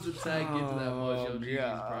anyone's attack get to that much. Yo,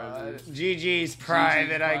 GG's private. GG's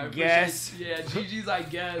private, I guess. Yeah, GG's, I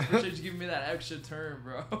guess. Appreciate you giving me that extra turn,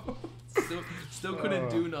 bro. Still couldn't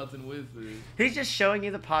do nothing with it. He's just showing you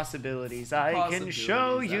the possibilities. I can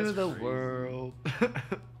show you the world.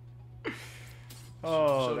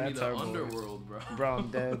 Oh, that's me our the boy. underworld, bro. Bro,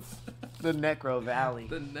 I'm dead. The Necro Valley.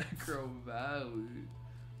 The Necro Valley.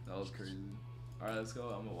 That was crazy. Alright, let's go.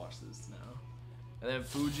 I'm gonna watch this now. And then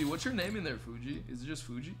Fuji. What's your name in there, Fuji? Is it just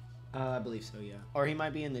Fuji? I believe so, yeah. Or he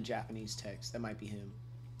might be in the Japanese text. That might be him.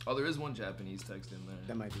 Oh, there is one Japanese text in there.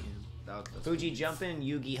 That might be him. That's Fuji, jump in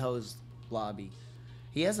YuGiOh's lobby.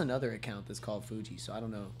 He has another account that's called Fuji, so I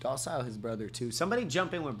don't know. Docile, his brother, too. Somebody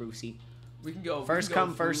jump in with Brucey. We can go. First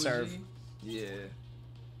come, first serve. Yeah.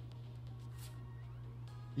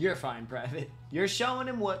 You're fine, Private. You're showing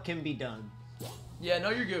him what can be done. Yeah, no,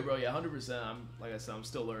 you're good, bro. Yeah, 100%. Like I said, I'm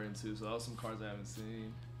still learning too. So that was some cards I haven't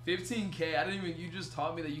seen. 15K. I didn't even. You just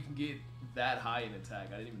taught me that you can get that high in attack.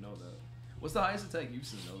 I didn't even know that. What's the highest attack you've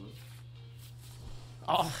seen, Nova?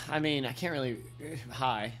 Oh, I mean, I can't really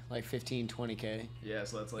high, like 15, 20K. Yeah,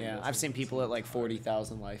 so that's like. Yeah, that's I've like, seen people at like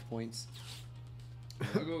 40,000 life points.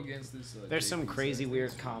 I'll go against this. There's some crazy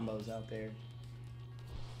weird combos out there.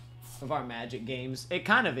 Of our Magic games. It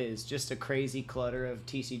kind of is just a crazy clutter of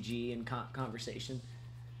TCG and conversation.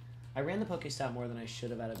 I ran the Pokestop more than I should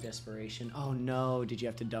have out of desperation. Oh no, did you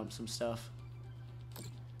have to dump some stuff?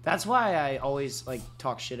 That's why I always like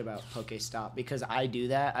talk shit about Pokestop, because I do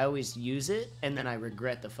that. I always use it and then I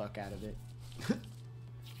regret the fuck out of it.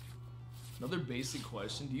 Another basic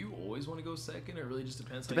question: do you always want to go second, or it really just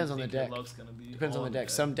depends? Depends how on you the think deck. Your luck's gonna be? Depends on the deck.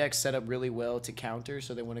 Some decks set up really well to counter,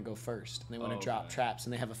 so they want to go first. And they want to drop traps,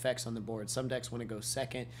 and they have effects on the board. Some decks want to go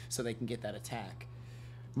second, so they can get that attack.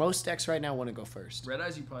 Most decks right now want to go first. Red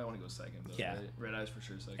Eyes, you probably want to go second, though, yeah. right? Red Eyes for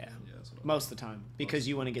sure second. Yeah, that's what most of the time, because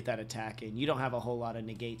you want to get that attack in. You don't have a whole lot of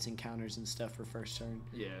negates and counters and stuff for first turn.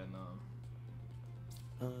 Yeah, no.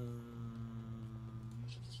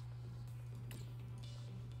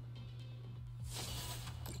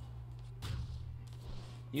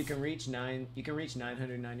 You can reach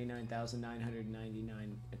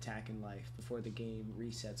 999,999 attack in life before the game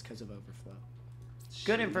resets because of overflow.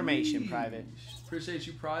 Good information, Private. Appreciate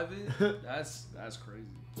you, Private. That's crazy.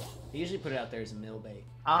 They usually put it out there as a mill bait.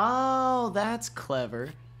 Oh, that's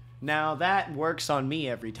clever. Now that works on me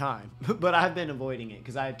every time, but I've been avoiding it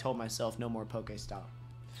because I told myself no more Pokestop.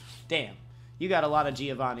 Damn, you got a lot of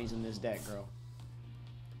Giovannis in this deck, girl.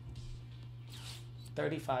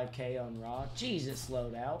 35K on Raw. Jesus,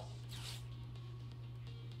 loadout.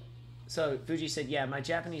 So Fuji said, yeah, my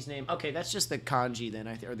Japanese name. Okay, that's just the kanji then,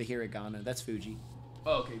 or the hiragana. That's Fuji.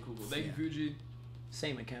 Oh, okay, cool. Thank you, Fuji.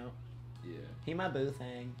 Same account. Yeah. He my boo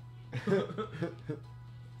thing.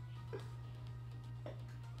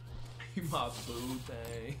 He my boo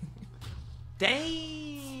thing.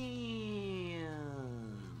 Damn.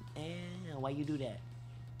 Why you do that?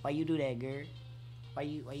 Why you do that, girl? Why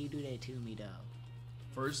you do that to me, dog?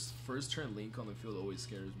 First turn Link on the field always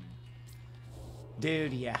scares me.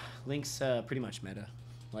 Dude, yeah. Link's pretty much meta.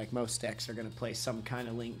 Like, most decks are going to play some kind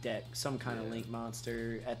of Link deck, some kind of Link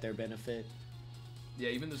monster at their benefit. Yeah,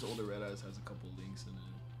 even this older Red Eyes has a couple Links in it.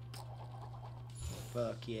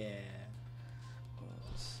 Fuck yeah.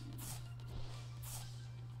 Let's see.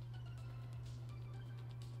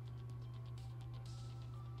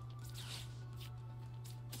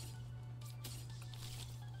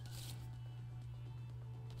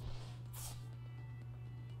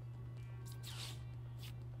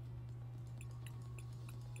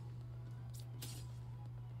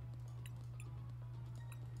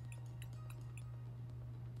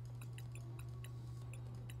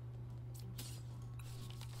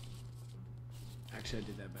 Actually, I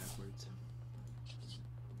did that backwards.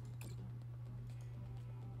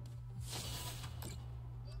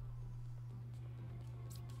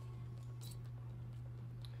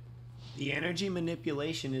 The energy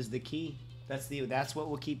manipulation is the key. That's what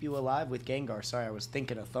will keep you alive with Gengar. Sorry, I was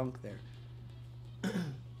thinking of Thunk there.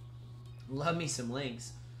 Love me some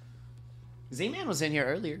Links. Z-Man was in here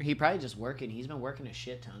earlier. He probably just working. He's been working a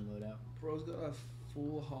shit ton loadout. Bro's got a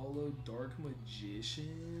full hollow Dark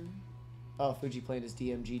Magician. Oh, Fuji played his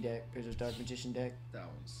DMG deck. There's his Dark Magician deck. That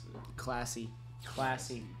one's sick. Classy.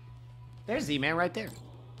 Classy. There's Z-Man right there.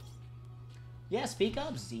 Yeah, speak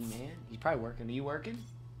up, Z-Man. He's probably working. Are you working?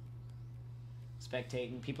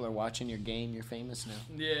 Spectating. People are watching your game. You're famous now.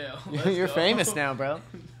 Yeah. You're famous now, bro.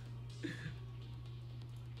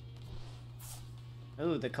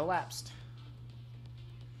 Ooh, the collapsed.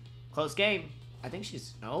 Close game. I think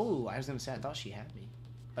she's. Oh, I was gonna say I thought she had me,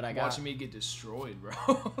 but I got. Watching me get destroyed, bro.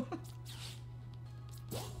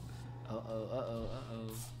 Uh-oh.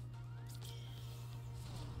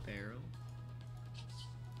 Barrel.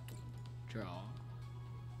 Draw.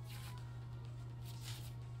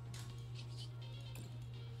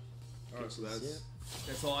 Alright, so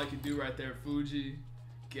that's all I can do right there, Fuji.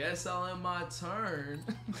 Guess I'll end my turn.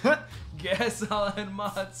 Guess I'll end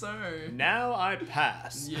my turn. Now I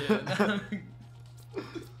pass. Yeah.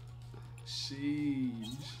 Sheesh.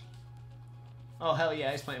 Oh hell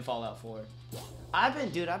yeah, he's playing Fallout 4. I've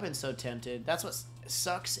been so tempted. That's what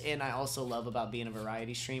sucks, and I also love about being a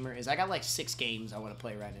variety streamer is I got like 6 games I want to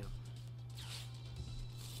play right now.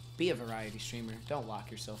 Be a variety streamer. Don't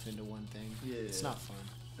lock yourself into one thing. Yeah. It's not fun.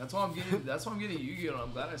 That's why I'm getting. That's why I'm getting YuGiOh.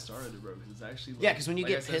 I'm glad I started it, bro. Because it's actually. Like, Yeah, because when you like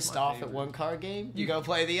get I said, it's pissed my off favorite. at one card game, you go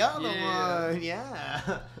play the other one.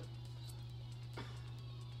 Yeah.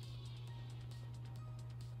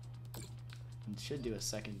 It should do a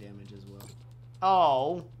second damage as well.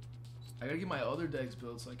 Oh. I gotta get my other decks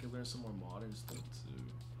built so I can learn some more modern stuff too.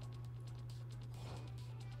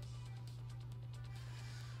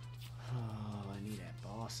 Oh, I need that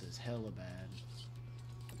boss is hella bad.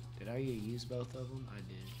 Did I use both of them? I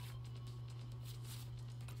did.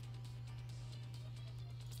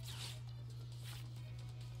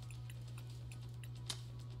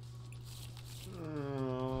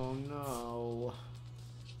 Oh no.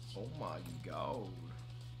 Oh my god.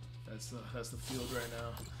 That's the field right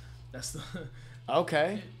now. That's the.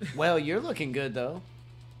 Okay. Well, you're looking good though.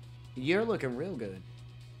 You're looking real good.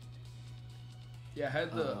 Yeah, I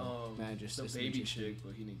had the Magistus baby Magician. chick,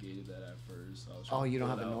 but he negated that at first. So I was Oh, trying you to don't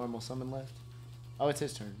pull have it a out. normal summon left? Oh, it's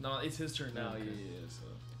his turn. No, it's his turn now. Okay. Yeah. So.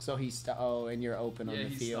 So he's oh, and you're open on Yeah, the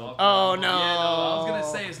he field. stopped. Oh no! Yeah, no, I was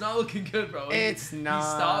gonna say it's not looking good, bro. It's not. He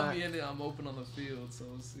stopped me and I'm open on the field, so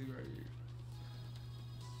let's see right here.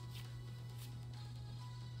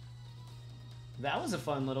 That was a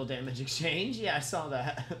fun little damage exchange. Yeah, I saw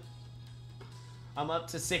that. I'm up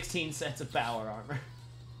to 16 sets of power armor.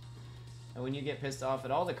 And when you get pissed off at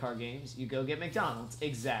all the card games, you go get McDonald's.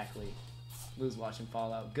 Exactly. Lou's watching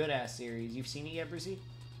Fallout. Good ass series. You've seen it yet, Brucey?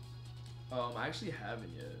 I actually haven't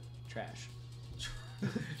yet. Trash.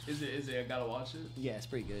 Is it? I gotta watch it. Yeah, it's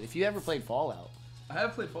pretty good. If you ever played Fallout, I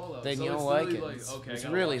have played Fallout. then so you'll it's like literally it. Like, okay, It's I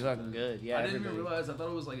gotta really watch it fucking then. good. Yeah, I didn't even everybody- realize. I thought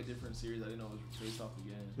it was like a different series. I didn't know it was based off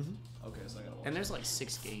again. Mhm. Okay, so I gotta watch. And there's it. like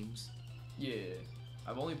 6 games. Yeah,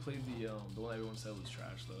 I've only played the one everyone said was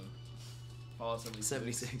trash though. Fallout 76.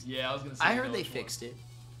 76. Yeah, I was gonna say. I heard no, they which one. fixed it.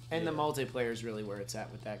 And the Yeah. multiplayer is really where it's at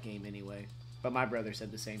with that game anyway. But my brother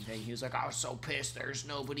said the same thing. He was like, I was so pissed there's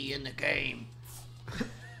nobody in the game.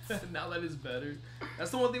 Now that it's better.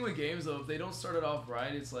 That's the one thing with games though. If they don't start it off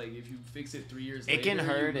right, it's like if you fix it 3 years It later, can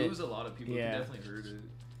hurt you it. lose a lot of people. Yeah. It can definitely hurt it.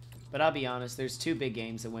 But I'll be honest, there's 2 big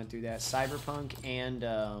games that went through that. Cyberpunk and,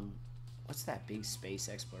 what's that big space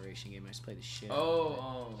exploration game? I just played the shit out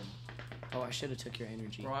of it. Oh, I should have took your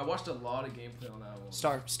energy. Bro, I watched a lot of gameplay on that one.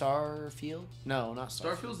 Starfield? No, not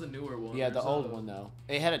Starfield. Starfield's the newer one. Yeah, the There's old a- one though.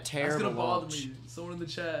 It had a That's terrible gonna bother launch. me. Someone in the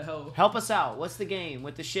chat, help. Help us out. What's the game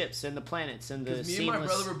with the ships and the planets and the Because me seamless... and my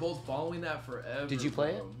brother were both following that forever. Did you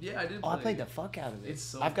play bro. Yeah, I did. Oh, I play played it. the fuck out of it. It's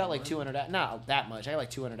so I've got like fun. 200... Not that much. I got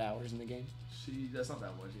like 200 hours in the game. That's not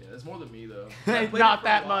that much. Yeah, that's more than me though. I played it Not for a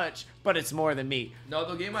that while. much, but it's more than me. No,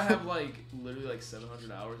 the game I have like literally like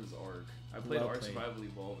 700 hours is Ark. I played Well Ark played. Survival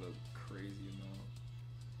Evolved a crazy amount.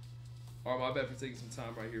 Alright, my bad for taking some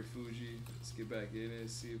time right here, Fuji. Let's get back in and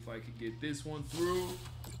see if I can get this one through.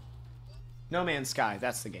 No Man's Sky,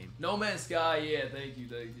 that's the game. No Man's Sky, yeah, thank you.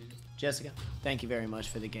 Jessica, thank you very much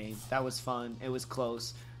for the game. That was fun. It was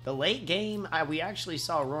close. The late game, we actually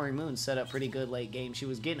saw Roaring Moon set up pretty good late game. She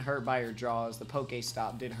was getting hurt by her draws. The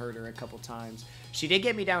Pokestop did hurt her a couple times. She did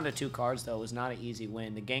get me down to 2 cards, though. It was not an easy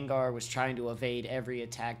win. The Gengar was trying to evade every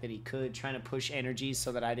attack that he could, trying to push energies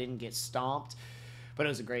so that I didn't get stomped. But it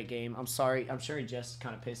was a great game. I'm sorry. I'm sure he just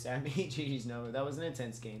kind of pissed at me. Jeez, no. That was an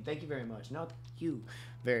intense game. Thank you very much. No, thank you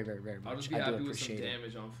very, very, very much. I'll just be I do happy with some appreciate it.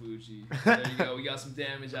 damage on Fuji. There you go. We got some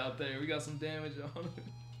damage out there. We got some damage on it.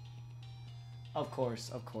 Of course,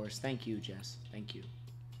 of course. Thank you, Jess. Thank you.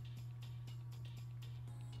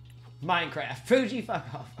 Minecraft. Fuji, fuck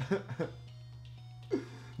off.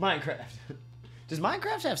 Minecraft. Does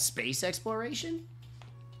Minecraft have space exploration?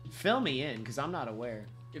 Fill me in, because I'm not aware.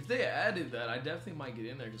 If they added that, I definitely might get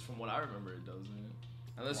in there because from what I remember, it doesn't.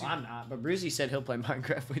 Unless Well, I'm not, but Brucey said he'll play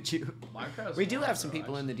Minecraft with you. Minecraft's We do fun, have some bro,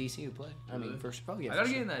 people in actually. the DC who play. I mean, Really? for sure. Oh, yeah, I for gotta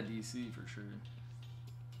sure. get in that DC for sure.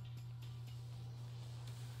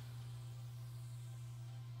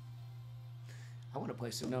 I want to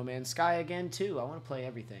play some No Man's Sky again, too. I want to play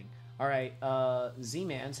everything. All right,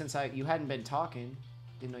 Z-Man, since you hadn't been talking,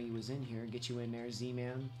 didn't know you was in here. Get you in there,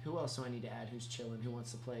 Z-Man. Who else do I need to add who's chilling, who wants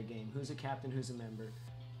to play a game? Who's a captain, who's a member?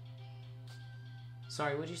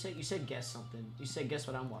 Sorry, what'd you say? You said guess something. You said guess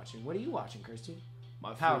what I'm watching. What are you watching, Kirsty?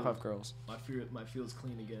 My Powerpuff Girls. My field's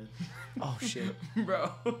clean again. Oh, shit.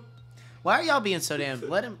 Bro. Why are y'all being so damn...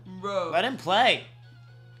 Let him play.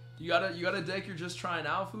 You got a deck you're just trying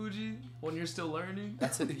out, Fuji, when you're still learning?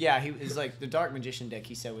 Yeah, he is like the Dark Magician deck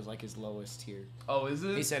he said was like his lowest tier. Oh, is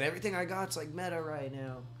it? He said everything I got's like meta right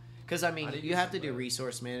now. Because, I mean, you have to do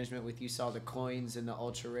resource management with, you saw the coins and the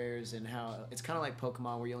ultra rares and how it's kind of like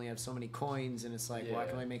Pokemon where you only have so many coins and it's like, why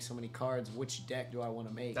can I make so many cards? Which deck do I want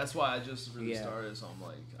to make? That's why I just really started, so I'm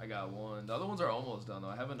like, I got one. The other ones are almost done, though.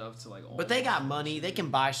 I have enough to, like, But they got money. They can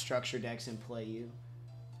buy structure decks and play you.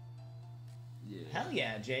 Yeah. Hell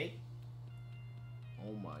yeah, Jake.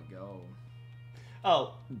 Oh, my God.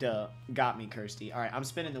 Oh, duh. Got me, Kirsty. All right, I'm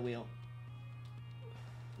spinning the wheel.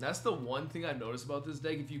 That's the one thing I noticed about this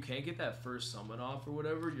deck. If you can't get that first summon off or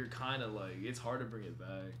whatever, you're kind of like, it's hard to bring it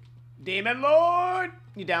back. Demon Lord!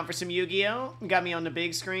 You down for some YuGiOh? You got me on the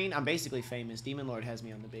big screen? I'm basically famous. Demon Lord has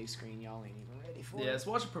me on the big screen. Y'all ain't even ready for it. Yeah, let's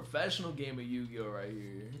watch a professional game of YuGiOh right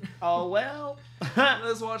here. Oh, well.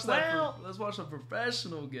 Let's watch that. Let's watch a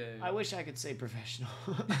professional game. I wish I could say professional.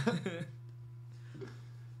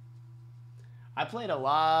 I played a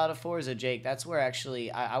lot of Forza, Jake. That's where actually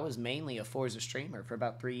I was mainly a Forza streamer for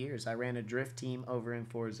about 3 years. I ran a drift team over in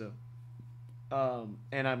Forza.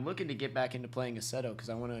 And I'm looking to get back into playing Assetto because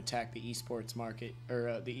I want to attack the esports market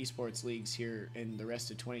or the esports leagues here in the rest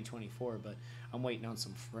of 2024. But I'm waiting on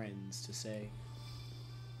some friends to say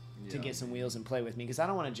to get some wheels and play with me because I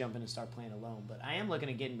don't want to jump in and start playing alone. But I am looking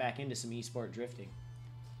at getting back into some esport drifting.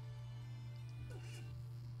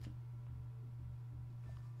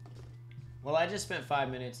 Well, I just spent 5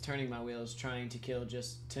 minutes turning my wheels trying to kill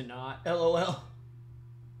just to not. LOL.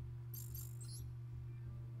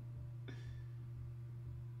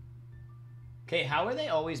 Okay, how are they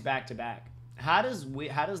always back to back? How does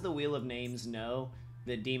the Wheel of Names know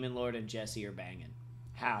that Demon Lord and Jesse are banging?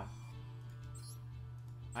 How?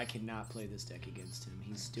 I cannot play this deck against him.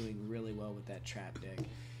 He's doing really well with that trap deck.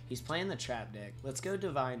 He's playing the trap deck. Let's go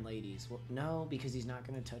Divine Ladies. Well, no, because he's not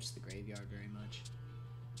going to touch the graveyard very much.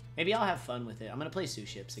 Maybe I'll have fun with it. I'm going to play Sue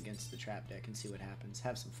Ships against the trap deck and see what happens.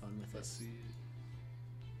 Have some fun with it. Let's see.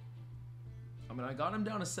 I mean, I got him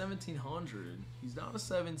down to 1,700. He's down to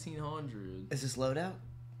 1,700. Is this loadout?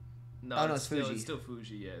 No, oh, no, it's Fuji. It's still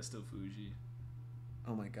Fuji. Yeah, it's still Fuji.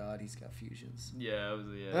 Oh my god, he's got fusions. Yeah,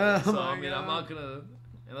 Oh so, my I mean, god. I'm not going to...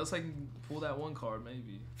 Unless I can pull that one card,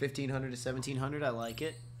 maybe. 1,500 to 1,700. I like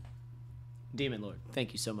it. Demon Lord,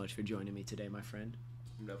 thank you so much for joining me today, my friend.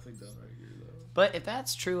 I'm definitely done right here, though. But if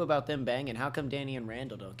that's true about them banging, how come Danny and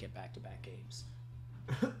Randall don't get back-to-back games?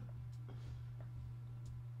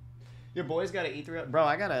 Your boy's got an E3... Bro,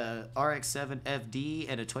 I got a RX-7 FD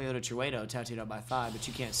and a Toyota Truedo tattooed on my thigh, but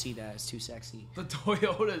you can't see that. It's too sexy. The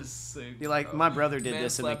Toyota's sick. You're like, bro. my brother did Man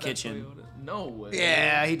this in the slapped that kitchen. Toyota. No way.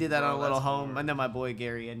 Yeah, he did that Bro, on a little that's home. hard. And then my boy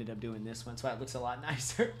Gary ended up doing this one, so it looks a lot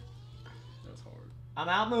nicer. That's hard. I'm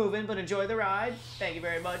out moving, but enjoy the ride. Thank you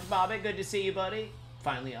very much, Bobby. Good to see you, buddy.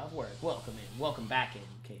 Finally off work. Welcome in. Welcome back in,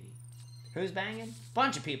 Katie. Who's banging?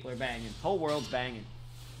 Bunch of people are banging. Whole world's banging.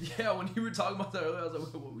 Yeah, when you were talking about that earlier, I was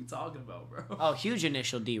like, what are we talking about, bro? Oh, huge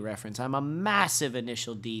Initial D reference. I'm a massive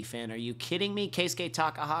Initial D fan. Are you kidding me? Keisuke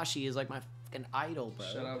Takahashi is like my fucking idol, bro.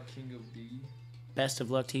 Shout out King of D. Best of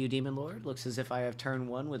luck to you, Demon Lord. Looks as if I have turn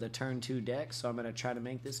 1 with a turn 2 deck, so I'm going to try to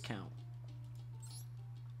make this count.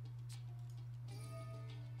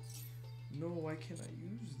 No, why can't I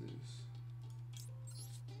use this?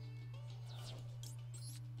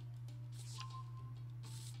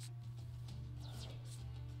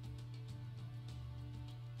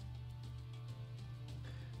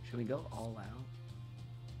 Should we go all out?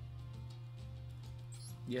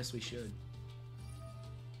 Yes, we should.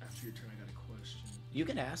 After your turn, I got a question. You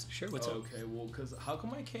can ask. Sure, what's up? Okay, well, because how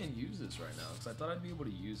come I can't use this right now? Because I thought I'd be able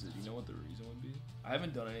to use it. You know what the reason would be? I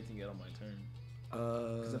haven't done anything yet on my turn.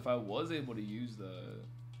 Because if I was able to use that,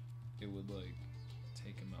 it would, like,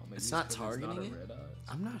 take him out. Maybe It's not 'cause targeting a it? red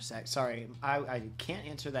eye. I'm not sorry. I can't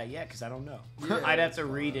answer that yet because I don't know. Yeah, I'd have that's to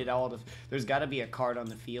read fine. it all. There's got to be a card on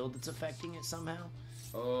the field that's affecting it somehow.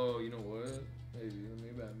 Oh, you know what? Maybe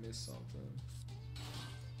I missed something.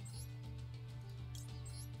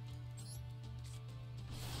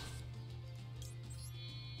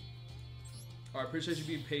 I appreciate you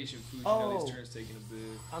being patient, Fuji. I know Oh. these turns taking a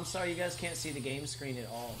bit. I'm sorry you guys can't see the game screen at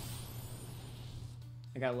all.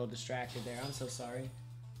 I got a little distracted there. I'm so sorry.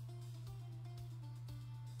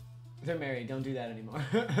 They're married. Don't do that anymore.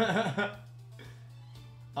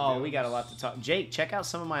 Oh, we got a lot to talk. Jake, check out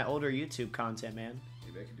some of my older YouTube content, man.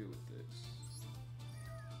 Maybe I could do it with this.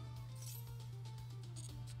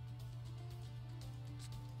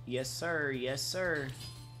 Yes, sir. Yes, sir.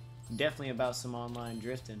 Definitely about some online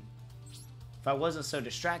drifting. If I wasn't so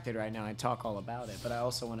distracted right now, I'd talk all about it. But I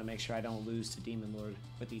also want to make sure I don't lose to Demon Lord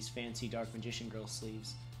with these fancy Dark Magician Girl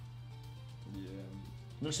sleeves. Yeah.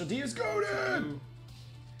 Initial D is goated!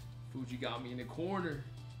 Fuji got me in the corner.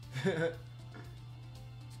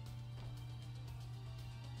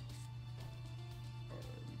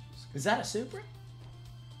 Is that a Supra?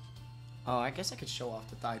 Oh, I guess I could show off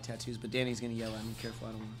the thigh tattoos, but Danny's gonna yell at me. Careful,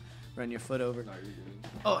 I don't want to run your foot over. No, you're good.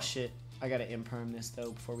 Oh shit! I gotta imperm this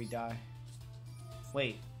though before we die.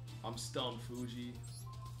 Wait. I'm stunned, Fuji.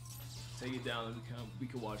 Take it down, and we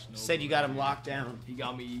can watch. Nova. Said you got him locked down. He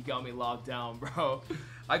got me locked down, bro.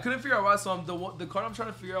 I couldn't figure out why. So the card I'm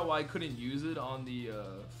trying to figure out why I couldn't use it on the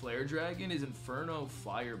Flare Dragon is Inferno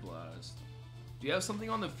Fire Blast. Do you have something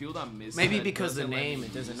on the field I'm missing? Maybe because the name,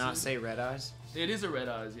 does it not say Red Eyes? It is a Red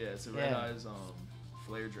Eyes, yeah. It's a Red Eyes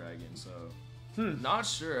Flare Dragon, so not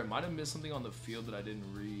sure. I might have missed something on the field that I didn't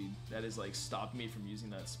read that is like stopping me from using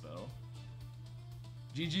that spell.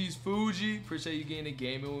 GG's Fuji. Appreciate you getting a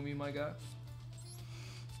game in with me, my guy.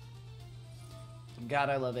 God,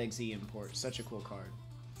 I love XZ Import. Such a cool card.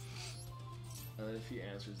 If he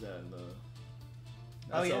answers that in the...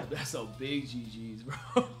 Oh, yeah. That's a big GG's,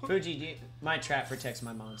 bro. Fuji, my trap protects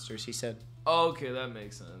my monsters, he said. Oh, okay, that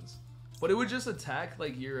makes sense. But it would just attack,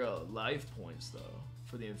 like, your life points, though,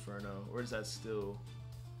 for the Inferno. Or is that still...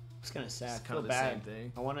 It's kind of sad. It's kind of the same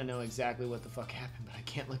thing. I want to know exactly what the fuck happened, but I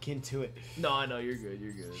can't look into it. No, I know. You're good.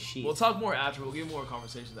 You're good. Sheesh. We'll talk more after. We'll get more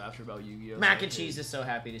conversations after about YuGiOh. Mac and Cheese is so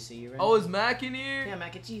happy to see you, right? Oh, is Mac in here? Yeah,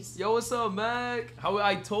 Mac and Cheese. Yo, what's up, Mac? How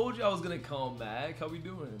I told you I was gonna come, Mac. How we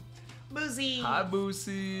doing? Boozy. Hi,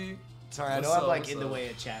 Boosie. Sorry, I know I'm like in the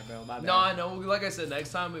way of chat, bro. My bad. No, I know. Like I said,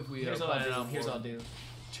 next time if we Here's what plan it I'll out do. Here's more. what I'll do.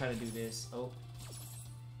 Try to do this. Oh.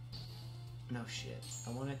 No shit.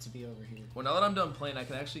 I want it to be over here. Well, now that I'm done playing, I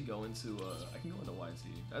can actually go into I can go into YT.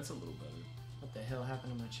 That's a little better. What the hell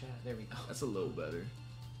happened to my chat? There we go. That's a little better.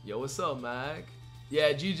 Yo, what's up, Mac?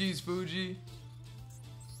 Yeah, GG's Fuji.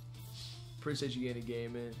 Appreciate you getting a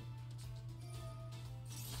game in.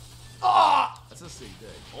 Ah! That's a sick deck.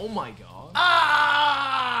 Oh my god.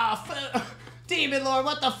 Ah! Demon Lord,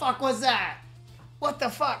 what the fuck was that? What the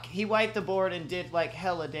fuck? He wiped the board and did like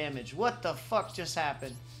hella damage. What the fuck just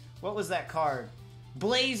happened? What was that card?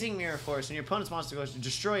 Blazing Mirror Force. When your opponent's monster goes to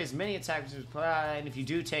destroy as many attacks as and if you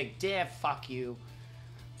do take fuck you.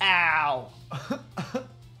 Ow!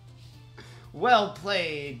 Well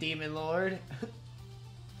played, Demon Lord.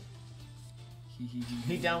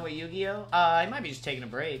 He done with YuGiOh? He might be just taking a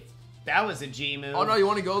break. That was a G move. Oh no, you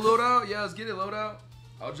want to go loadout? Yeah, let's get it loadout.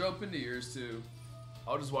 I'll jump into yours too.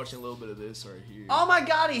 I'll just watch a little bit of this right here. Oh my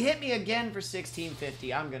god, he hit me again for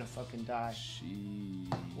 1650. I'm gonna fucking die.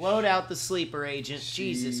 Sheesh. Load out the sleeper agent. Sheesh.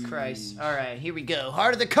 Jesus Christ. Alright, here we go.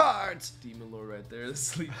 Heart of the cards. Demon Lord right there, the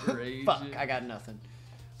sleeper agent. Fuck, I got nothing.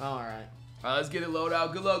 Alright. Alright, let's get it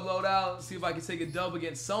loadout. Good luck, loadout. Let's see if I can take a dub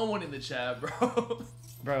against someone in the chat, bro.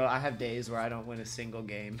 Bro, I have days where I don't win a single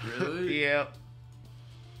game. Really? Yep.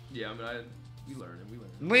 Yeah, I mean, we learning. We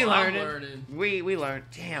Well, learning. I'm learning. We learned.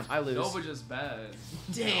 Damn, I lose. Nova just bad.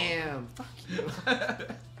 Damn. Fuck you.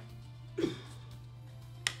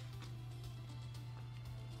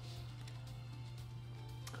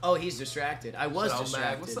 Oh, he's distracted. I was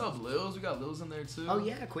distracted. What's up, Lils? We got Lils in there too. Oh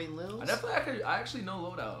yeah, Queen Lils. I actually know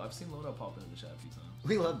Loadout. I've seen Loadout pop in the chat a few times.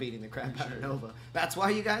 We love beating the crap out of Nova. That's why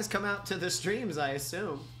you guys come out to the streams, I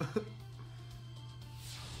assume.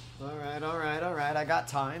 Alright. I got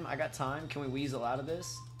time. Can we weasel out of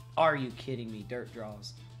this? Are you kidding me? Dirt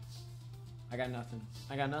draws. I got nothing.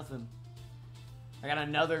 I got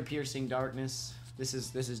another Piercing Darkness. This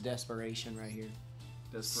is desperation right here.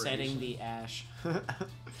 Setting the Ash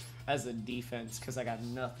as a defense because I got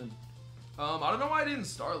nothing. I don't know why I didn't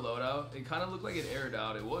start Loadout. It kind of looked like it aired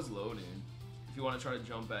out. It was loading. If you want to try to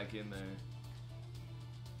jump back in there.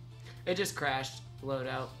 It just crashed.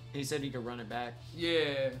 Loadout. He said you could run it back.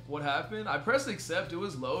 Yeah. What happened? I pressed accept. It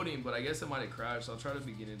was loading, but I guess it might have crashed. So I'll try to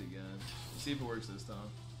begin it again. See if it works this time.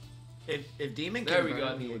 If Demon There can we go.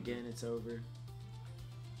 burn me again, it's over.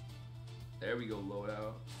 There we go,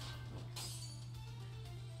 Loadout.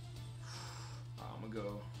 I'm gonna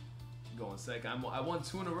go. Going second. I won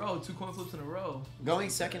 2 in a row. 2 coin flips in a row. Going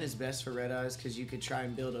second is best for Red Eyes because you could try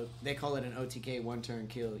and build a. They call it an OTK 1-turn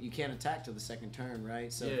kill. You can't attack till the second turn,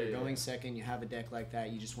 right? So if you're going second, you have a deck like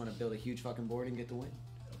that. You just want to build a huge fucking board and get the win.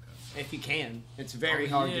 Okay. If you can. It's very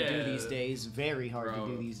hard to do these days. Very hard to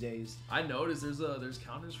do these days. I noticed there's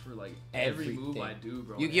counters for like every move I do,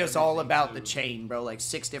 bro. Yu-Gi-Oh's all about the chain, bro. Like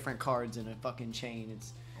 6 different cards in a fucking chain.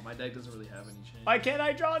 It's. Oh, my deck doesn't really have any chain. Why can't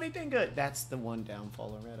I draw anything good? That's the one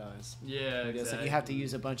downfall of Red Eyes. Yeah, exactly. You have to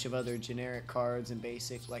use a bunch of other generic cards and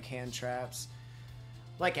basic like hand traps,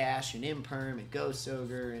 like Ash and Imperm and Ghost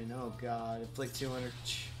Ogre and oh god, Afflict 200.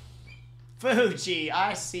 Fuji,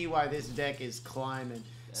 I see why this deck is climbing.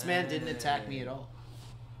 This man didn't attack me at all.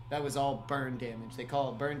 That was all burn damage. They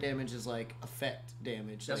call it burn damage is like effect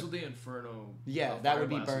damage. That's like, what the Inferno. Yeah, that would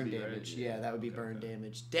be burn damage. Right? Yeah, that would be burn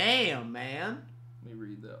damage. Damn, man. Let me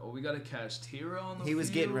read that. Oh, we got to catch Tira on the He was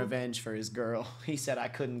field? getting revenge for his girl. He said, I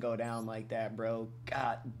couldn't go down like that, bro.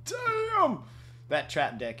 God damn. That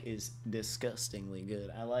trap deck is disgustingly good.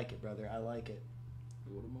 I like it, brother. I like it.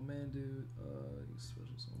 What did my man do?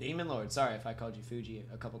 Demon Lord. Sorry if I called you Fuji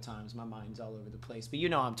a couple times. My mind's all over the place. But you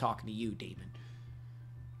know I'm talking to you, Demon.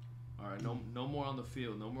 All right, no more on the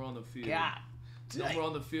field. No more on the field. God. No more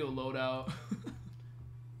on the field, loadout.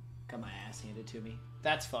 Got my ass handed to me.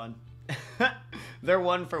 That's fun. They're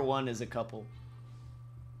 1 for 1 as a couple.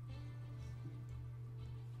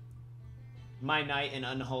 My knight in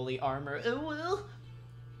unholy armor. Ooh, well.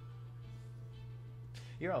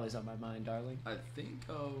 You're always on my mind, darling. I think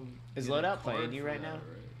is Loadout playing you right now? Right?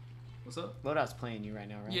 What's up? Loadout's playing you right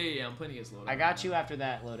now, right? Yeah, I'm playing against Loadout. I got you after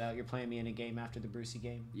that, Loadout. You're playing me in a game after the Brucey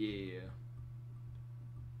game. Yeah.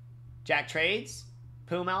 Jack trades?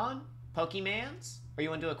 Poomalon? Pokemans? Or you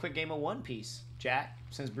want to do a quick game of One Piece? Jack,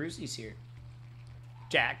 since Brucey's here.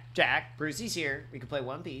 Jack, Brucey's here. We can play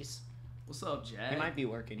One Piece. What's up, Jack? He might be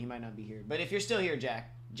working. He might not be here. But if you're still here,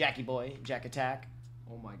 Jackie boy, Jack attack.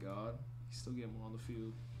 Oh my god. He's still getting more on the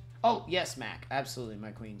field. Oh, yes, Mac. Absolutely,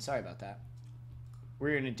 my queen. Sorry about that.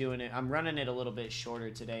 We're going to do it. I'm running it a little bit shorter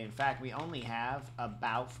today. In fact, we only have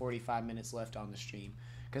about 45 minutes left on the stream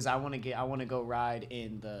because I want to go ride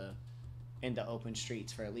in the open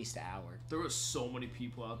streets for at least an hour. There were so many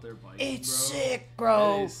people out there biking, It's bro. sick,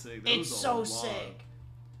 bro. It is sick. It's so sick.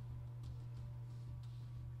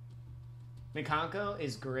 Mikanko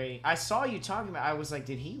is great. I saw you talking about. I was like,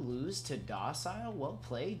 did he lose to Docile? Well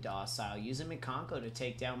played, Docile. Using Mikanko to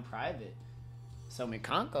take down Private. So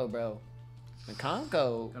Mikanko, bro.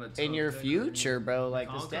 Mikanko in your future, bro. Like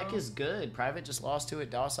Mikanko? This deck is good. Private just lost to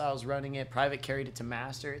it. Docile's running it. Private carried it to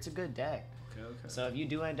Master. It's a good deck. Okay. So if you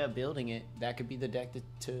do end up building it, that could be the deck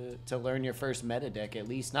to learn your first meta deck at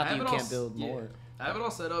least. Not that you can't build more. I have it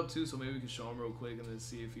all set up too, so maybe we can show him real quick and then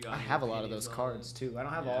see if he got. I have a lot of those cards too. I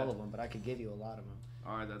don't have all of them, but I could give you a lot of them.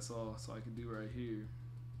 All right, that's all. So I can do right here.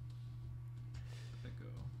 Let go.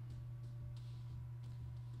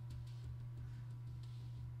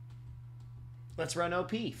 Let's run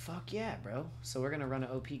OP. Fuck yeah, bro. So we're gonna run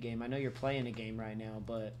an OP game. I know you're playing a game right now,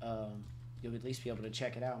 but you'll at least be able to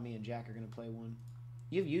check it out. Me and Jack are gonna play one.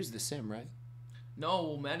 You've used the sim, right? No,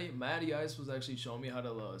 well, Matty Ice was actually showing me how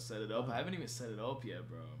to set it up. I haven't even set it up yet,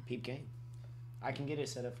 bro. Peep game. I can get it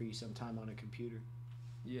set up for you sometime on a computer.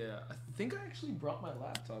 Yeah, I think I actually brought my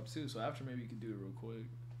laptop too, so after maybe you can do it real quick.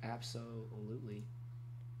 Absolutely.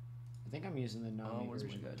 I think I'm using the Nami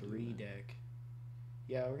version 3 deck.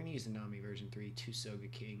 Yeah, we're going to use the Nami version 3, 2 Soga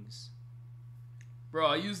Kings. Bro,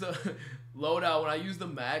 I used the loadout. When I used the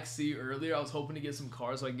Maxi earlier, I was hoping to get some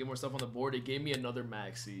cards so I can get more stuff on the board. It gave me another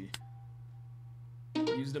Maxi.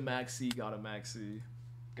 Used a Maxi, got a Maxi.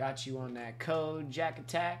 Got you on that code, Jack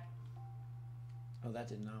Attack. Oh, that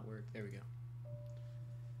did not work. There we go.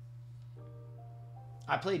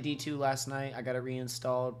 I played D2 last night. I got it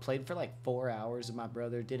reinstalled. Played for like 4 hours with my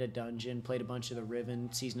brother. Did a dungeon. Played a bunch of the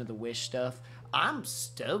Riven, Season of the Wish stuff. I'm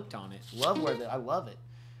stoked on it. I love it.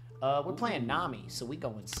 We're playing Nami, so we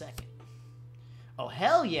going second. Oh,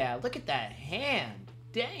 hell yeah. Look at that hand.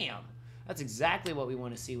 Damn. That's exactly what we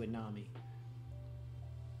want to see with Nami.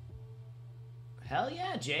 Hell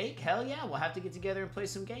yeah, Jake. Hell yeah. We'll have to get together and play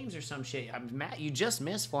some games or some shit. Matt, you just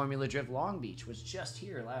missed Formula Drift Long Beach. Was just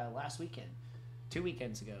here last weekend. 2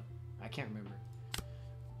 weekends ago. I can't remember.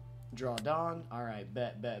 Draw Dawn. All right,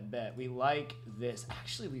 bet. We like this.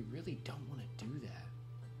 Actually, we really don't want to do that.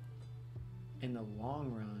 In the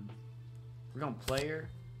long run, we're going to play her.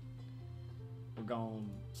 We're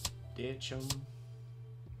going to ditch them.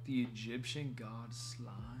 The Egyptian God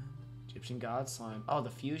Slime. Egyptian God Slime. Oh, the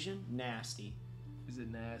fusion? Nasty. Is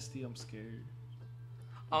it nasty? I'm scared.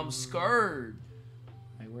 I'm scared. All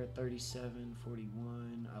right, we're at 37,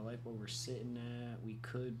 41. I like where we're sitting at. We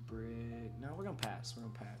could brick. No, we're going to pass.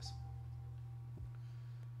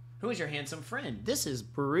 Who is your handsome friend? This is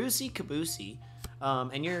Brucey Caboosey.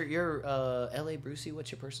 And you're LA Brucey.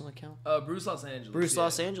 What's your personal account? Bruce Los Angeles. Bruce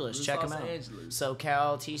Los Angeles. Bruce Check Los him out. Angeles.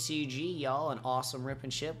 SoCal TCG, y'all, an awesome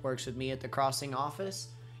ripping ship. Works with me at the Crossing office.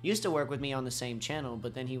 Used to work with me on the same channel,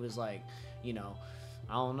 but then he was like, you know,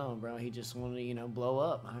 I don't know, bro. He just wanted to, you know, blow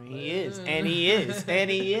up. I mean, he is, and he is, and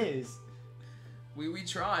he is. We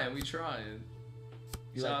trying.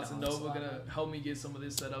 You Shout like out to the Nova, onslaught? gonna help me get some of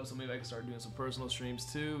this set up, so maybe I can start doing some personal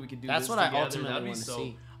streams too. We can do That's this what I together. ultimately That'd be want to so.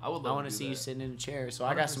 see. I would. I Love want to see you sitting in a chair, so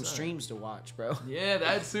I got some 100%. streams to watch, bro. Yeah,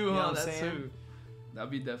 that too, know huh? what I'm That saying? too. That'd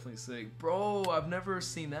be definitely sick, bro. I've never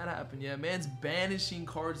seen that happen yet. Man's banishing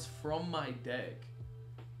cards from my deck.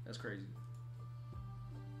 That's crazy.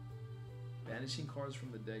 Banishing cards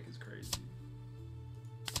from the deck is crazy.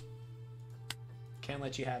 Can't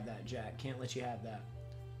let you have that, Jack. Can't let you have that.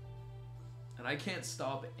 And I can't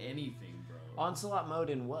stop anything, bro. Onslaught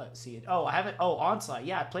mode in what? See it? Oh, I haven't. Oh, Onslaught.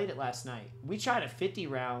 Yeah, I played it last night. We tried a 50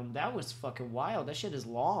 round. That was fucking wild. That shit is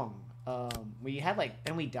long. We had like,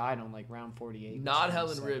 and we died on like round 48. Not which Helen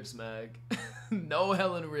was, Ribs, Mag. No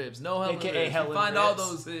Helen Ribs. No Helen AKA Ribs. Helen We find all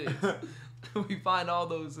Ribs. those hits. We find all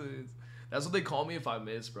those hits. That's what they call me if I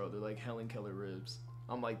miss, bro. They're like Helen Keller Ribs.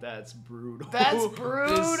 I'm like, that's brutal. That's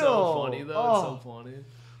brutal. It's so funny though. Oh. It's so funny.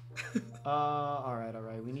 all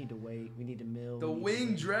right. We need to wait. We need to mill. The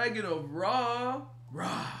Winged Dragon of Ra.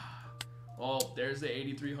 Oh, there's the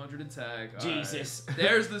 8300 attack. All Jesus. right.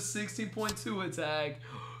 There's the 16.2 attack.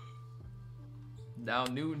 Now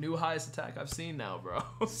new highest attack I've seen now, bro.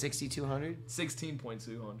 6200.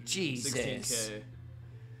 16.200. Jesus. 16K.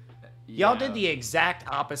 Y'all Yeah. did the exact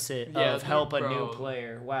opposite Yeah, of help a bro. new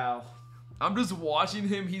player. Wow. I'm just watching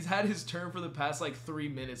him. He's had his turn for the past like 3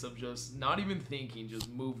 minutes of just not even thinking, just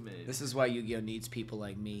movement. This is why Yu-Gi-Oh needs people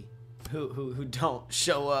like me, who don't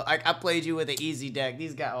show up. I played you with an easy deck.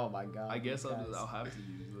 These guys. Oh my god. I guess these guys. I'll have to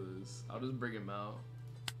use this. I'll just bring him out.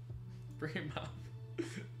 Bring him out.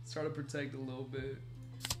 Try to protect a little bit.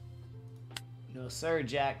 No sir,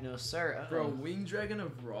 Jack. No sir. Bro, Winged Dragon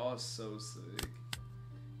of Ra is so sick.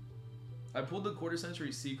 I pulled the Quarter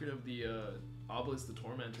Century Secret of the Obelisk the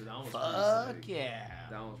Tormentor. That one was Fuck pretty sick. yeah.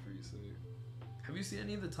 That one's pretty sick. Have you seen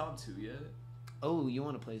any of the top 2 yet? Oh, you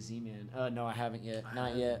want to play Z-Man? No, I haven't yet. I Not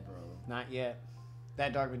haven't, yet. bro. Not yet.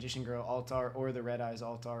 That Dark Magician Girl Altar or the Red Eyes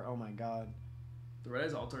Altar. Oh my god. The Red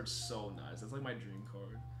Eyes Altar is so nice. That's like my dream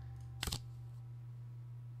card.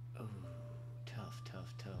 Oh,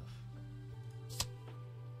 tough.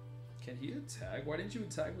 Can he attack? Why didn't you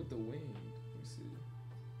attack with the wing? Let me see.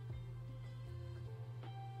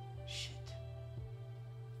 Shit.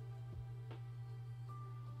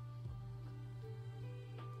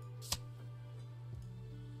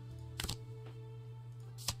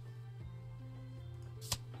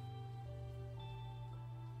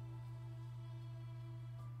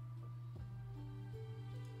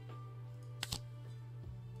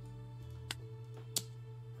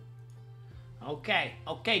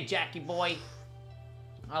 Okay, Jackie boy.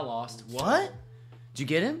 I lost. What? Did you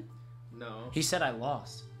get him? No. He said I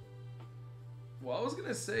lost. Well, I was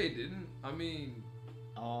gonna say, I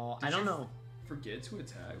Oh, Did I don't you- know. forget to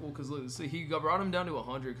attack? Well, because let's see, he brought him down to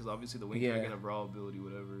 100 because obviously the Wing Yeah. Dragon of Raw ability,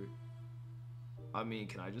 whatever. I mean,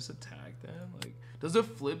 can I just attack them? Like, does a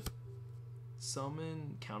flip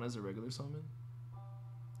summon count as a regular summon?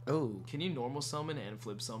 Oh, Can you normal summon and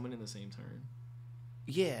flip summon in the same turn?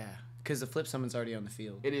 yeah, because the flip summon's already on the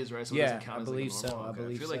field. It is, right? So it Yeah, doesn't count I as believe like a normal. so, I Okay,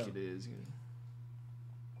 believe I feel like so. it is. You know.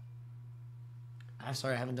 I'm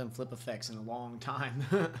sorry, I haven't done flip effects in a long time.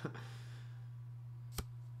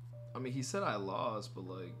 I mean, he said I lost, but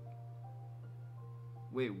like,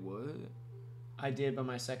 wait, what? I did, but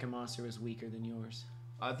my second monster was weaker than yours.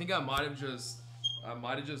 I think I might have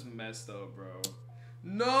just messed up, bro.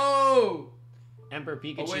 No! Emperor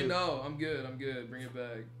Pikachu. Oh wait, no, I'm good. Bring it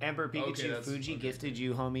back. Emperor Pikachu Okay, that's- Fuji okay. gifted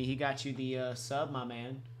you, homie. He got you the sub, my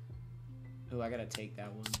man. Ooh, I gotta take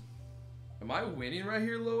that one. Am I winning right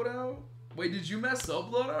here, Loadout? Wait, did you mess up,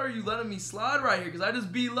 Loadout? Or are you letting me slide right here? Because I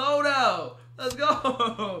just beat Loadout. Let's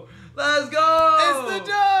go. Let's go. It's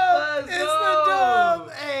the dub. Let's go.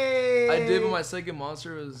 Hey. I did, but my second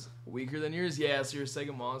monster was weaker than yours. Yeah, so your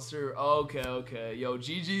second monster. Okay. Yo,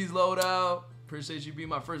 GG's, Loadout. Appreciate you being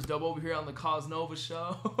my first dub over here on the Cosnova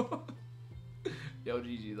show. Yo,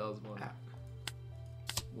 GG, that was fun.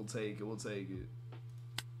 We'll take it.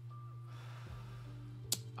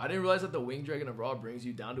 I didn't realize that the Winged Dragon of Raw brings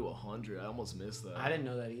you down to 100. I almost missed that. I didn't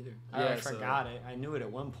know that either. Yeah, I forgot it. I knew it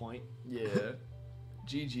at one point. Yeah.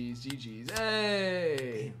 GG's.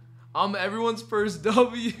 Hey. I'm everyone's first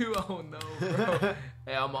W. Oh no, bro.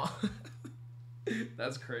 Hey, I'm on.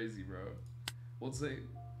 That's crazy, bro. We'll see.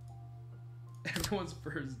 Everyone's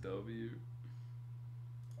first W.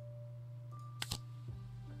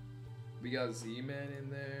 We got Z-Man in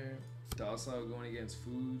there. Docile going against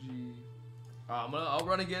Fuji. I'll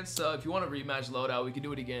run against. If you want to rematch loadout, we can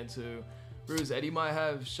do it again too. Bruce, Eddie might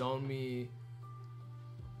have shown me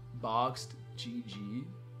boxed GG.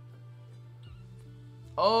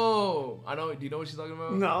 Oh, I know. Do you know what she's talking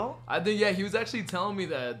about? No. I think yeah, he was actually telling me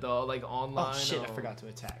that though, like online. Oh shit! I forgot to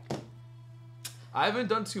attack. I haven't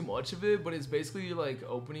done too much of it, but it's basically like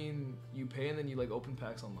opening. You pay and then you like open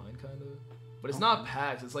packs online, kind of. But it's not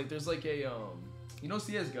packs. It's like there's like a you know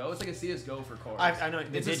CS:GO. It's like a CS:GO for cards. I know.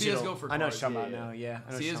 It's digital. a CS:GO for cards. I know what you're talking about now. Yeah.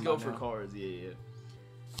 I know what you're CS:GO talking for about now. cards. Yeah.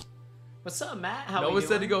 What's up, Matt? How Noah we said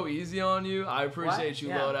doing? to go easy on you. I appreciate What? you,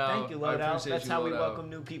 Yeah, Loadout. Thank you, I Loadout. appreciate That's you, how we Loadout. welcome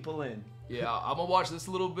new people in. Yeah, I'm gonna watch this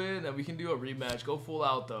a little bit, and then we can do a rematch. Go full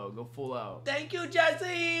out though. Go full out. Thank you,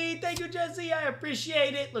 Jesse. Thank you, Jesse. I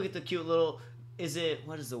appreciate it. Look at the cute little.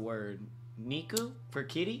 What is the word? Niku for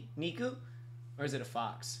kitty? Niku, or is it a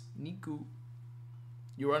fox? Niku.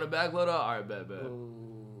 You run a back, Loadout. All right, bet.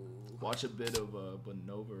 Ooh. Watch a bit of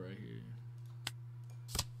Bonova right here.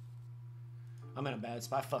 I'm in a bad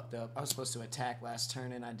spot. I fucked up. I was supposed to attack last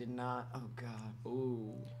turn and I did not. Oh god.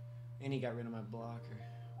 Ooh. And he got rid of my blocker.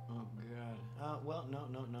 Oh god. Well, no.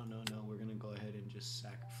 We're gonna go ahead and just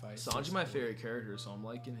sacrifice. Sanji's my favorite character, so I'm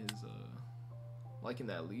liking his liking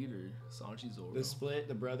that leader, Sanji Zoro. The split,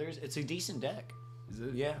 the brothers. It's a decent deck. Is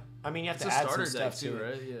it? Yeah. I mean, you have It's to a add starter some deck stuff too, to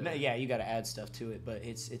right? it. Yeah. No, yeah, you got to add stuff to it, but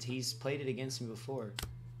it's he's played it against me before.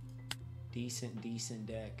 Decent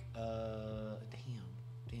deck. Damn.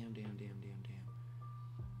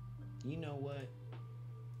 You know what?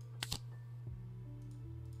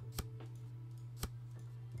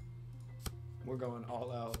 We're going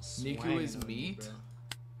all out. Niku is swanging on you, meat? bro.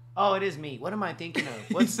 Oh, it is meat. What am I thinking of?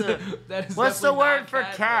 What's the That is what's the definitely word not for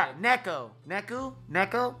cat? man.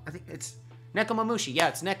 Neko? I think it's Nekomamushi. Yeah,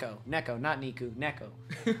 it's Neko, not Niku. Neko.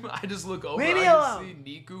 I just look over. Leave me I alone. just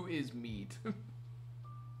see Niku is meat.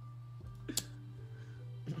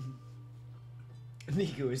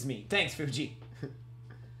 Niku is meat. Thanks, Fuji.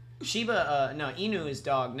 Shiba, no, Inu is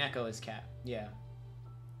dog. Neko is cat. Yeah.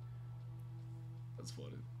 That's funny.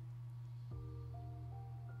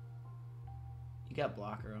 You got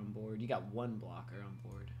blocker on board. You got one blocker on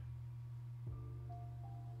board.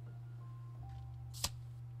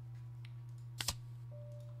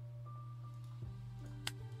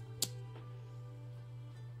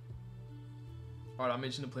 All right, I'm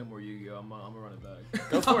itching to play more Yu-Gi-Oh. I'm gonna run it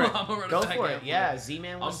back. Go for it. I'm gonna run Go back for it. after. Yeah,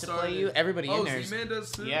 Z-Man wants to play starting you. it. Everybody in there. Z-Man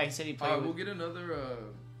does too? Yeah, he said he played. Alright, we'll get another.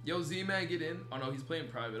 Yo, Z-Man, get in. Oh no, he's playing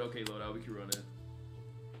private. Okay, Loadout, we can run it.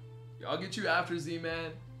 Yeah, I'll get you after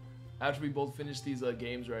Z-Man. After we both finish these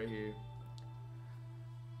games right here.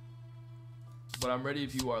 But I'm ready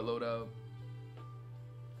if you are, Loadout.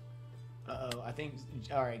 Uh-oh, I think...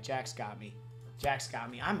 Alright, Jack's got me.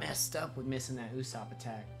 I messed up with missing that Usopp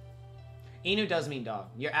attack. Inu does mean dog.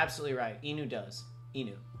 You're absolutely right. Inu does.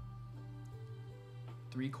 Inu.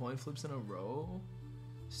 3 coin flips in a row?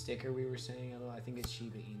 Sticker we were saying. I think it's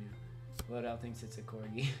Shiba Inu. Loadout thinks it's a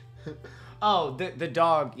corgi. Oh, the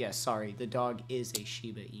dog. Yes, sorry. The dog is a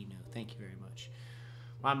Shiba Inu. Thank you very much.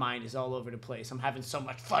 My mind is all over the place. I'm having so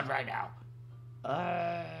much fun right now.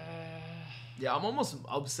 Yeah, I'm almost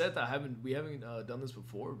upset that we haven't done this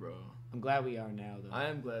before, bro. I'm glad we are now, though. I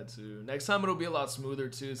am glad too. Next time it'll be a lot smoother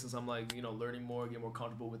too, since I'm like, learning more, get more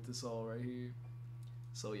comfortable with this all right here.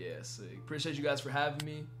 So yeah, sick. Appreciate you guys for having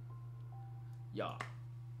me. Yeah.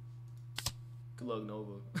 Good luck,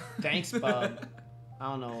 Nova. Thanks, bub. I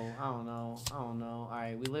don't know. All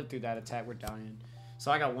right, we lived through that attack. We're dying.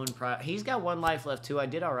 So I got one he's got 1 life left too. I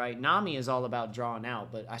did all right. Nami is all about drawing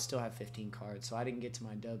out, but I still have 15 cards, so I didn't get to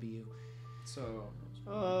my W. So.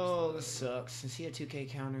 Oh, this sucks. Is he a 2K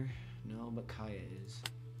counter? No, but Kaya is.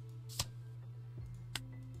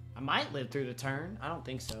 I might live through the turn. I don't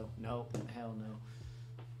think so. No, hell no.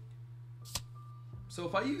 So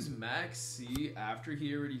if I use Max C after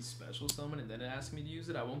he already special summon and then it asks me to use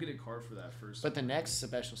it, I won't get a card for that first. But the next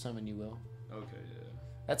special summon you will. Okay, yeah.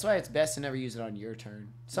 That's why it's best to never use it on your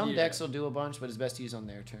turn. Some decks will do a bunch, but it's best to use on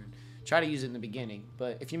their turn. Try to use it in the beginning,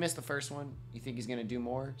 but if you miss the first one, you think he's gonna do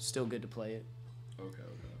more, still good to play it. Okay.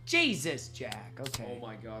 Jesus, Jack. Okay. Oh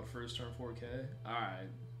my god, first turn 4K. Alright.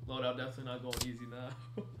 Loadout definitely not going easy now.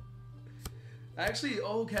 Actually,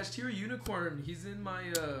 Kashtira Unicorn, he's in my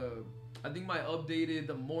I think my updated,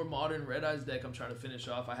 the more modern Red Eyes deck I'm trying to finish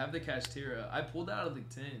off. I have the Kashtira. I pulled out of the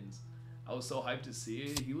tins. I was so hyped to see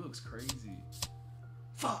it. He looks crazy.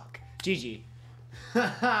 Fuck. GG.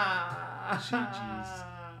 GG's.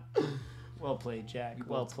 Well played, Jack.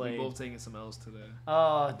 Well played. We both taking some L's today.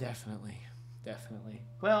 Oh, definitely. Definitely.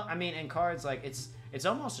 Well, I mean, in cards, like it's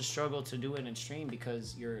almost a struggle to do it in stream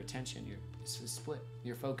because your attention, is split.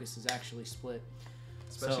 Your focus is actually split.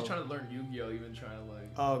 Especially trying to learn YuGiOh, even trying to like.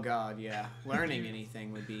 Oh God, yeah. Learning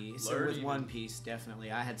anything would be. So with even. One Piece,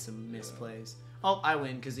 definitely, I had some misplays. Oh, I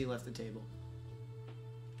win because he left the table.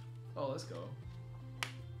 Oh, let's go.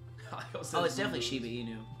 Oh, it's definitely Shiba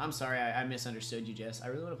Inu. I'm sorry, I misunderstood you, Jess. I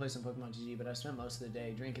really want to play some Pokemon GG, but I spent most of the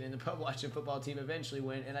day drinking in the pub watching football team eventually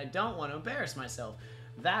win, and I don't want to embarrass myself.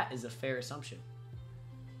 That is a fair assumption.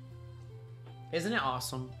 Isn't it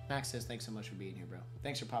awesome? Max says, thanks so much for being here, bro.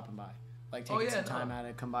 Thanks for popping by. Like, taking some time out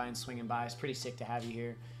to come by and swinging by. It's pretty sick to have you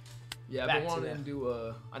here. Yeah, I've been wanting to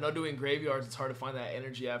do, I know doing graveyards, it's hard to find that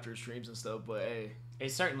energy after streams and stuff, but hey.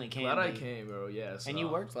 It certainly can Glad I came, bro, yeah. So. And you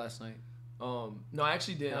worked last night. No, I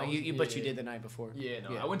actually did. No, but you did the night before. Yeah,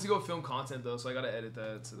 no. Yeah. I went to go film content, though, so I gotta edit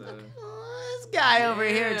that to the... This guy over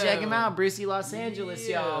here, check him out. Brucey Los Angeles,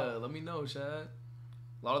 y'all. Let me know, Chad.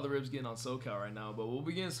 A lot of the ribs getting on SoCal right now, but we'll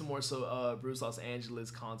be getting some more Bruce Los Angeles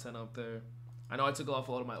content up there. I know I took off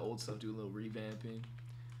a lot of my old stuff, doing a little revamping,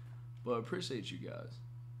 but appreciate you guys.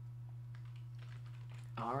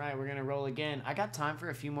 All right, we're going to roll again. I got time for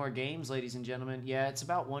a few more games, ladies and gentlemen. Yeah, it's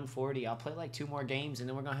about 1:40. I'll play like 2 more games, and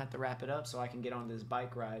then we're going to have to wrap it up so I can get on this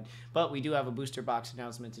bike ride. But we do have a booster box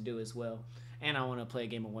announcement to do as well. And I want to play a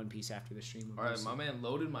game of One Piece after the stream. All right, my man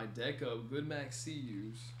loaded my deck up. Good Max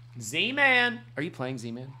CUs. Z-Man! Are you playing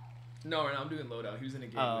Z-Man? No, right now I'm doing loadout. He was in a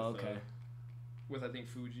game with I think,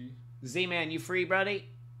 Fuji. Z-Man, you free, buddy?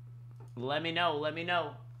 Let me know. Let me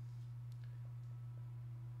know.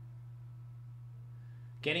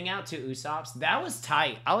 Getting out to Usopp's. That was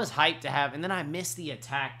tight. I was hyped to have. And then I missed the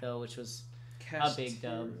attack, though, which was a big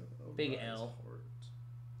dub. Big L.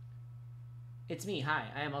 It's me. Hi.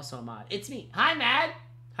 I am also a mod. It's me. Hi, Mad.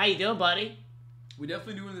 How you doing, buddy? We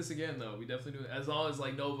definitely doing this again, though. We definitely do it. As long as,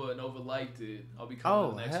 like, Nova liked it, I'll be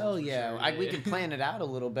coming to the next one. Oh, hell yeah. Sure. We could plan it out a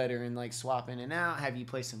little better and, like, swap in and out. Have you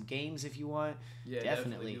play some games if you want. Yeah,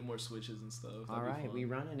 definitely. Do more switches and stuff. All right. We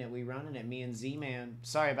running it. We running it. Me and Z-Man.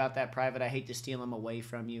 Sorry about that, Private. I hate to steal him away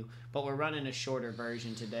from you. But we're running a shorter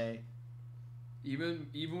version today. Even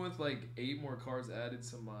with like 8 more cards added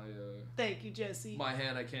to my thank you, Jesse. My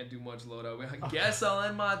hand, I can't do much loadout. I guess I'll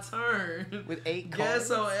end my turn. With 8 cards.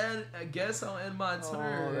 Guess I'll end my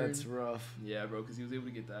turn. Oh, that's rough. Yeah, bro, because he was able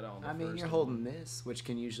to get that on. I mean, you're holding this, which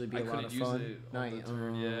can usually be a lot of fun. Use it on the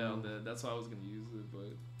turn. Yeah, that's why I was gonna use it, but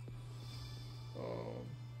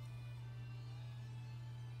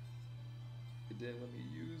it didn't let me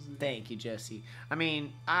use it. Thank you, Jesse. I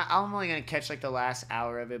mean, I'm only going to catch like the last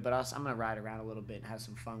hour of it, but I'm going to ride around a little bit and have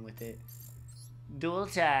some fun with it. Duel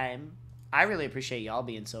time. I really appreciate y'all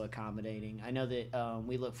being so accommodating. I know that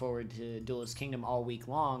we look forward to Duelist Kingdom all week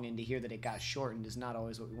long, and to hear that it got shortened is not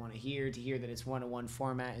always what we want to hear. To hear that it's 1-on-1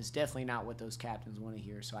 format is definitely not what those captains want to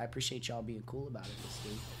hear, so I appreciate y'all being cool about it this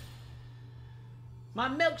week. My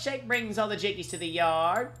milkshake brings all the jickies to the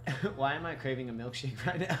yard. Why am I craving a milkshake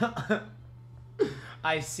right now?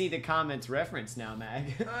 I see the comments reference now,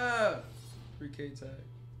 Mag. 3K attack.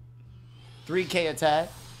 3K attack?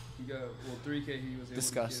 He got, 3K he was able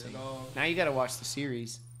disgusting. to get it off. Now you gotta watch the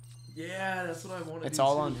series. Yeah, that's what I want to do. It's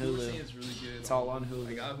all too. on Hulu. It's really good. It's all on Hulu.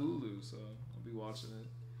 I got Hulu, so I'll be watching it.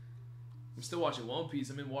 I'm still watching One Piece.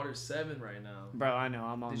 I'm in Water 7 right now. Bro, I know.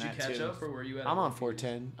 I'm on that too. Did you catch up, or were you at I'm on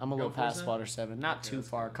 410. I'm a little past Water 7. Not okay, too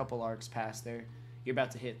far. Cool. A couple arcs past there. You're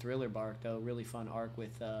about to hit Thriller Bark, though. Really fun arc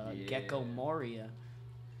with Gecko Moria.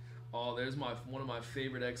 Oh, there's one of my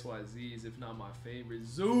favorite XYZs, if not my favorite.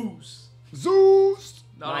 Zeus!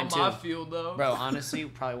 Not Mine on too. my field, though. Bro, honestly,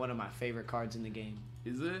 probably one of my favorite cards in the game.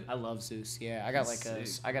 Is it? I love Zeus. Yeah, I got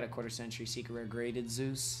That's I got a quarter century secret rare graded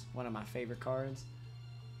Zeus. One of my favorite cards.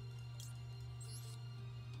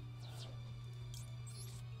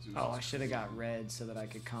 Zeus I should have got red so that I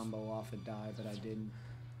could combo off a die, but I didn't.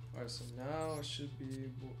 Alright, so now I should be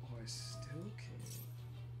able... Oh, I still can't.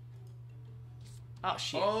 Oh,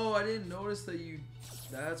 shit. Oh, I didn't notice that you...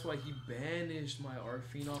 That's why he banished my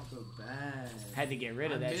Arfine off the bat. Had to get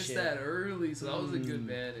rid of that shit. I missed that early, so that was a good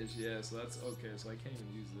banish. Yeah, so that's... Okay, so I can't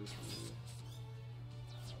even use this really.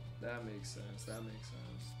 That makes sense. That makes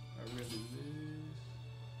sense. Alright, we're gonna do this.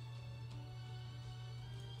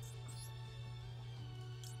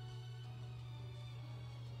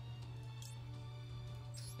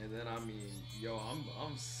 And then, I mean, yo,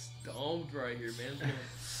 I'm stumped right here, man.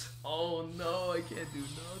 Oh no, I can't do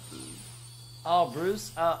nothing. Oh,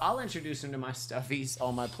 Bruce, I'll introduce him to my stuffies,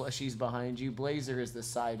 all my plushies behind you. Blazer is the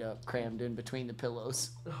side up, crammed in between the pillows.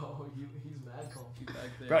 Oh, he's mad comfy back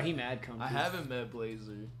there. Bro, he mad comfy. I haven't met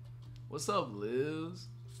Blazer. What's up, Liz?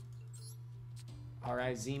 All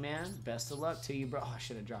right, Z-Man. Best of luck to you, bro. Oh, I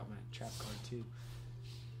should have dropped my trap card, too.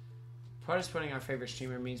 Part of putting our favorite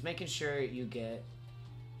streamer means making sure you get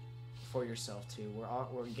for yourself, too.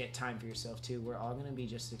 Or get time for yourself, too. We're all going to be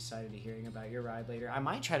just excited to hearing about your ride later. I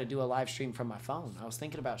might try to do a live stream from my phone. I was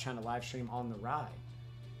thinking about trying to live stream on the ride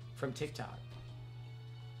from TikTok.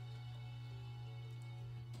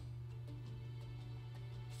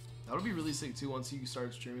 That would be really sick too. Once you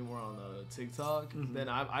start streaming more on TikTok, then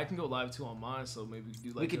I can go live too on mine. So maybe we could do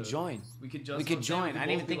like we could join. We could join. I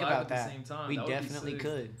didn't even think about that. At the same time. We That definitely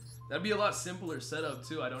could. That'd be a lot simpler setup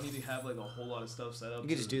too. I don't need to have like a whole lot of stuff set up. You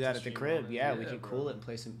could just do that at the crib. Yeah, we could bro. cool it and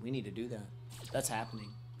play some. We need to do that. That's happening.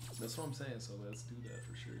 That's what I'm saying. So let's do that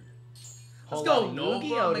for sure. Whole Let's lot go, of Nova.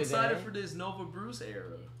 YuGiOh I'm excited today. for this Nova Bruce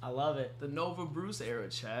era. I love it. The Nova Bruce era,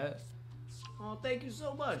 chat. Oh, thank you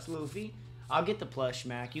so much, Luffy. I'll get the plush,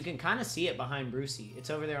 Mac. You can kind of see it behind Brucey. It's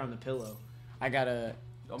over there on the pillow. I got a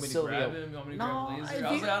You want me to Sylvia. grab him? You want me to grab Laser? if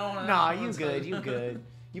I was you- like, I don't want to. Nah, you good. You good.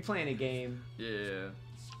 You playing a game. Yeah.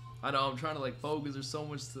 I know. I'm trying to like focus. There's so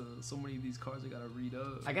many of these cards I gotta read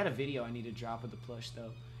up. I got a video I need to drop with the plush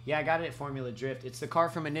though. Yeah, I got it at Formula Drift. It's the car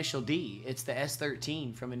from Initial D. It's the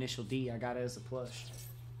S13 from Initial D. I got it as a plush.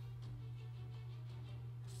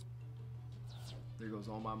 There goes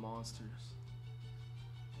all my monsters.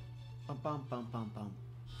 Bum bum bum bum bum.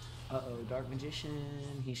 Uh-oh, Dark Magician.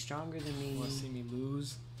 He's stronger than me. Want to see me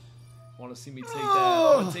lose? Want to see me take Oh! that?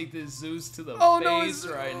 I want to take this Zeus to the face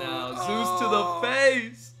right now. Zeus to the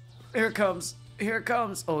face. Here it comes. Here it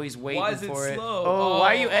comes. Oh, he's waiting Why is it for it. slow? Oh,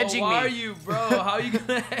 why are you edging why me? are you, bro? How are you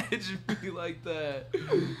gonna edge me like that?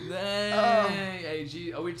 Dang. Hey,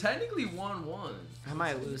 G. Oh, we technically 1-1. I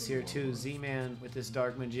might lose here too. Z-Man with this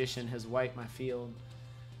Dark Magician has wiped my field.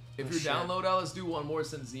 If Oh, you're shit. down loadout, let's do one more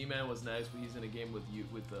since Z-Man was next, but he's in a game with you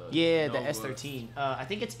with the Yeah, the Nova. S13. I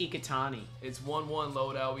think it's Ikatani. It's 1-1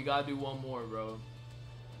 loadout. We gotta do one more, bro.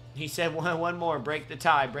 He said one more. Break the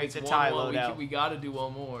tie. Break the tie 1-1. loadout. We gotta do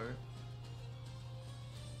one more.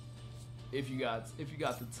 If you got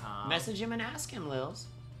the time. Message him and ask him, Lils.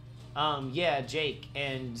 Yeah, Jake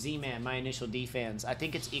and Z-Man, my Initial D fans. I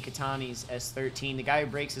think it's Ikatani's S13. The guy who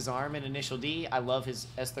breaks his arm in Initial D. I love his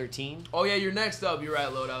S13. Oh yeah, you're next up. You're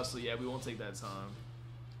at loadout, so yeah, we won't take that time.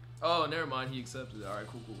 Oh, never mind. He accepted it. All right,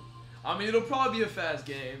 cool. I mean, it'll probably be a fast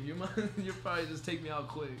game. You'll probably just take me out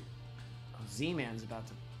quick. Oh, Z-Man's about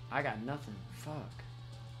to... I got nothing. Fuck.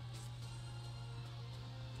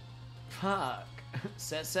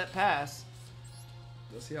 Set, pass.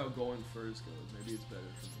 Let's see how going first goes. Maybe it's better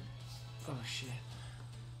for me. Oh, shit.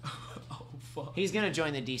 Oh fuck. He's gonna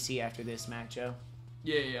join the DC after this, Mac Joe.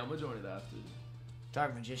 Yeah, I'm gonna join it after.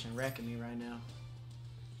 Dark Magician wrecking me right now.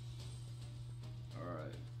 All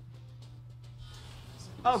right.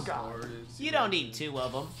 Oh, God. You don't need two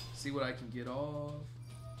of them. See what I can get off.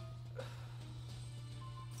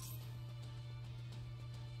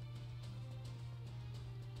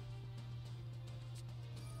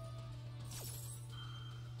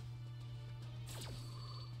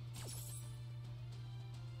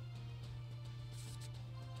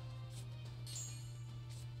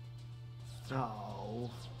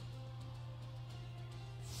 Oh.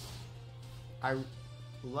 I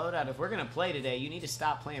loadout. If we're gonna play today, you need to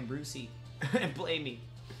stop playing Brucey and play me.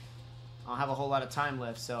 I don't have a whole lot of time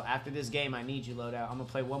left, so after this game, I need you loadout. I'm gonna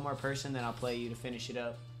play one more person, then I'll play you to finish it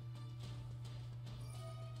up.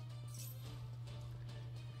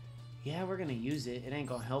 Yeah, we're gonna use it. It ain't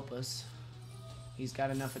gonna help us. He's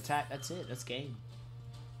got enough attack. That's it. That's game.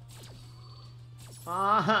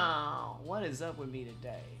 Oh, what is up with me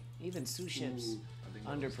today? Even Sushim's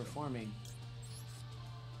underperforming.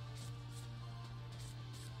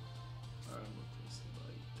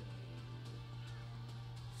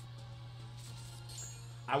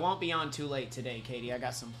 I won't be on too late today, Katie. I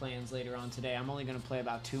got some plans later on today. I'm only going to play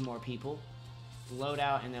about 2 more people. Load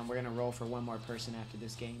out, and then we're going to roll for 1 more person after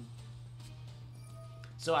this game.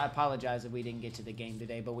 So I apologize if we didn't get to the game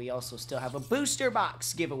today, but we also still have a booster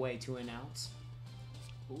box giveaway to announce.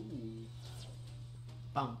 Ooh.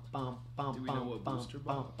 Bum, bum, bum, Do we bum, know what bum, booster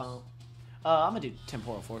bum, box? bum. I'm going to do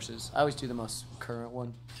Temporal Forces. I always do the most current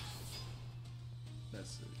one.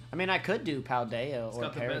 That's it. I mean, I could do Paldea It's or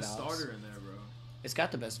got the Paradox. best starter in there, bro. It's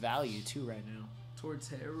got the best value, too, right now.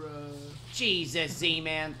 Torterra. Jesus,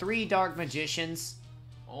 Z-Man. 3 Dark Magicians.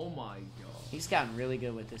 Oh my god. He's gotten really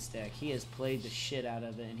good with this deck. He has played the shit out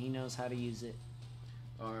of it, and he knows how to use it.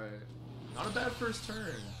 Alright. Not a bad first turn.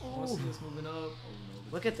 I want to see us moving up. Oh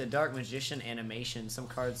no. Look at the Dark Magician animation. Some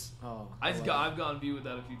cards... Oh, I've gone view with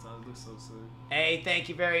that a few times. It looks so sick. Hey, thank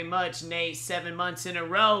you very much, Nate. 7 months in a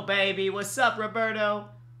row, baby. What's up, Roberto?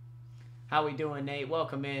 How we doing, Nate?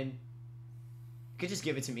 Welcome in. could just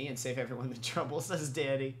give it to me and save everyone the trouble, says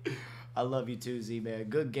Danny. I love you too, Z-Man.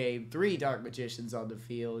 Good game. 3 Dark Magicians on the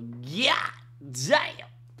field. Yeah! Damn!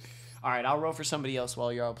 All right, I'll roll for somebody else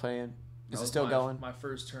while you're all playing. Is it still going? My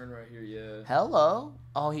first turn right here, yeah. Hello?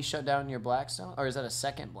 Oh, he shut down your Blackstone? Or is that a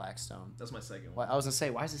second Blackstone? That's my second Well, one. I was going to say,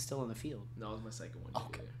 why is it still in the field? No, it was my second one.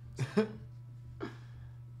 Okay. Yeah.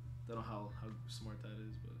 Don't know how smart that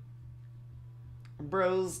is, but...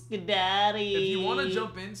 Bros, daddy. If you want to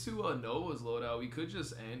jump into Nova's loadout, we could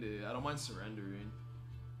just end it. I don't mind surrendering.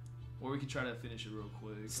 Or we could try to finish it real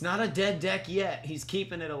quick. It's not a dead deck yet. He's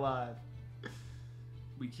keeping it alive.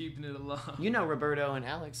 We keeping it alive. You know Roberto and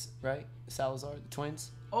Alex, right? Salazar, the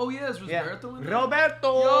twins. Oh, yeah, is Risberto in there?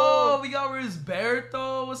 Roberto! Yo, we got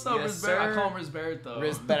Risberto. What's up, Yes, Risberto? sir. I call him Risberto.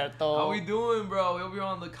 Risberto. How we doing, bro? We'll be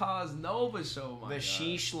on the Cos Nova show, my The God.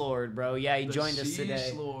 Sheesh Lord, bro. Yeah, he joined us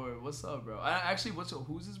today. Sheesh Lord. What's up, bro? Actually,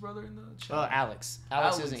 who's his brother in the chat? Oh, Alex.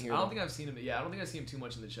 Alex isn't here. I don't think I've seen him. Yeah, I don't think I've seen him too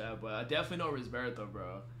much in the chat, but I definitely know Risberto,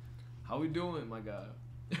 bro. How we doing, my guy?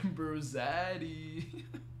 Brozaddy.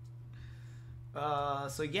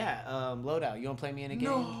 So yeah, loadout. You want to play me in a game?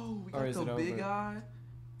 No, we Or got is the it big over? guy.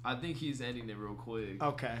 I think he's ending it real quick.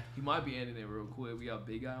 Okay. He might be ending it real quick. We got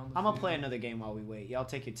big guy on the I'm gonna field. play another game while we wait. Y'all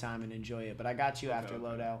take your time and enjoy it, but I got you after okay.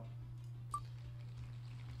 loadout.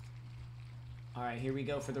 All right, here we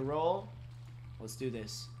go for the roll. Let's do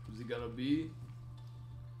this. Who's it gonna be?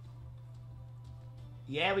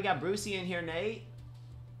 Yeah, we got Brucey in here, Nate.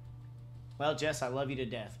 Well, Jess, I love you to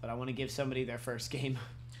death, but I want to give somebody their first game.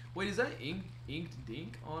 Wait, is that Inked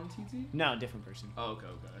Dink on TT? No, different person. Oh, okay.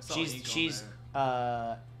 I saw She's Ink on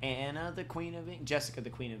there. Anna, the Queen of Ink. Jessica, the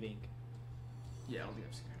Queen of Ink. Yeah, I don't think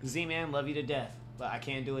I've seen her. Z-Man, love you to death, but I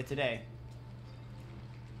can't do it today.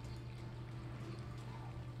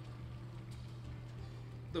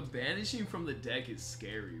 The banishing from the deck is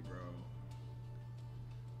scary, bro.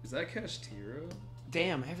 Is that Kashtira?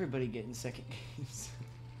 Damn, everybody getting second games.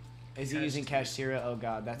 Is he Kashtira. using Kashtira? Oh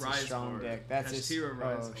god, that's a Rise strong hard. deck. That's his. Kashtira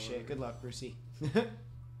rise Oh hard. shit! Good luck, Brucey.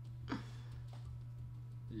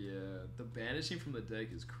 Yeah, the banishing from the deck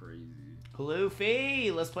is crazy. Luffy,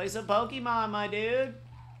 let's play some Pokemon, my dude.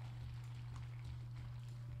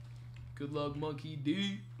 Good luck, Monkey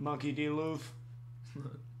D. Monkey D. Loof.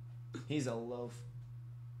 He's a loaf.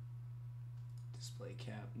 Display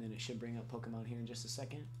cap, and then it should bring up Pokemon here in just a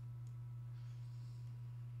second.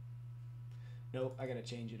 Nope, I gotta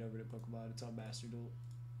change it over to Pokemon. It's on Master Duel.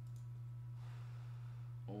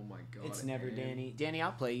 Oh my god. It's never and- Danny. Danny,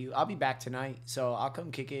 I'll play you. I'll be back tonight, so I'll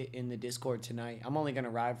come kick it in the Discord tonight. I'm only gonna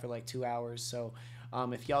ride for like 2 hours, so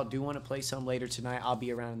if y'all do want to play some later tonight, I'll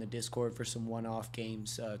be around in the Discord for some one-off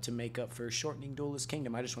games to make up for shortening Duelist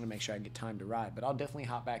Kingdom. I just want to make sure I get time to ride, but I'll definitely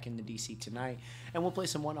hop back into DC tonight, and we'll play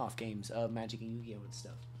some one-off games of Magic and Yu-Gi-Oh and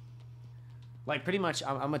stuff. Like, pretty much,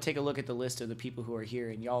 I'm going to take a look at the list of the people who are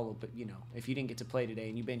here, and y'all, but you know, if you didn't get to play today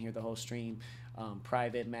and you've been here the whole stream,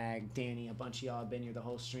 Private, Mag, Danny, a bunch of y'all have been here the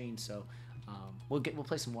whole stream, so we'll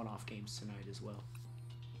play some one-off games tonight as well.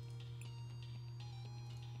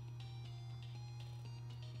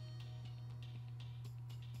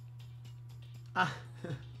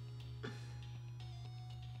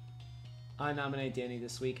 I nominate Danny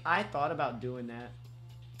this week. I thought about doing that,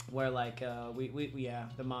 where like yeah,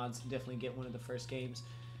 the mods definitely get one of the first games.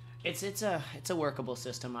 It's a workable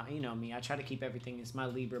system. You know me. I try to keep everything. It's my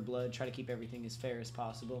Libra blood. Try to keep everything as fair as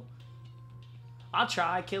possible. I'll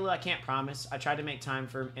try, Killa. I can't promise. I tried to make time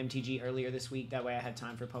for MTG earlier this week. That way I had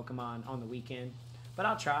time for Pokemon on the weekend. But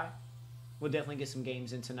I'll try. We'll definitely get some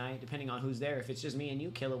games in tonight, depending on who's there. If it's just me and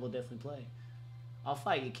you, Killa, we'll definitely play. I'll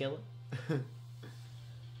fight you, Killa.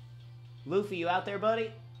 Luffy, you out there,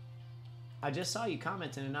 buddy? I just saw you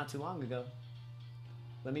commenting it not too long ago.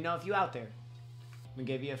 Let me know if you out there. I'm gonna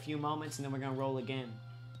give you a few moments and then we're gonna roll again.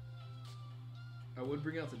 I would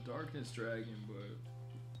bring out the Darkness Dragon,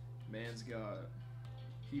 but man's got...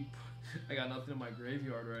 I got nothing in my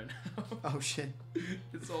graveyard right now. Oh shit.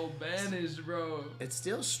 It's all banished, bro. It's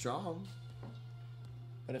still strong.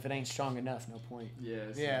 But if it ain't strong enough, no point.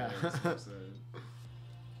 Yes. Yeah. That's what I'm saying.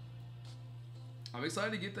 I'm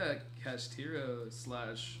excited to get that Kashtira /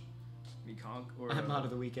 Mikonk or I'm out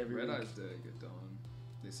of the week every Red week. Eyes deck get done.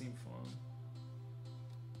 They seem fun.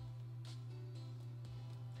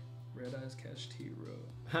 Red Eyes Kashtira.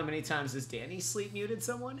 How many times has Danny sleep muted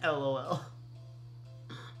someone? LOL.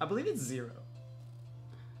 I believe it's 0.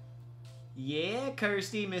 Yeah,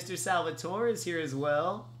 Kirsty, Mr. Salvatore is here as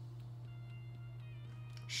well.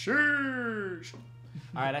 Sheesh.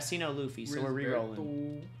 Alright, I see no Luffy, so we're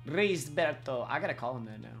re-rolling. Risberto. I gotta call him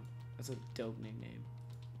that now. That's a dope nickname.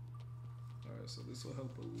 Alright, so this will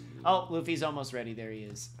help a little. Oh, Luffy's almost ready. There he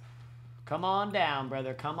is. Come on down,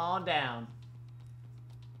 brother. Come on down.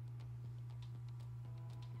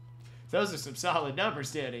 Those are some solid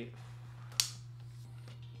numbers, Danny.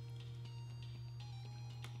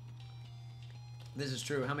 This is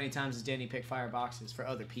true. How many times does Danny pick fire boxes for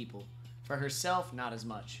other people? For herself, not as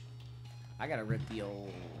much. I gotta rip the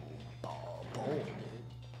old bowl, dude.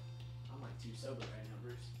 I'm like too sober right now,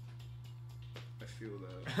 Bruce. I feel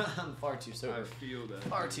that. I'm far too sober. I feel that.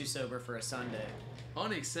 Far too sober for a Sunday.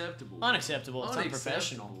 Unacceptable. Unacceptable. It's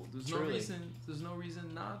unprofessional. There's Truly. no reason. There's no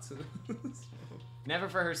reason not to. Never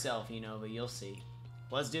for herself, you know, but you'll see.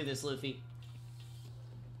 Let's do this, Luffy.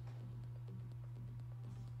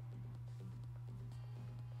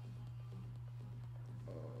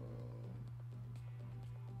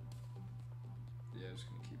 Yeah, I'm just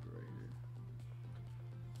gonna keep it right here.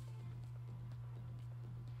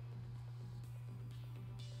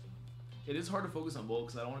 It is hard to focus on both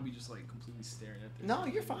because I don't want to be just like completely staring at this. No,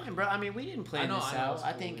 you're fine, bro. I mean, we didn't plan this out. It's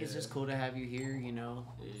I cool, think it's just cool to have you here, you know.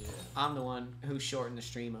 Yeah. I'm the one who shortened the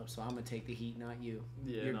stream up, so I'm going to take the heat, not you.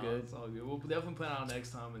 Yeah, You're good. It's all good. We'll definitely plan out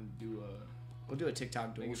next time and do We'll do a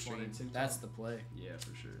TikTok Make duel it fun stream. on TikTok. That's the play. yeah,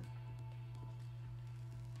 for sure.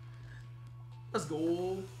 Let's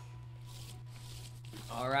go.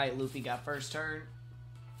 All right, Luffy got first turn.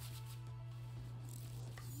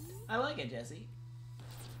 I like it, Jesse.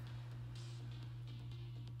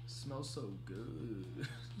 Smells so good.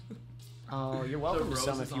 Oh, you're welcome to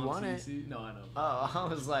some if you want it. No, I know. Oh,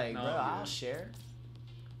 I was like, No, bro, I'm I'll good. share.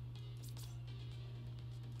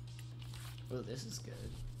 Oh, this is good.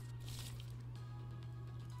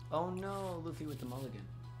 Oh no, Luffy with the mulligan.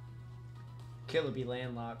 Killer be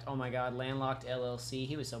landlocked. Oh my god, landlocked LLC.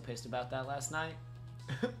 He was so pissed about that last night.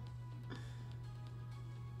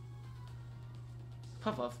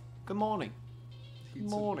 Puff Puff, good morning. He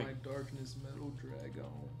morning. took my darkness metal dragon.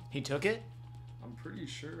 He took it? I'm pretty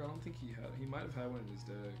sure. I don't think he had. He might have had one in his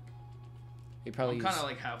deck. He probably I'm used kind of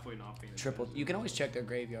like halfway not paying triple. attention. You can always check their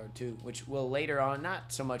graveyard too, which will later on,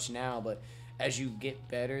 not so much now, but as you get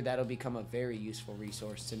better, that'll become a very useful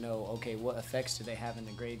resource to know, okay, what effects do they have in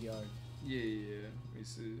the graveyard? Yeah, yeah, yeah. Let me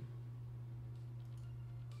see.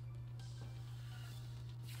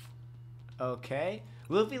 Okay.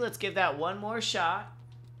 Luffy, let's give that one more shot.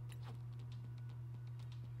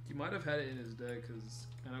 He might have had it in his deck because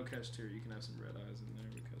I know Kashtira, you can have some red eyes in there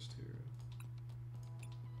with Kashtira.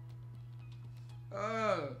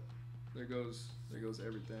 Ah! There goes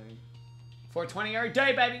everything. 420 every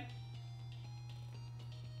day, baby.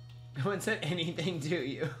 No one said anything to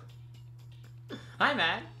you. Hi,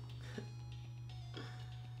 man.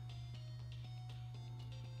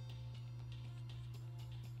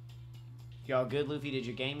 Y'all good, Luffy? Did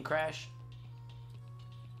your game crash?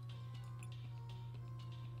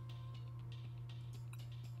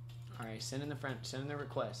 Alright, send in the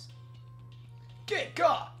request. Get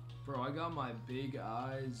got! Bro, I got my big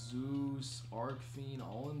eye, Zeus, Arcfiend,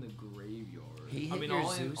 all in the graveyard. He hit I mean, your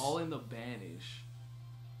all Zeus? all in the banish.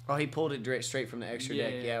 Oh, he pulled it straight from the extra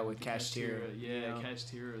deck. Yeah, with the Kashtira. Yeah,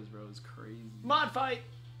 Kashtira's, bro, is crazy. Mod fight!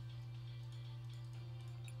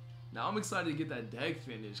 Now I'm excited to get that deck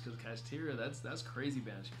finished because Kashtira, that's crazy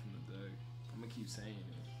banishing from the deck. I'm gonna keep saying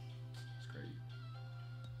it. It's great.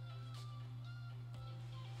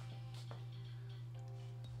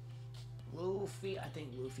 Luffy, I think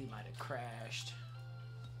Luffy might have crashed.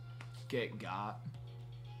 Get got.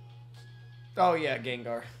 Oh yeah,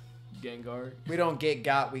 Gengar. Gengar. We don't get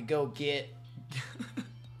got, we go get.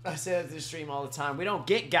 I say that to the stream all the time. We don't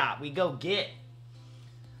get got, we go get.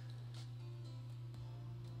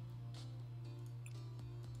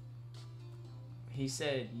 He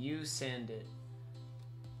said, you send it.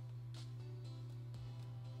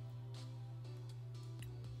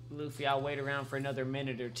 Luffy, I'll wait around for another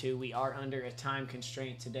minute or two. We are under a time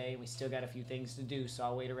constraint today. We still got a few things to do, so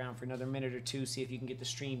I'll wait around for another minute or two, see if you can get the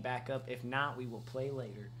stream back up. If not, we will play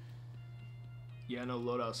later. Yeah, I know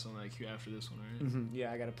Loadout's on that queue after this one, right?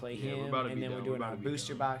 Yeah, I gotta play Yeah, we're him, about to and be then done. we're We're doing about our to be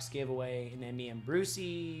booster done. box giveaway, and then me and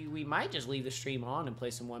Brucey, we might just leave the stream on and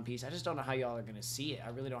play some One Piece. I just don't know how y'all are gonna see it. I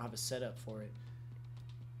really don't have a setup for it.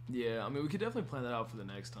 Yeah, I mean, we could definitely plan that out for the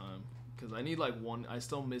next time. Because I need like one. I'm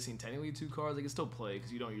still missing technically 2 cards. I can still play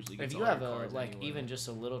because you don't usually get If to you all have your a cards like anyway. even just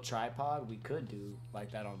a little tripod, we could do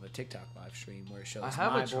like that on the TikTok live stream where it shows I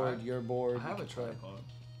have my a board, your board. I have we a could play. tripod.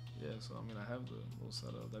 Yeah, so I mean, I have the little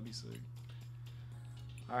setup. That'd be sick.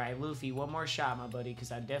 All right, Luffy, one more shot, my buddy,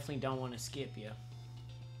 because I definitely don't want to skip you.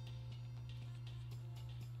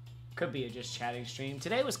 Could be a just chatting stream.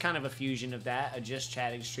 Today was kind of a fusion of that, a just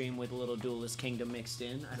chatting stream with a little Duelist Kingdom mixed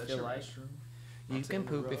in. I feel like you can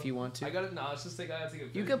poop if you want to. I got it. No, it's just like I gotta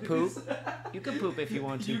take a. You can poop. You can poop if you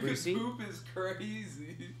want to, Brucey. Poop is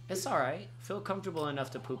crazy. It's all right. Feel comfortable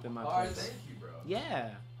enough to poop in my All right, place. thank you, bro. Yeah.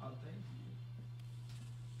 Oh, thank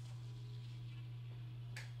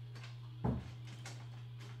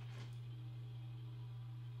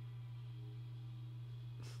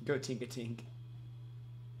Go tink a tink.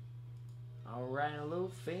 All right,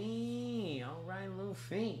 Luffy. All right,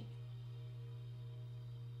 Luffy.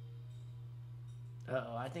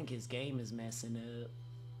 Uh-oh, I think his game is messing up.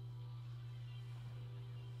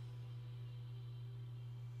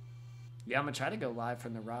 Yeah, I'm going to try to go live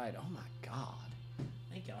from the ride. Oh, my God.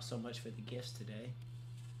 Thank y'all so much for the gifts today.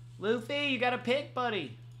 Luffy, you got a pick,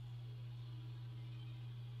 buddy.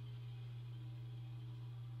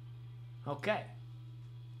 Okay.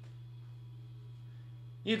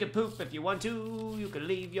 You can poop if you want to. You can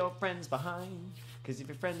leave your friends behind. Because if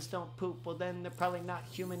your friends don't poop, well then they're probably not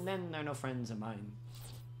human. Then they're no friends of mine.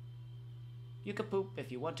 You can poop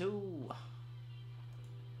if you want to.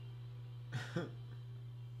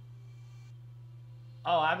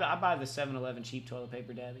 Oh, I buy the 7-Eleven cheap toilet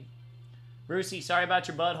paper, Daddy. Brucey, sorry about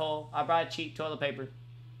your butthole. I buy cheap toilet paper.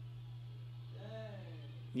 Dang.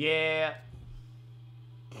 Yeah.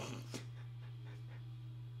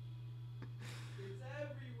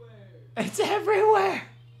 It's everywhere.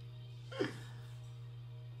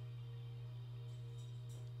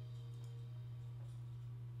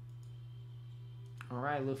 All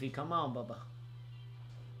right, Luffy, come on, Bubba.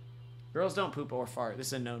 Girls don't poop or fart. This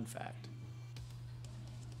is a known fact.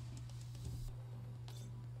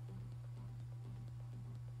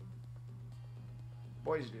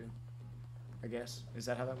 Boys do, I guess. Is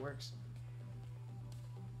that how that works?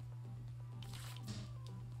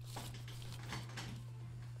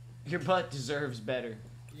 Your butt deserves better.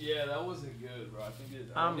 Yeah, that wasn't good, bro. I think it.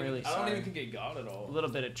 I'm really sorry. I don't even think it got it all. A little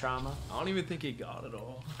bit of trauma. I don't even think it got it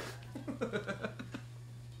all.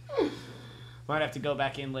 Might have to go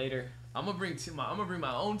back in later. I'm gonna bring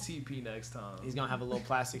my own TP next time. He's gonna have a little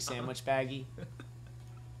plastic sandwich baggie.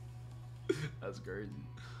 That's crazy.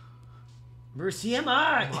 Mercy am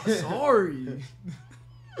I? Sorry.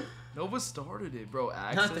 Nova started it, bro.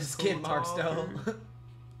 Not the skid marks, though.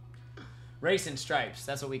 Racing stripes.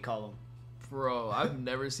 That's what we call them. Bro, I've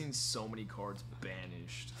never seen so many cards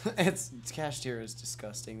banished. It's Cash tier is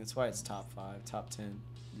disgusting. That's why it's top 5, top 10.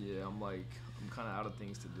 Yeah, I'm kind of out of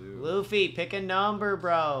things to do. Luffy, pick a number,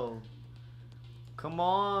 bro. Come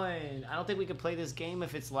on. I don't think we can play this game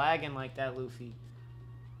if it's lagging like that, Luffy.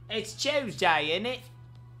 It's Tuesday, isn't it?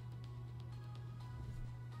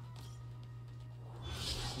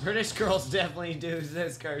 British girls definitely do,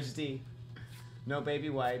 says Kirsty. No baby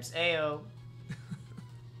wipes. Ayo.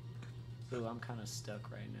 Ooh, I'm kind of stuck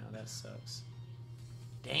right now. That sucks.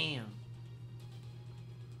 Damn.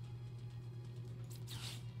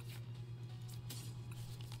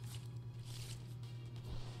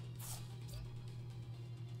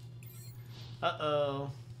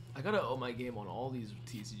 Uh-oh. I gotta owe my game on all these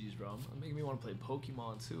TCGs, bro. I'm making me want to play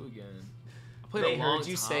Pokemon 2 again. I played They a long heard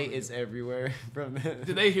you time say ago. it's everywhere from the...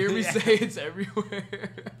 Did they hear me Yeah. say it's everywhere?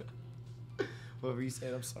 What were you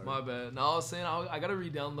saying? I'm sorry. My bad. No, I was saying I gotta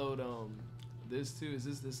re-download this too. This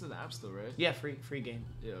is an app still, right? Yeah, free game.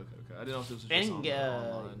 Yeah, okay. I didn't know if this was just And on, get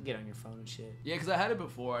online. get on your phone and shit. Yeah, because I had it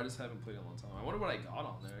before. I just haven't played it in a long time. I wonder what I got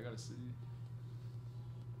on there. I gotta see.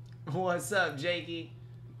 What's up, Jakey?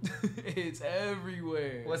 It's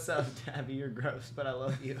everywhere. What's up, Tabby? You're gross, but I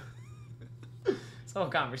love you. This whole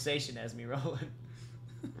conversation has me rolling.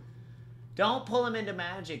 Don't pull him into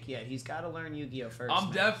Magic yet. He's got to learn Yu-Gi-Oh first. I'm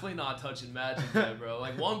man. definitely not touching Magic yet, bro.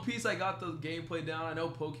 Like One Piece, I got the gameplay down. I know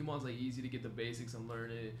Pokemon's like easy to get the basics and learn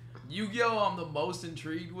it. Yu-Gi-Oh, I'm the most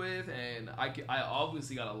intrigued with, and I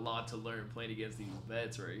obviously got a lot to learn playing against these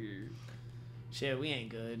vets right here. Shit, we ain't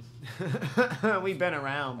good. We've been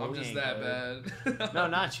around, but I'm we just ain't that good. bad. No,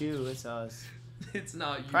 not you. It's us. It's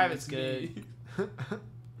not you. Private's it's good. Me.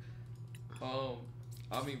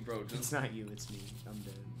 I mean, bro, It's just not you. It's me. I'm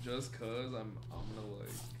dead. just cause I'm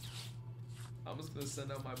just gonna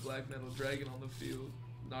send out my Black Metal Dragon on the field.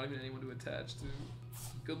 Not even anyone to attach to.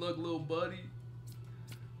 Good luck, little buddy.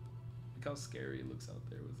 Look how scary it looks out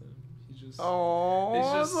there with him. He's just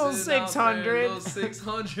little sitting out there, 600. little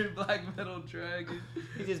 600 Black Metal Dragon.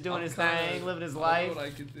 He's just doing I'm his kinda- thing, living his I life. know what I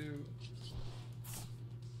could do.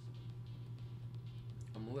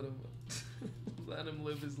 I'm gonna let him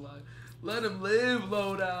live his life. Let him live,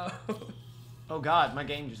 Loadout. Oh god, my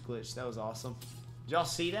game just glitched. That was awesome. Did y'all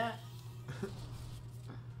see that?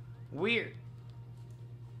 Weird.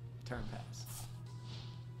 Turn pass.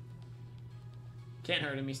 Can't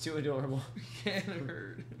hurt him. He's too adorable. Can't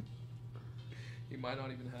hurt him. He might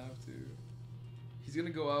not even have to. He's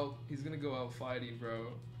gonna go out. He's gonna go out fighting, bro.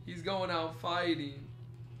 He's going out fighting.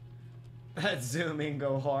 That zoom in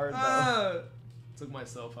go hard though. Ah, took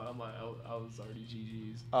myself out. I'm like, I was already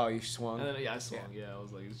GG's. Oh, you swung? And then, yeah, I swung. Yeah, I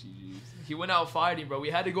was like, it's GG's. He went out fighting, bro.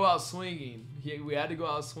 We had to go out swinging. We had to go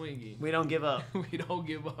out swinging. We don't give up. We don't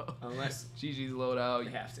give up. Unless GG's load out.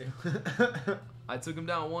 we have to. I took him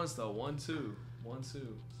down once, though. 1-2. 1-2.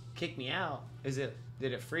 Kick me out. Did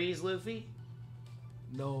it freeze, Luffy?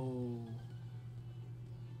 No.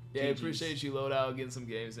 Yeah, I GG's. appreciate you, load out, getting some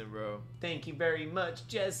games in, bro. Thank you very much,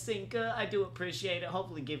 Jessica. I do appreciate it.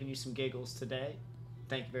 Hopefully giving you some giggles today.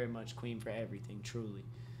 Thank you very much, Queen, for everything, truly.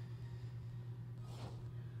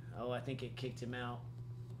 Oh, I think it kicked him out.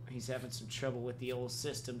 He's having some trouble with the old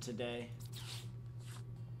system today.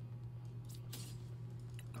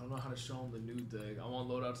 I don't know how to show him the new deck. I want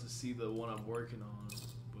load out to see the one I'm working on,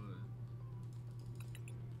 but...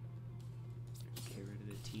 Get rid of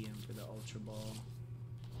the TM for the Ultra Ball.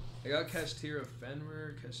 I got Kashtira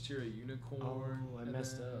Fenrir, Kashtira Unicorn. Oh, I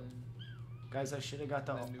messed up. Guys, I should have got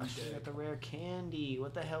the rare candy.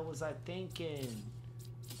 What the hell was I thinking?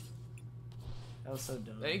 That was so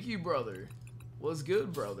dumb. Thank you, brother. What's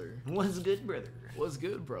good, brother? What's good, brother? What's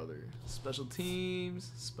good, brother? Special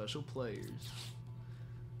teams, special players.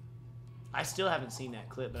 I still haven't seen that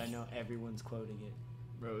clip, but I know everyone's quoting it.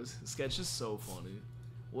 Bro, this sketch is so funny.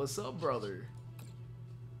 What's up, brother?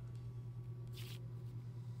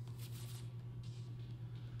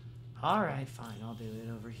 Alright, fine. I'll do it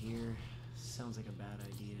over here. Sounds like a bad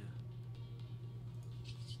idea.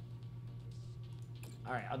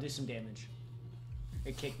 Alright, I'll do some damage.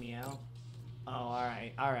 It kicked me out. Oh,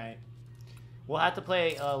 alright, alright. We'll have to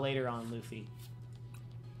play later on, Luffy.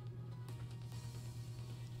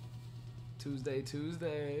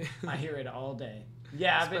 Tuesday. I hear it all day.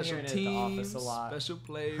 Yeah, I've been hearing it at the office a lot. Special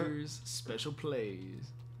players, special plays.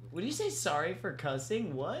 Would you say sorry for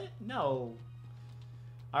cussing? What? No.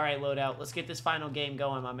 Alright, Loadout. Let's get this final game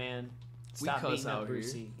going, my man. Stop beating up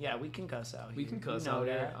Brucey. Yeah, we can cuss out here. We can cuss out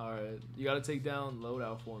here. Alright. You gotta take down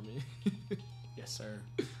Loadout for me. Yes, sir.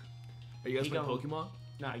 Are you guys playing Pokemon?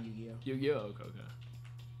 Nah, YuGiOh. YuGiOh? Okay.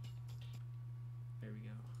 There we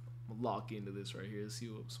go. I'm gonna lock into this right here. See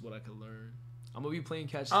what I can learn. I'm gonna be playing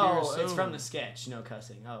Catch Oh, soon. it's from the sketch. No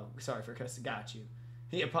cussing. Oh, sorry for cussing. Got you.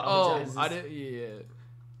 He apologizes. Oh, I didn't. Yeah.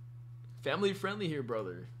 Family friendly here,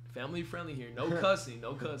 brother. Family friendly here. No cussing.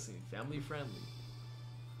 No cussing. Family friendly.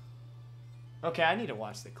 Okay, I need to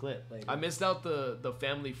watch the clip later. I missed out the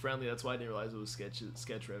family friendly. That's why I didn't realize it was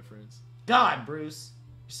sketch reference. God, Bruce.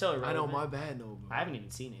 You're so irrelevant. I know, my bad, Nova. I haven't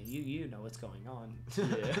even seen it. You know what's going on.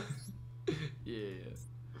 Yeah. Yeah.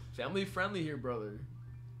 Family friendly here, brother.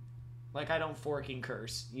 Like I don't forking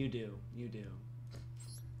curse. You do. You do.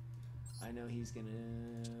 I know he's gonna...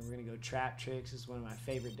 We're gonna go Trap Tricks. This is one of my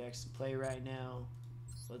favorite decks to play right now.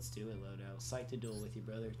 Let's do it, Loadout. Psyched to duel with you,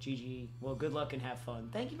 brother. GG. Well, good luck and have fun.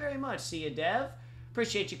 Thank you very much. See you, Dev.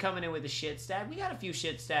 Appreciate you coming in with a shit stack. We got a few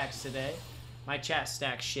shit stacks today. My chat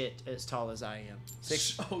stack shit as tall as I am.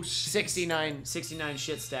 69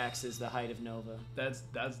 shit stacks is the height of Nova. That's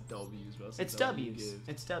W's, bro. It's W's.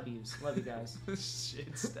 It's W's. Love you guys.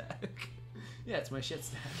 Shit stack. Yeah, it's my shit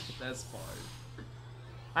stack. That's fire.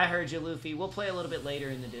 I heard you, Luffy. We'll play a little bit later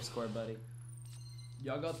in the Discord, buddy.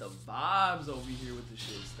 Y'all got the vibes over here with the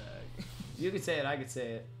shit stack. You could say it, I could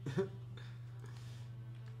say it.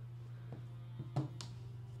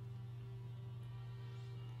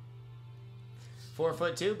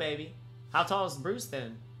 4'2", baby. How tall is Bruce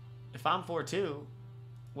then? If I'm 4'2",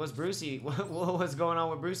 what's Brucey? What's going on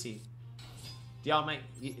with Brucey? Y'all might...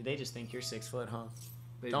 They just think you're 6 foot, huh?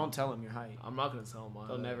 Don't tell them your height. I'm not gonna tell them my height.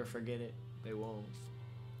 They'll never forget it. They won't.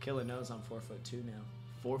 Killer knows I'm 4'2" now.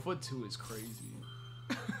 4'2" is crazy.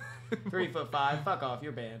 3'5". Fuck off.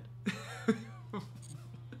 You're banned.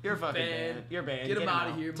 You're fucking banned. You're banned. Get him out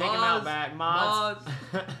of here. Take him out back. Mods.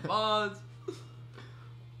 Mods.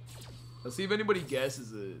 Let's see if anybody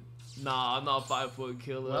guesses it. Nah, I'm not 5 foot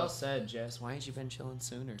killer. Well said, Jess. Why ain't you been chilling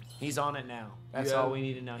sooner? He's on it now. That's all we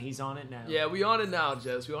need to know. He's on it now. Yeah, we on it now,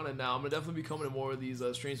 Jess. We on it now. I'm gonna definitely be coming to more of these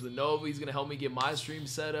streams with Nova. He's gonna help me get my stream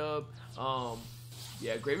set up.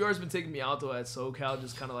 Yeah, Graveyard's been taking me out though at SoCal,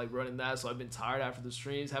 just kind of like running that. So I've been tired after the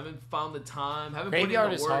streams. Haven't found the time. Haven't Graveyard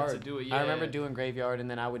put in the work to do it. Yeah. I remember doing Graveyard, and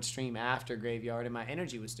then I would stream after Graveyard, and my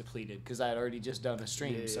energy was depleted because I had already just done a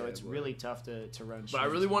stream. So it's really tough to run. But I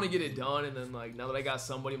really want to get it done, and then like now that I got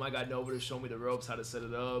somebody, my guy Nova to show me the ropes, how to set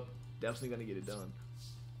it up, definitely gonna get it done.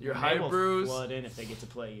 Your height, Bruce. Flood in if they get to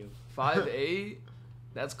play you. 5'8".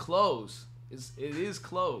 That's close. It is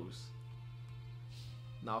close.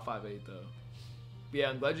 Not 5'8" though. But yeah,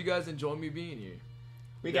 I'm glad you guys enjoy me being here.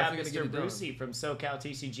 We got Definitely Mr. gonna get it done. Brucey from SoCal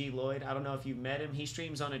TCG Lloyd. I don't know if you've met him. He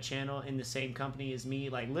streams on a channel in the same company as me,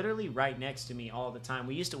 like literally right next to me all the time.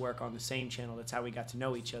 We used to work on the same channel. That's how we got to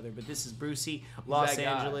know each other. But this is Brucey, Los that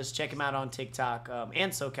guy. Angeles. Check him out on TikTok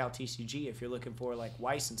and SoCal TCG if you're looking for like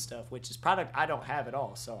Weiss and stuff, which is product I don't have at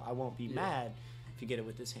all. So I won't be mad if you get it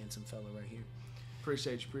with this handsome fella right here.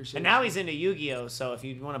 Appreciate you. And now he's into YuGiOh. So if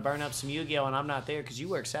you want to burn up some YuGiOh and I'm not there because you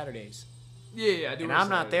work Saturdays. Yeah, I do. And work I'm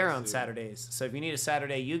not there on too. Saturdays. So if you need a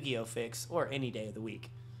Saturday YuGiOh fix, or any day of the week,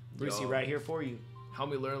 Brucey Yo. right here for you.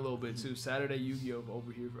 Help me learn a little bit too. Saturday YuGiOh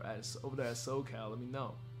over there at SoCal. Let me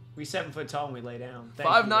know. We 7 foot tall when we lay down. Thank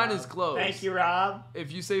 5'9" you, Rob. is close. Thank you, Rob.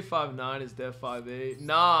 If you say 5'9", it's def 5'8".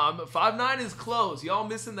 Nah, 5'9" is close. Y'all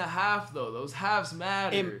missing the half though. Those halves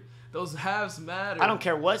matter. Those halves matter. I don't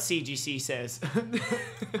care what CGC says.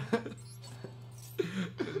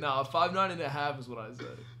 Nah, 5'9" and a half is what I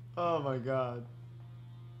said. Oh my god.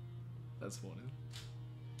 That's funny.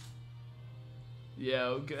 Yeah,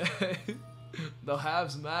 okay. The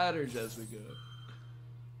halves matter, Jessica.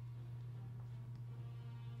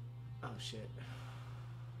 Oh shit.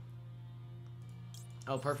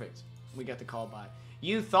 Oh, perfect. We got the call by.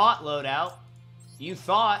 You thought, loadout. You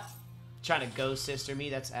thought. Trying to ghost sister me.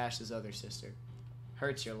 That's Ash's other sister.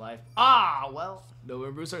 Hurts your life. Ah, well. No,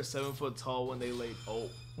 when Bruce are 7 foot tall when they laid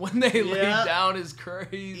when they lay down is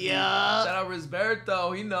crazy. Yeah. Shout out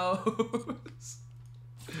Risberto, he knows.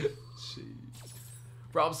 Jeez.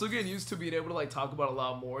 Bro, I'm still getting used to being able to like talk about a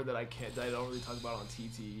lot more that I don't really talk about on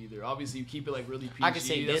TT either. Obviously, you keep it like really PG. I can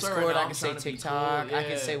say That's why Discord, right now I I'm can say trying to be TikTok, cool. I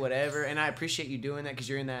can Yeah. say whatever, and I appreciate you doing that because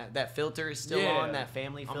you're in that filter is still on, that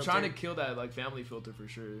family filter. I'm trying to kill that like family filter for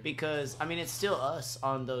sure. Because, I mean, it's still us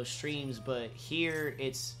on those streams, but here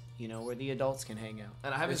it's, you know, where the adults can hang out.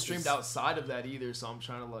 And I haven't streamed outside of that either, so I'm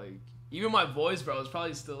trying to like... Even my voice, bro, it's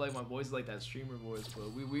probably still like my voice is like that streamer voice,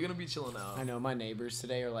 but we're gonna be chilling out. I know, my neighbors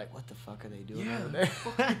today are like, what the fuck are they doing Yeah. over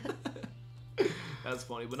there? That's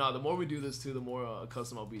funny. But no, the more we do this too, the more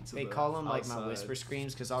accustomed I'll be to They the call them like my outside. whisper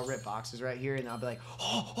screams because I'll rip boxes right here and I'll be like,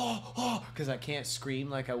 oh, because I can't scream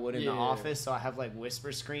like I would in the office, so I have like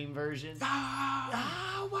whisper scream version.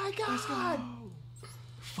 Oh my god!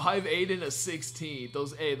 5'8" and a 16.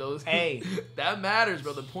 Those Hey. that matters,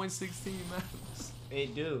 bro. The .16 matters.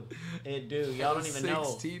 It do. Y'all don't even know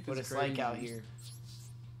 16th what is it's like out crazy. here.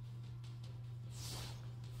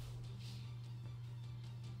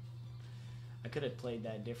 I could have played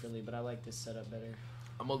that differently, but I like this setup better.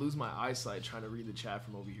 I'm gonna lose my eyesight trying to read the chat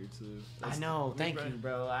from over here too. I know. Thank right. you,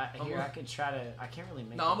 bro. I could try to. I can't really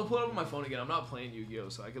make. No, I'm gonna pull it up on my phone again. I'm not playing YuGiOh,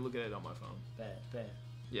 so I can look at it on my phone. Bet.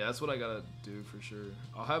 Yeah, that's what I gotta do for sure.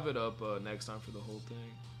 I'll have it up next time for the whole thing.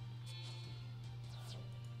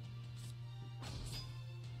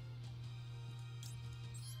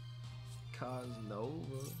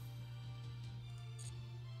 Cosnova.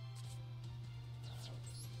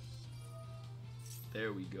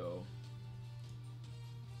 There we go.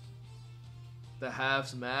 The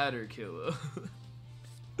halves matter, killer.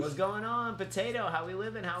 What's going on, Potato? How we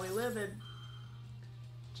living?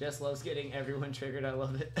 Jess loves getting everyone triggered. I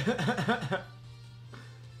love it.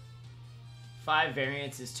 5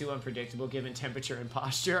 variants is too unpredictable given temperature and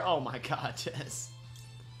posture. Oh my god, Jess.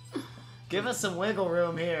 Give us some wiggle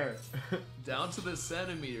room here. Down to the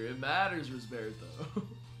centimeter. It matters, Risberto.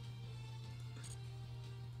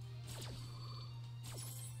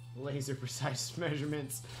 Laser precise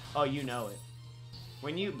measurements. Oh, you know it.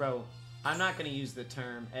 When you, bro, I'm not going to use the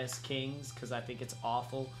term S-Kings because I think it's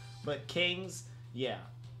awful. But Kings, yeah.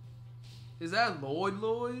 Is that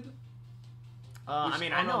Lloyd? I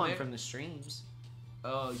mean, I know him from the streams.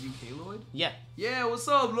 UK Lloyd? Yeah. Yeah, what's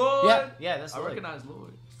up, Lloyd? Yeah, that's I Lloyd. recognize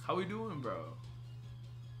Lloyd. How we doing, bro?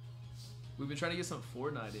 We've been trying to get some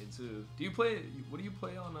Fortnite in, too. Do you play, what do you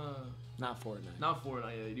play on, Not Fortnite. Not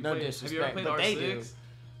Fortnite, yeah. Do you No play, disrespect, have you ever played but they R6? do.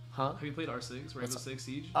 Huh? Have you played R6, Rainbow Six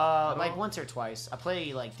Siege? Like once or twice. I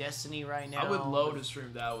play like Destiny right now. I would love to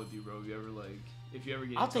stream that with you, bro. If you ever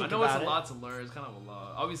get I'll into it. think I know about it's a it. lot to learn. It's kind of a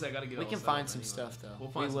lot. Obviously, I gotta get. We all can set find up some anyway. stuff though. We'll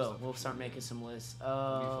find We some will. stuff We'll for start sure. making some lists.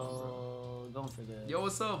 Going for the. Yo,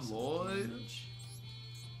 what's up, Lloyd?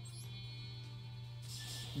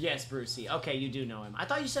 Yes, Brucey. Okay, you do know him. I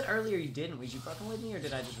thought you said earlier you didn't. Was you fucking with me, or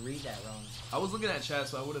did I just read that wrong? I was looking at chat,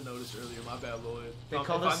 so I would have noticed earlier. My bad, Lloyd. They If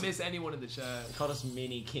called I us- miss anyone in the chat, They called us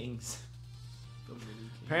mini kings. the mini king.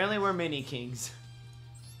 Apparently, we're mini kings.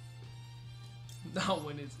 Not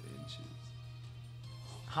when it's inches.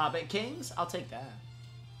 Hobbit kings? I'll take that.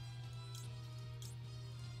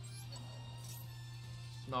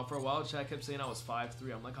 No, for a while, chat kept saying I was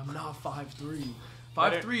 5'3". I'm like, I'm not 5'3".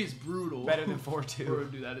 Better- 5'3" is brutal. Better than 4'2". Bro,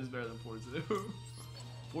 dude, that is better than 4'2".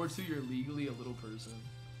 4'2", you're legally a little person.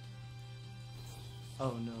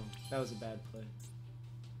 Oh no, that was a bad play.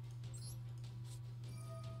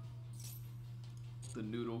 The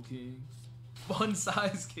Noodle Kings. Fun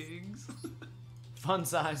size kings. Fun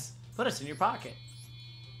size. Put us in your pocket.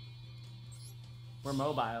 We're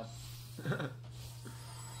mobile.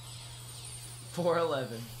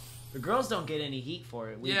 411. The girls don't get any heat for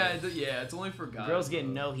it. We Yeah, do. yeah, it's only for guys. Girls get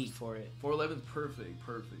bro. no heat for it. 411's perfect,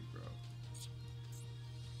 bro.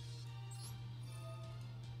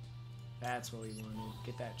 That's what we wanted.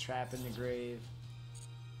 Get that trap in the grave.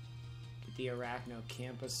 Get the Arachno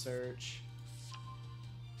campus search.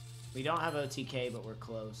 We don't have OTK, but we're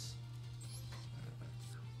close.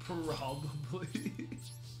 Probably.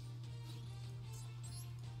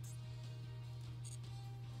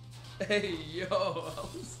 Hey, yo.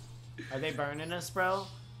 Are they burning us, bro?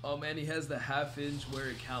 Oh, man, he has the half-inch where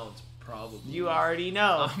it counts, probably. You already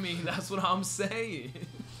know. I mean, that's what I'm saying.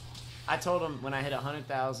 I told him when I hit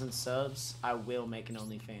 100,000 subs, I will make an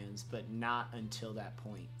OnlyFans, but not until that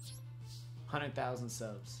point. 100,000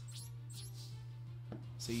 subs.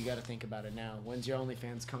 So you got to think about it now. When's your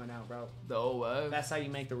OnlyFans coming out, bro? The OF. That's how you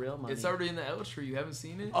make the real money. It's already in the L tree. You haven't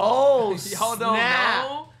seen it? Oh, y'all don't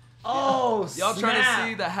know? Oh, Y'all trying snap. to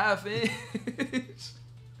see the half-inch?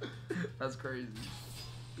 That's crazy.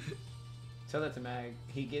 Tell that to Mag.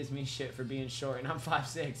 He gives me shit for being short, and I'm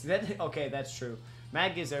 5'6". Okay, that's true.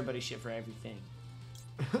 Mag gives everybody shit for everything.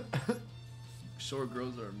 Short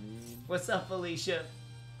girls are mean. What's up, Felicia?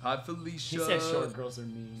 Hi, Felicia. He said short girls are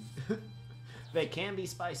mean. They can be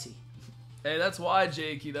spicy. Hey, that's why,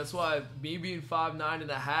 Jakey. That's why me being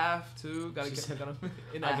 5'9.5" too. Gotta She get said,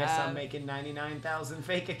 in I guess I'm making 99,000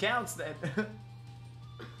 fake accounts then.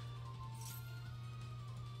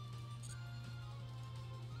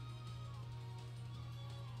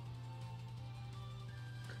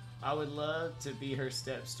 I would love to be her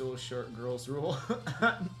step stool short girls rule.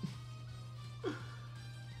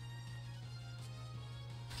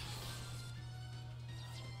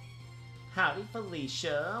 Howdy,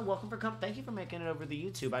 Felicia. Welcome for thank you for making it over to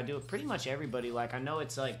YouTube. I do it pretty much everybody. Like, I know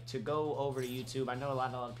it's like to go over to YouTube. I know a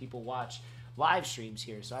lot of people watch live streams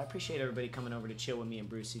here, so I appreciate everybody coming over to chill with me and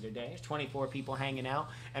Brucey today. There's 24 people hanging out.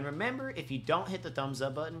 And remember, if you don't hit the thumbs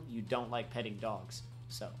up button, you don't like petting dogs.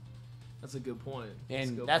 So That's a good point.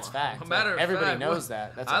 and good that's point. fact. A matter of Everybody fact, knows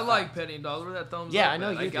that. That's a I fact. like petting dogs. Where that thumbs Yeah, up I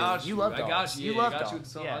know at? you I got do. you. You love I got dogs. you. You Yeah, love I got you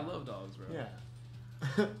dogs. with the Yeah. I love dogs, bro.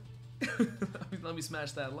 Yeah. Let me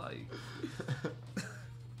smash that like. I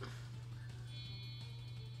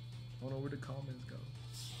don't know where the comments go.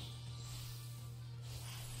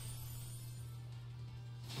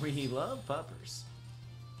 We love puppers.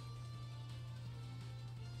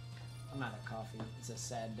 I'm out of coffee. It's a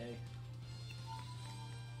sad day.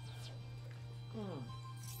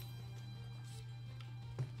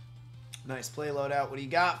 Nice play loadout. What do you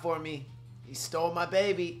got for me? He stole my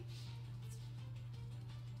baby.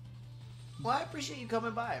 Well, I appreciate you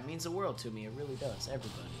coming by. It means the world to me. It really does.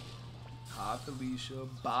 Everybody. Hi, Felicia.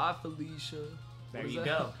 Bye, Felicia. There What is you that?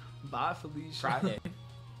 go. Bye, Felicia. Friday.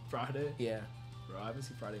 Friday? Yeah. Bro, I haven't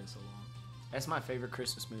seen Friday in so long. That's my favorite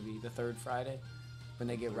Christmas movie. The third Friday. When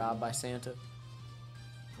they get robbed by Santa.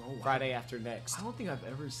 Bro, Friday after next. I don't think I've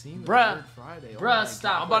ever seen the Bruh. third Friday. Oh Bruh, my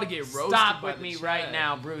stop. God. I'm about to get roasted Stop by with the me chat. right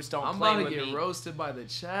now, Bruce. Don't I'm play about to with get me. roasted by the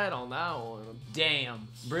chat on that one. Damn.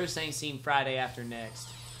 Bruce ain't seen Friday after next.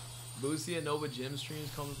 Boosie and Nova Gym streams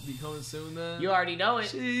be coming soon then? You already know it.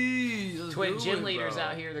 Jeez, let's Twin do gym it, leaders bro.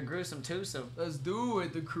 out here, the gruesome twosome. Let's do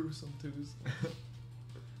it, the gruesome twos.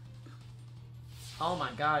 Oh my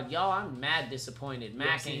god, y'all, I'm mad disappointed.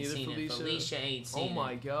 Mac seen ain't either, seen it. Felicia? Felicia ain't seen it. Oh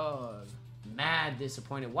my god. Mad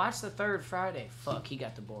disappointed. Watch the third Friday. Fuck, he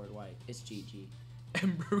got the board white. It's GG.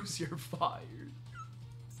 And Bruce, you're fired.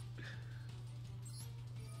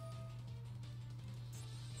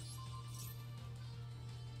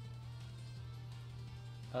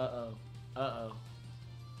 Uh-oh. Uh-oh.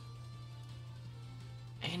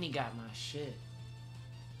 And he got my shit.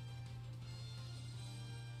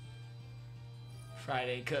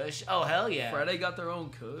 Friday Kush. Oh, hell yeah. Friday got their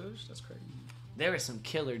own kush? That's crazy. There were some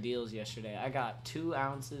killer deals yesterday. I got 2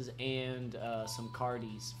 ounces and some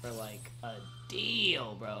cardies for like a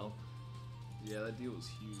deal, bro. Yeah, that deal was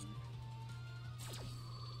huge.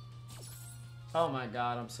 Oh my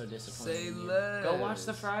god, I'm so disappointed. Say in you. less. Go watch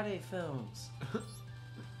the Friday films.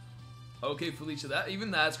 Okay, Felicia,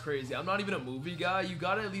 that's crazy. I'm not even a movie guy. You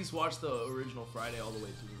gotta at least watch the original Friday all the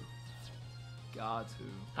way through. Got to.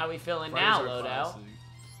 How we feeling Fridays now, are Loadout? classic.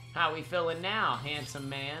 How we feeling now, handsome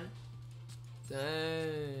man?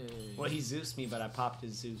 Dang. Well, he Zeused me, but I popped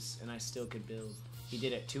his Zeus, and I still could build. He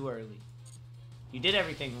did it too early. You did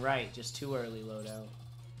everything right, just too early, Loadout.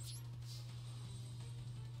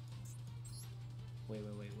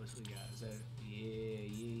 Wait. What's we got? Is that?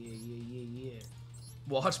 Yeah.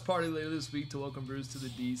 Watch party later this week to welcome Bruce to the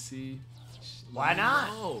DC. Why not?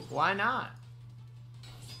 No. Why not?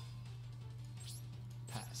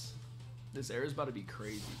 Pass. This air is about to be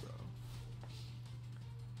crazy, bro.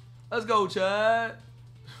 Let's go, Chad.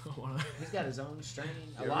 He's got his own strain.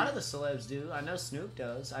 A lot of the celebs do. I know Snoop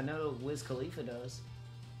does. I know Wiz Khalifa does.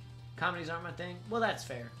 Comedies aren't my thing. Well, that's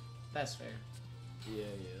fair. That's fair. Yeah,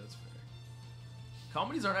 that's fair.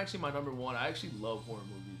 Comedies aren't actually my number one. I actually love horror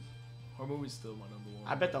movies. Horror movies still my number one.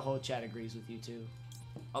 I bet the whole chat agrees with you too.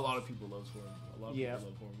 A lot of people love horror. A lot of Yeah.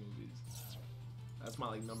 people love horror movies. That's my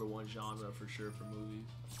like number one genre for sure for movies.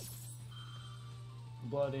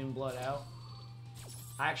 Blood in, blood out.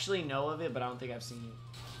 I actually know of it, but I don't think I've seen it.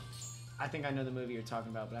 I think I know the movie you're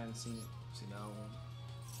talking about, but I haven't seen it. See that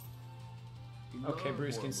one. Okay,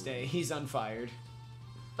 Bruce can stay. He's unfired.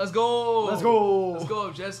 Let's go. Let's go. Let's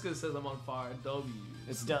go. Jessica says I'm on fire. W.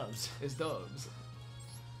 It's dubs. It's dubs.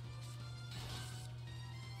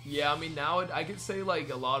 Yeah, I mean now I could say like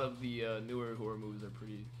a lot of the newer horror movies are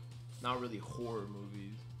pretty, not really horror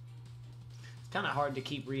movies. It's kind of hard to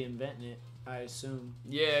keep reinventing it, I assume.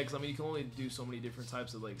 Yeah, because I mean you can only do so many different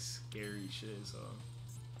types of like scary shit, so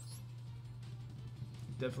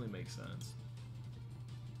definitely makes sense.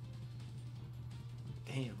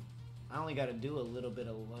 Damn, I only got to do a little bit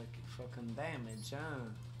of like fucking damage, huh?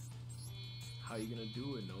 How you gonna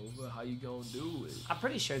do it, Nova? How you gonna do it? I'm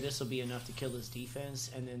pretty sure this will be enough to kill his defense,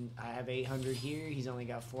 and then I have 800 here. He's only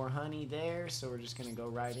got 400 there, so we're just gonna go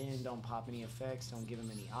right in. Don't pop any effects. Don't give him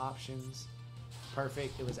any options.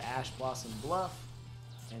 Perfect. It was Ash Blossom Bluff,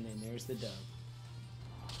 and then there's the dub.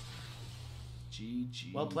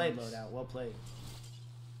 GG. Well played, Loadout. Well played.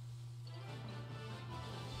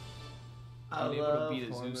 I Being able to love beat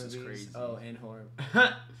a horror Zeus is movies. crazy. Oh, and horror.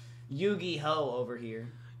 YuGiOh over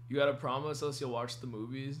here. You gotta promise us you'll watch the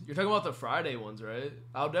movies. You're talking about the Friday ones, right?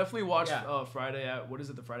 I'll definitely watch Friday at what is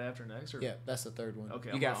it? The Friday after next? Or? Yeah, that's the third one. Okay,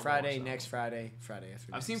 you I'm got gonna Friday, watch that next one. Friday, Friday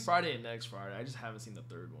after next. I've seen Friday and next Friday. I just haven't seen the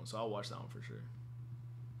third one, so I'll watch that one for sure.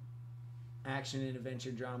 Action and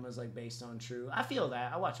adventure dramas like based on true. I feel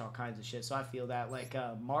that. I watch all kinds of shit, so I feel that. Like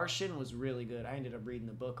Martian was really good. I ended up reading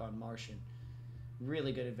the book on Martian.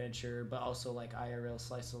 Really good adventure, but also like IRL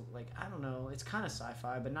slice of like I don't know. It's kind of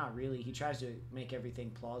sci-fi, but not really. He tries to make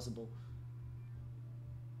everything plausible.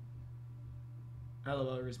 I love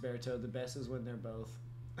Elvis Berto. The best is when they're both.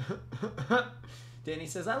 Danny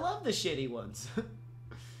says, I love the shitty ones.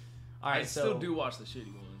 All right, I still do watch the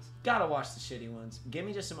shitty ones. Gotta watch the shitty ones. Give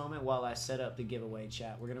me just a moment while I set up the giveaway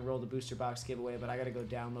chat. We're gonna roll the booster box giveaway, but I gotta go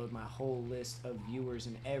download my whole list of viewers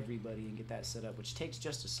and everybody and get that set up, which takes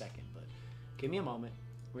just a second, but give me a moment.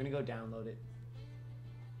 We're gonna go download it.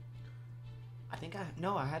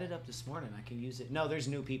 I had it up this morning. I can use it. No, there's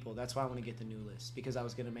new people. That's why I want to get the new list, because I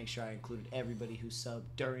was going to make sure I included everybody who subbed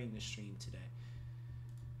during the stream today.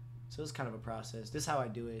 So it's kind of a process. This is how I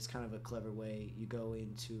do it. It's kind of a clever way. You go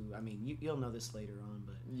into, I mean, you'll know this later on,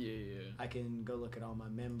 but yeah. I can go look at all my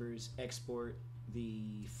members, export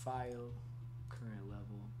the file, current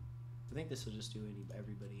level. I think this will just do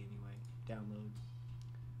everybody anyway. Download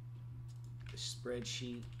the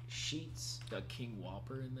spreadsheet, sheets. Got King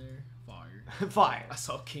Whopper in there. Fire. Fire. I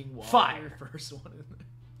saw King Whopper. Fire. First one in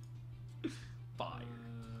there. Fire.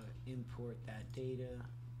 Import that data.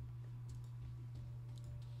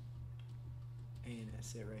 And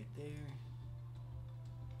that's it right there.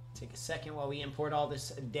 Take a second while we import all this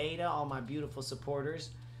data, all my beautiful supporters.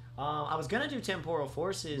 I was going to do Temporal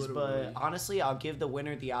Forces, but honestly, I'll give the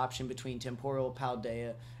winner the option between Temporal,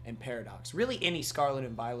 Paldea, and Paradox. Really, any Scarlet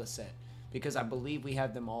and Violet set, because I believe we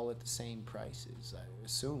have them all at the same prices, I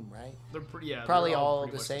assume, right? They're pretty, Probably all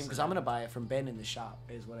pretty the much same, because I'm going to buy it from Ben in the shop,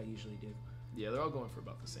 is what I usually do. Yeah, they're all going for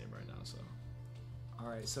about the same right now, so. All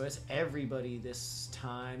right, so it's everybody this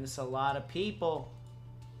time. It's a lot of people.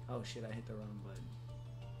 Oh, shit, I hit the wrong button.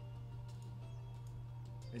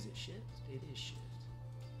 Is it shift? It is shift.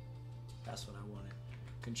 That's what I wanted.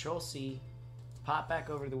 Control-C. Pop back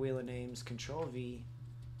over to the wheel of names. Control-V.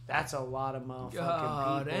 That's a lot of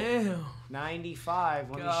motherfucking people. Damn. 95.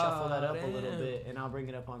 Let me shuffle that up a little bit, and I'll bring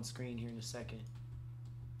it up on screen here in a second.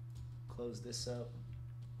 Close this up.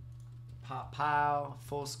 Pop, pow.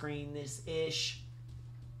 Full screen this-ish.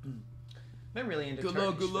 Been really into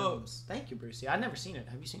Turkish films. Thank you, Brucey. I've never seen it.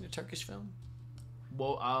 Have you seen a Turkish film?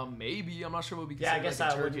 Well, maybe. I'm not sure what would be considered I guess like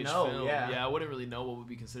a I wouldn't Turkish know, film. yeah. I wouldn't really know what would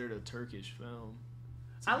be considered a Turkish film.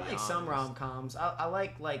 I like some rom-coms. I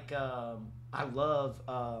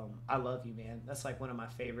love you, man. That's like one of my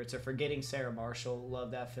favorites. Or Forgetting Sarah Marshall.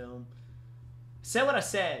 Love that film. Say what I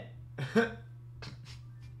said.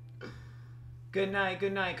 Good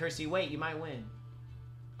night, Kersey. Wait, you might win.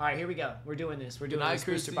 All right, here we go. We're doing this. We're doing night, this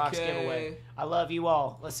booster Christy box K. giveaway. I love you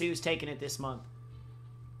all. Let's see who's taking it this month.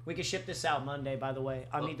 We can ship this out Monday, by the way.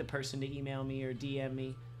 I'll need the person to email me or DM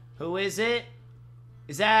me. Who is it?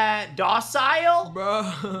 Is that Docile?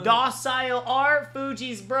 Bro. Docile Art,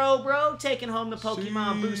 Fuji's bro, taking home the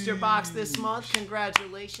Pokemon Sheesh. booster box this month.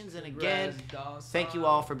 Congratulations. And again, thank you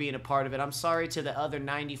all for being a part of it. I'm sorry to the other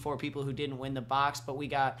 94 people who didn't win the box, but we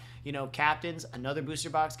got, you know, captains, another booster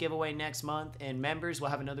box giveaway next month, and members will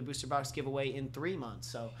have another booster box giveaway in 3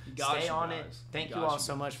 months. So stay on it. Thank you all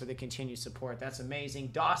so much for the continued support. That's amazing.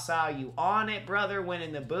 Docile, you on it, brother,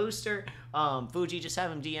 winning the booster. Fuji, just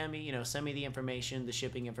have him DM me, you know, send me the information, the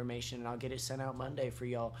shipping information, and I'll get it sent out Monday for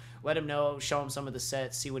y'all. Let him know, show him some of the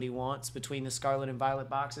sets, see what he wants between the Scarlet and Violet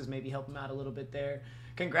boxes, maybe help him out a little bit there.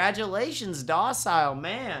 Congratulations, Docile,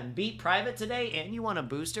 man. Beat Private today, and you won a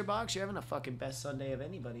booster box? You're having a fucking best Sunday of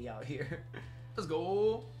anybody out here. Let's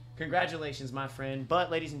go. Congratulations, my friend.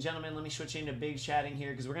 But, ladies and gentlemen, let me switch into big chatting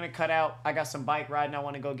here because we're going to cut out. I got some bike riding I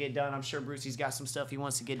want to go get done. I'm sure Brucey's got some stuff he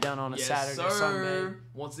wants to get done on a Saturday or Sunday.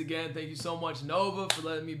 Once again, thank you so much, Nova, for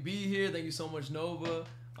letting me be here. Thank you so much, Nova.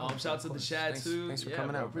 Shout out to the chat, too. Thanks for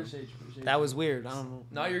coming out. Appreciate you. That was weird. I don't know.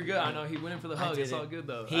 No, you're good. I know he went in for the hug. It's all good,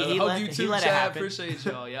 though. He I let, you too, let chat. it happen. Appreciate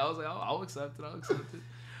y'all. Yeah, I was like, I'll accept it.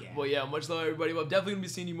 Yeah. But yeah, much love, everybody. Well, I'm definitely going to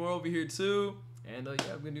be seeing you more over here, too. And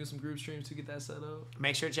yeah, I'm going to do some group streams to get that set up.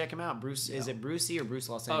 Make sure to check him out. Bruce, is it Brucey or Bruce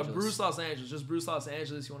Los Angeles? Bruce Los Angeles. Just Bruce Los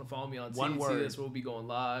Angeles. You want to follow me on One TT. word. That's where we'll be going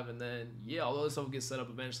live. And then, yeah, all this stuff will get set up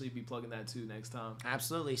eventually. Be plugging that, too, next time.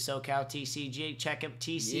 Absolutely. SoCal TCG. Check him.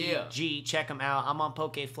 TCG. Check him out. I'm on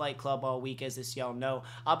Poke Flight Club all week, as this y'all know.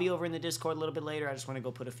 I'll be over in the Discord a little bit later. I just want to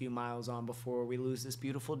go put a few miles on before we lose this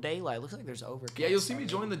beautiful daylight. Looks like there's overcast. Yeah, you'll see me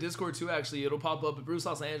join the Discord, too, actually. It'll pop up. But Bruce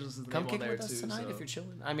Los Angeles is the Come name on kick there, with us too. tonight So. if you're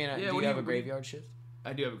chilling. I mean, Yeah, do you have a graveyard shift?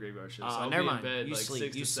 I do have a graveyard shift, so I'll never be mind. in bed You like sleep.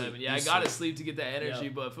 6 You to 7. sleep. Yeah, You I gotta sleep. sleep to get that energy,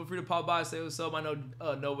 but feel free to pop by, say what's up. I know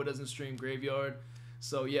Nova doesn't stream graveyard.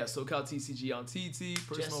 So yeah, SoCal TCG on TT,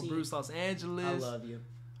 personal Jesse, Bruce Los Angeles. I love you.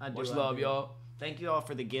 I do. Much I love, do. y'all. Thank you all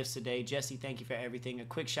for the gifts today. Jesse, thank you for everything. A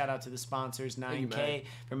quick shout out to the sponsors, 9K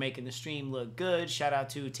for making the stream look good. Shout out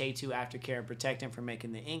to Tay2 Aftercare and Protectant for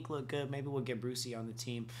making the ink look good. Maybe we'll get Brucey on the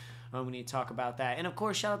team. We need to talk about that. And of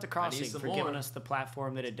course, shout out to Crossing for giving us the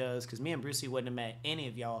platform that it does, because me and Brucey wouldn't have met any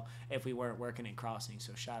of y'all if we weren't working in Crossing.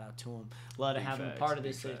 So shout out to him. Love to have him a part of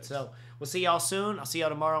this. So we'll see y'all soon. I'll see y'all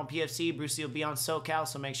tomorrow on PFC. Brucey will be on SoCal,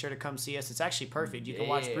 so make sure to come see us. It's actually perfect. You can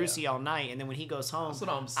watch Brucey all night, and then when he goes home,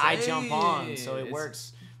 I jump on. So it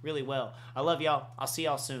works really well. I love y'all. I'll see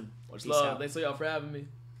y'all soon. Much love. Thanks y'all for having me.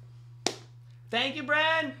 Thank you,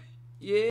 Brad. Yeah.